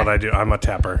 Yeah, that's what I do. I'm a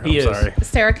tapper. I'm He is. sorry.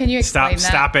 Sarah, can you explain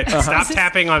Stop that? it. Stop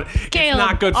tapping on. It's Caleb,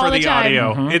 not good all for the the time.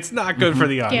 audio. It's not good for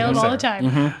the audio. Caleb all the Sarah.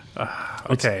 time.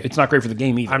 Okay. It's not great for the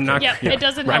game either. I'm not. Yep, it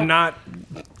doesn't help. I'm not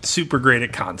super great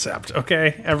at concept.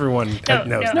 Okay, everyone knows.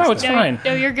 No, this it's now. fine.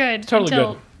 No, you're good. Totally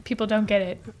until good. people don't get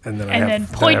it. And then I and have- then then I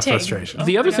have pointing. frustration.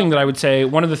 The other thing that I would say,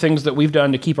 one of the things that we've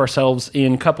done to keep ourselves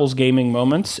in couples gaming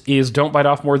moments is don't bite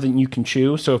off more than you can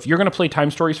chew. So if you're going to play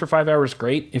Time Stories for 5 hours,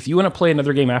 great. If you want to play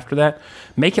another game after that,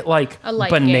 make it like A light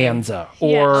Bonanza or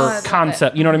Yes. Oh, I love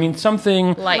Concept. You know what I mean?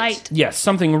 Something Light. Yes,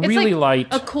 something It's really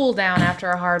like light. a cool down after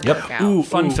a hard workout.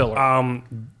 Fun filler.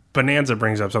 Bonanza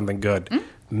brings up something good.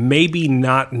 Maybe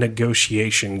not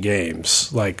negotiation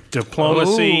games like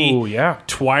Diplomacy, Ooh, yeah.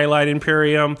 Twilight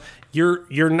Imperium.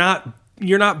 You're not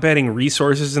betting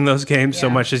resources in those games so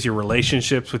Yeah. much as your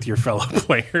relationships with your fellow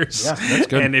players. Yeah, that's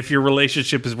good. And if your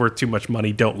relationship is worth too much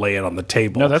money, don't lay it on the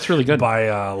table. No, that's really good. By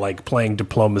like playing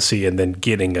Diplomacy and then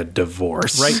getting a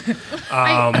divorce. Right.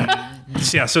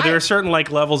 So there are certain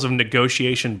like levels of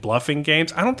negotiation bluffing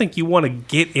games I don't think you want to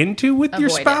get into with your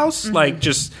Avoid it. spouse. Like,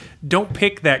 just don't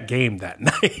pick that game that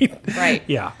night. Right.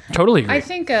 Yeah. Totally agree. I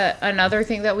think another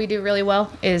thing that we do really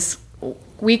well is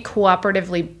we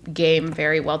cooperatively game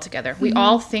very well together. We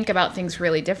all think about things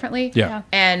really differently. Yeah.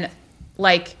 And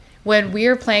like when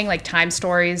we're playing like Time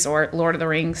Stories or Lord of the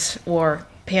Rings or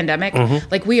Pandemic,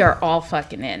 like we are all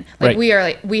fucking in. Like Right. we are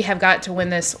like, we have got to win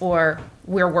this or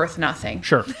we're worth nothing.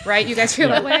 Sure. Right? You guys feel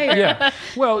that way? Or- Yeah.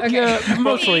 Well, yeah,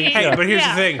 mostly. Hey, yeah. but here's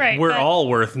Yeah, the thing: right, we're but- all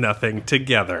worth nothing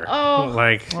together. Oh.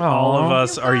 Like all of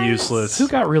us are useless Who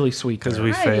got really sweet because there?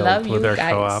 we I failed love with you our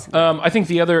guys. co-op. I think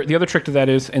the other trick to that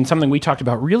is, and something we talked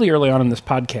about really early on in this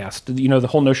podcast, you know, the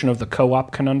whole notion of the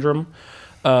co-op conundrum,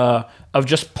 of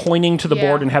just pointing to the Yeah.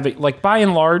 board and having, like, by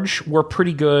and large, we're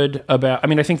pretty good about. I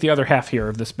mean, I think the other half here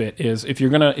of this bit is if you're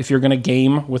gonna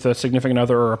game with a significant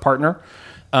other or a partner,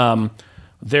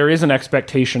 there is an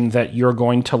expectation that you're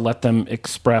going to let them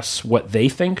express what they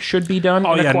think should be done.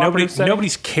 Oh in a yeah, cooperative setting.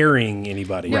 nobody's carrying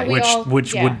anybody, No, we which all-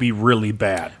 yeah. would be really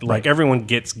bad. Like everyone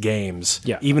gets games,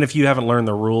 Yeah. Even if you haven't learned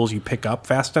the rules, you pick up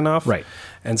fast enough, Right.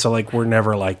 And so like we're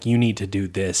never like you need to do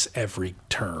this every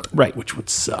turn, Right. Which would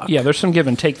suck. Yeah, there's some give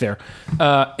and take there.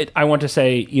 I want to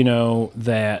say, you know,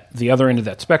 that the other end of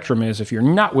that spectrum is if you're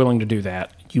not willing to do that,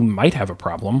 you might have a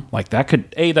problem. Like that could,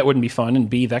 A, that wouldn't be fun, and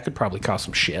B, that could probably cause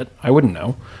some shit. I wouldn't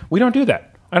know. We don't do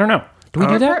that. I don't know. Do we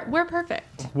do that? We're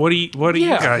perfect. What do you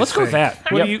Yeah, guys? let's go with think?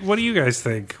 that. What Yep. do you guys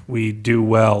think we do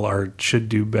well or should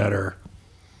do better?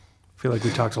 I feel like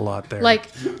we talked a lot there. Like,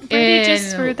 Brandy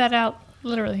just in- threw that out.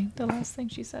 Literally, the last thing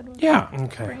she said was Yeah.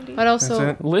 okay. Brandy. but also,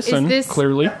 That's it. Listen, is this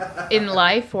clearly. in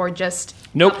life or just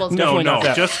Nope. couples No, games? not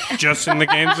that. just in the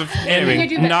games of We gaming. could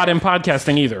do that. Not in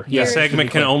podcasting either. The Yes.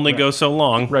 segment can only go so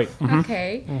long. Right. Mhm.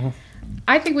 Okay.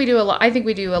 I think we do a lot. I think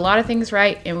we do a lot of things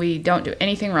right, and we don't do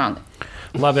anything wrong.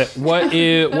 Love it. What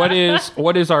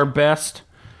is our best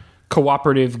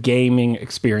cooperative gaming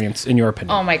experience in your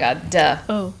opinion? Oh my god, duh.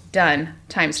 Oh. Done.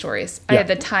 Time Stories. I Yeah. had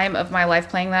the time of my life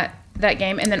playing that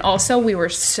game, and then also we were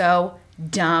so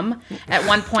dumb at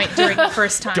one point during the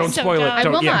first time. Don't So spoil it. dumb. I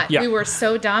Don't, will yeah, not. Yeah. We were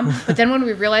so dumb, but then when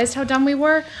we realized how dumb we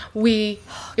were, it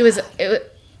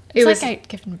It's was like I'd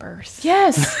given birth.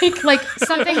 yes, like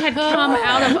something had come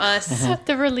out of us.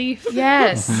 The relief.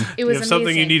 Yes, it was You have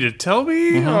something you amazing. need to tell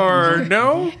me or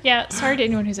no? Yeah, sorry to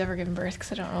anyone who's ever given birth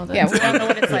because I don't know that. Yeah, we don't know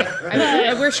what it's like.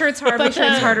 I mean, we're sure it's hard. We're sure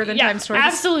it's harder than yeah, Time Stories.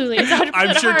 Absolutely. It's 100%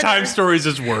 I'm sure harder. Time Stories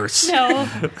is worse. No,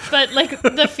 but like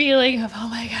the feeling of, oh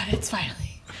my God, it's finally.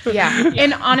 Yeah.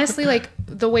 And honestly, like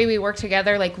the way we worked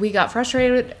together, like we got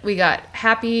frustrated, we got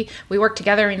happy, we worked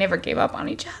together, we never gave up on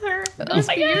each other. It was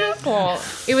beautiful.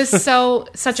 It was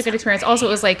such a good experience. Also, it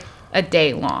was like a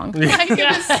day long. Like, it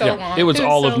was so long. It was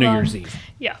all of so New long. Year's Eve.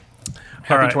 Yeah.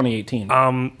 Happy right.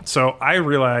 2018. So I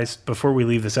realized before we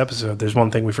leave this episode, there's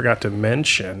one thing we forgot to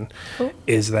mention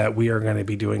is that we are going to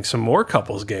be doing some more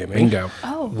couples gaming. Bingo.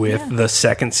 Oh, With the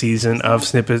second season of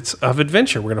Snippets of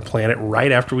Adventure. We're going to plan it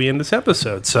right after we end this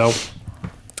episode. So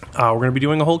we're going to be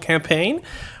doing a whole campaign.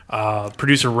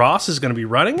 Producer Ross is going to be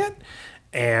running it.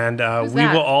 And we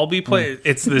that? will all be playing.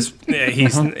 It's this.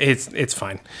 It's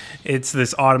fine. It's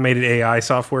this automated AI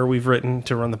software we've written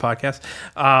to run the podcast.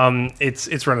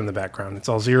 It's running in the background. It's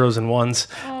all zeros and ones.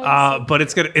 But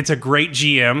it's good. It's a great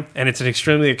GM, and it's an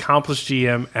extremely accomplished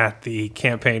GM at the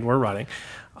campaign we're running.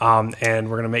 And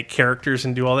we're going to make characters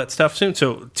and do all that stuff soon.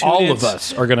 So All of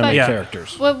us are going to make Yeah.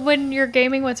 characters. Well, when you're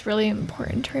gaming, what's really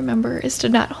important to remember is to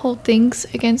not hold things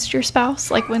against your spouse.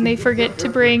 Like when they forget to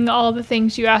bring all the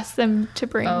things you asked them to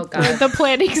bring Oh, to God. the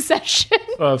planning session.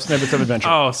 Of Snippets of Adventure.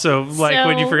 Oh, so like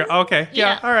when you So- forget. Okay,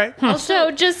 yeah, all right.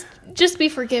 Also, just be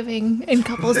forgiving in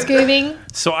couples gaming.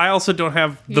 So I also don't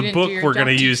have the didn't book do your we're going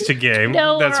to job. use to game.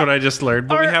 No, That's or- what I just learned.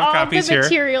 But we Or have all copies the here.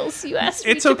 materials you asked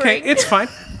me It's to okay. bring. It's fine.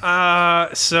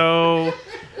 So,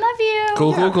 Love you.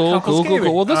 Cool.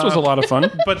 gaming. Well, this was a lot of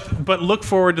fun. but look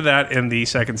forward to that in the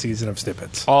second season of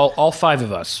Snippets, All five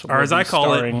of us. or as I call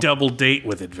starring. it, double date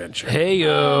with adventure. Hey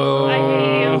yo. I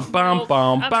hate you. Bum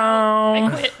bum I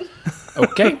bum. quit.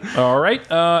 Okay. All right.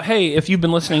 Hey, if you've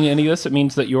been listening to any of this, it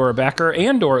means that you're a backer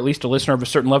and or at least a listener of a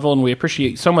certain level, and we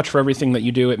appreciate so much for everything that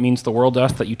you do. It means the world to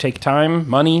us that you take time,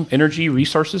 money, energy,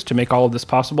 resources to make all of this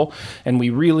possible, and we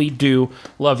really do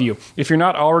love you. If you're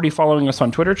not already following us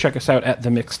on Twitter, check us out at The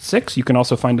Mixed Six. You can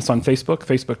also find us on Facebook,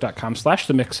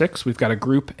 facebook.com/The Mixed Six. We've got a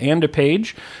group and a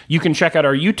page. You can check out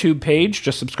our YouTube page.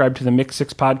 Just subscribe to The Mixed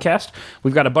Six podcast.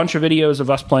 We've got a bunch of videos of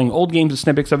us playing old games of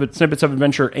Snippets of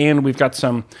Adventure, and we've got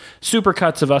some super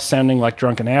cuts of us sounding like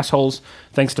drunken assholes.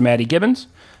 Thanks to Maddie Gibbons.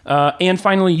 And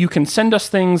finally, you can send us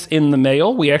things in the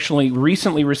mail. We actually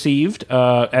recently received,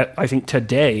 I think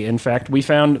today, in fact, we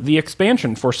found the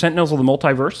expansion for Sentinels of the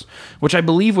Multiverse, which I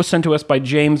believe was sent to us by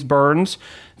James Burns.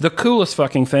 The coolest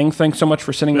fucking thing. Thanks so much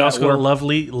for sending We that. also got a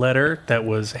lovely letter that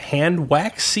was hand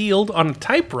wax sealed on a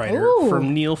typewriter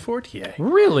from Neil Fortier.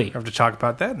 Really? I have to talk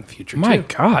about that in the future, My too.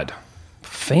 God.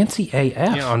 Fancy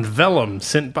AF. Yeah, on vellum,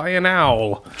 sent by an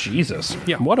owl. Jesus.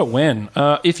 Yeah. What a win.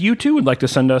 If you too would like to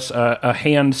send us a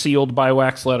hand-sealed by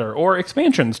wax letter or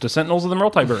expansions to Sentinels of the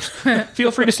Multiverse, feel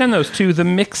free to send those to The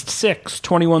Mixed Six,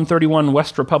 2131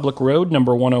 West Republic Road,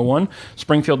 number 101,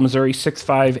 Springfield, Missouri,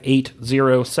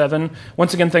 65807.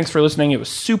 Once again, thanks for listening. It was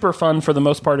super fun for the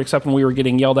most part, except when we were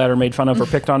getting yelled at or made fun of or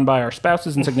picked on by our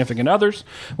spouses and significant others.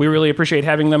 We really appreciate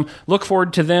having them. Look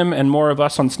forward to them and more of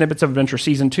us on Snippets of Adventure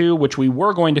Season 2, which we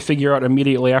were going to figure out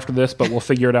immediately after this, but we'll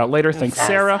figure it out later. Thanks,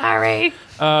 Sarah. Sorry.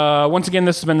 Once again,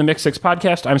 this has been the Mix 6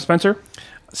 Podcast. I'm Spencer.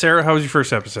 Sarah, how was your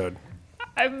first episode?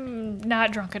 I'm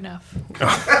not drunk enough.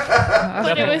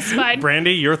 But it was fine.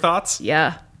 Brandy, your thoughts?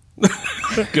 Yeah.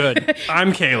 Good.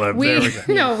 I'm Caleb. There we go.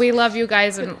 No, we love you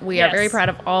guys, and we Yes. are very proud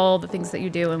of all the things that you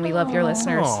do, and we love your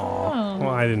listeners. Well,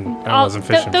 I wasn't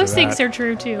fishing Those for things that. are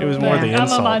true too. It was more the I'm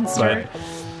insult. a monster. But,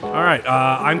 all right,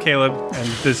 I'm Caleb, and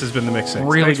this has been the Mix 6.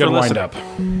 Really Thanks good for wind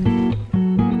listening. up.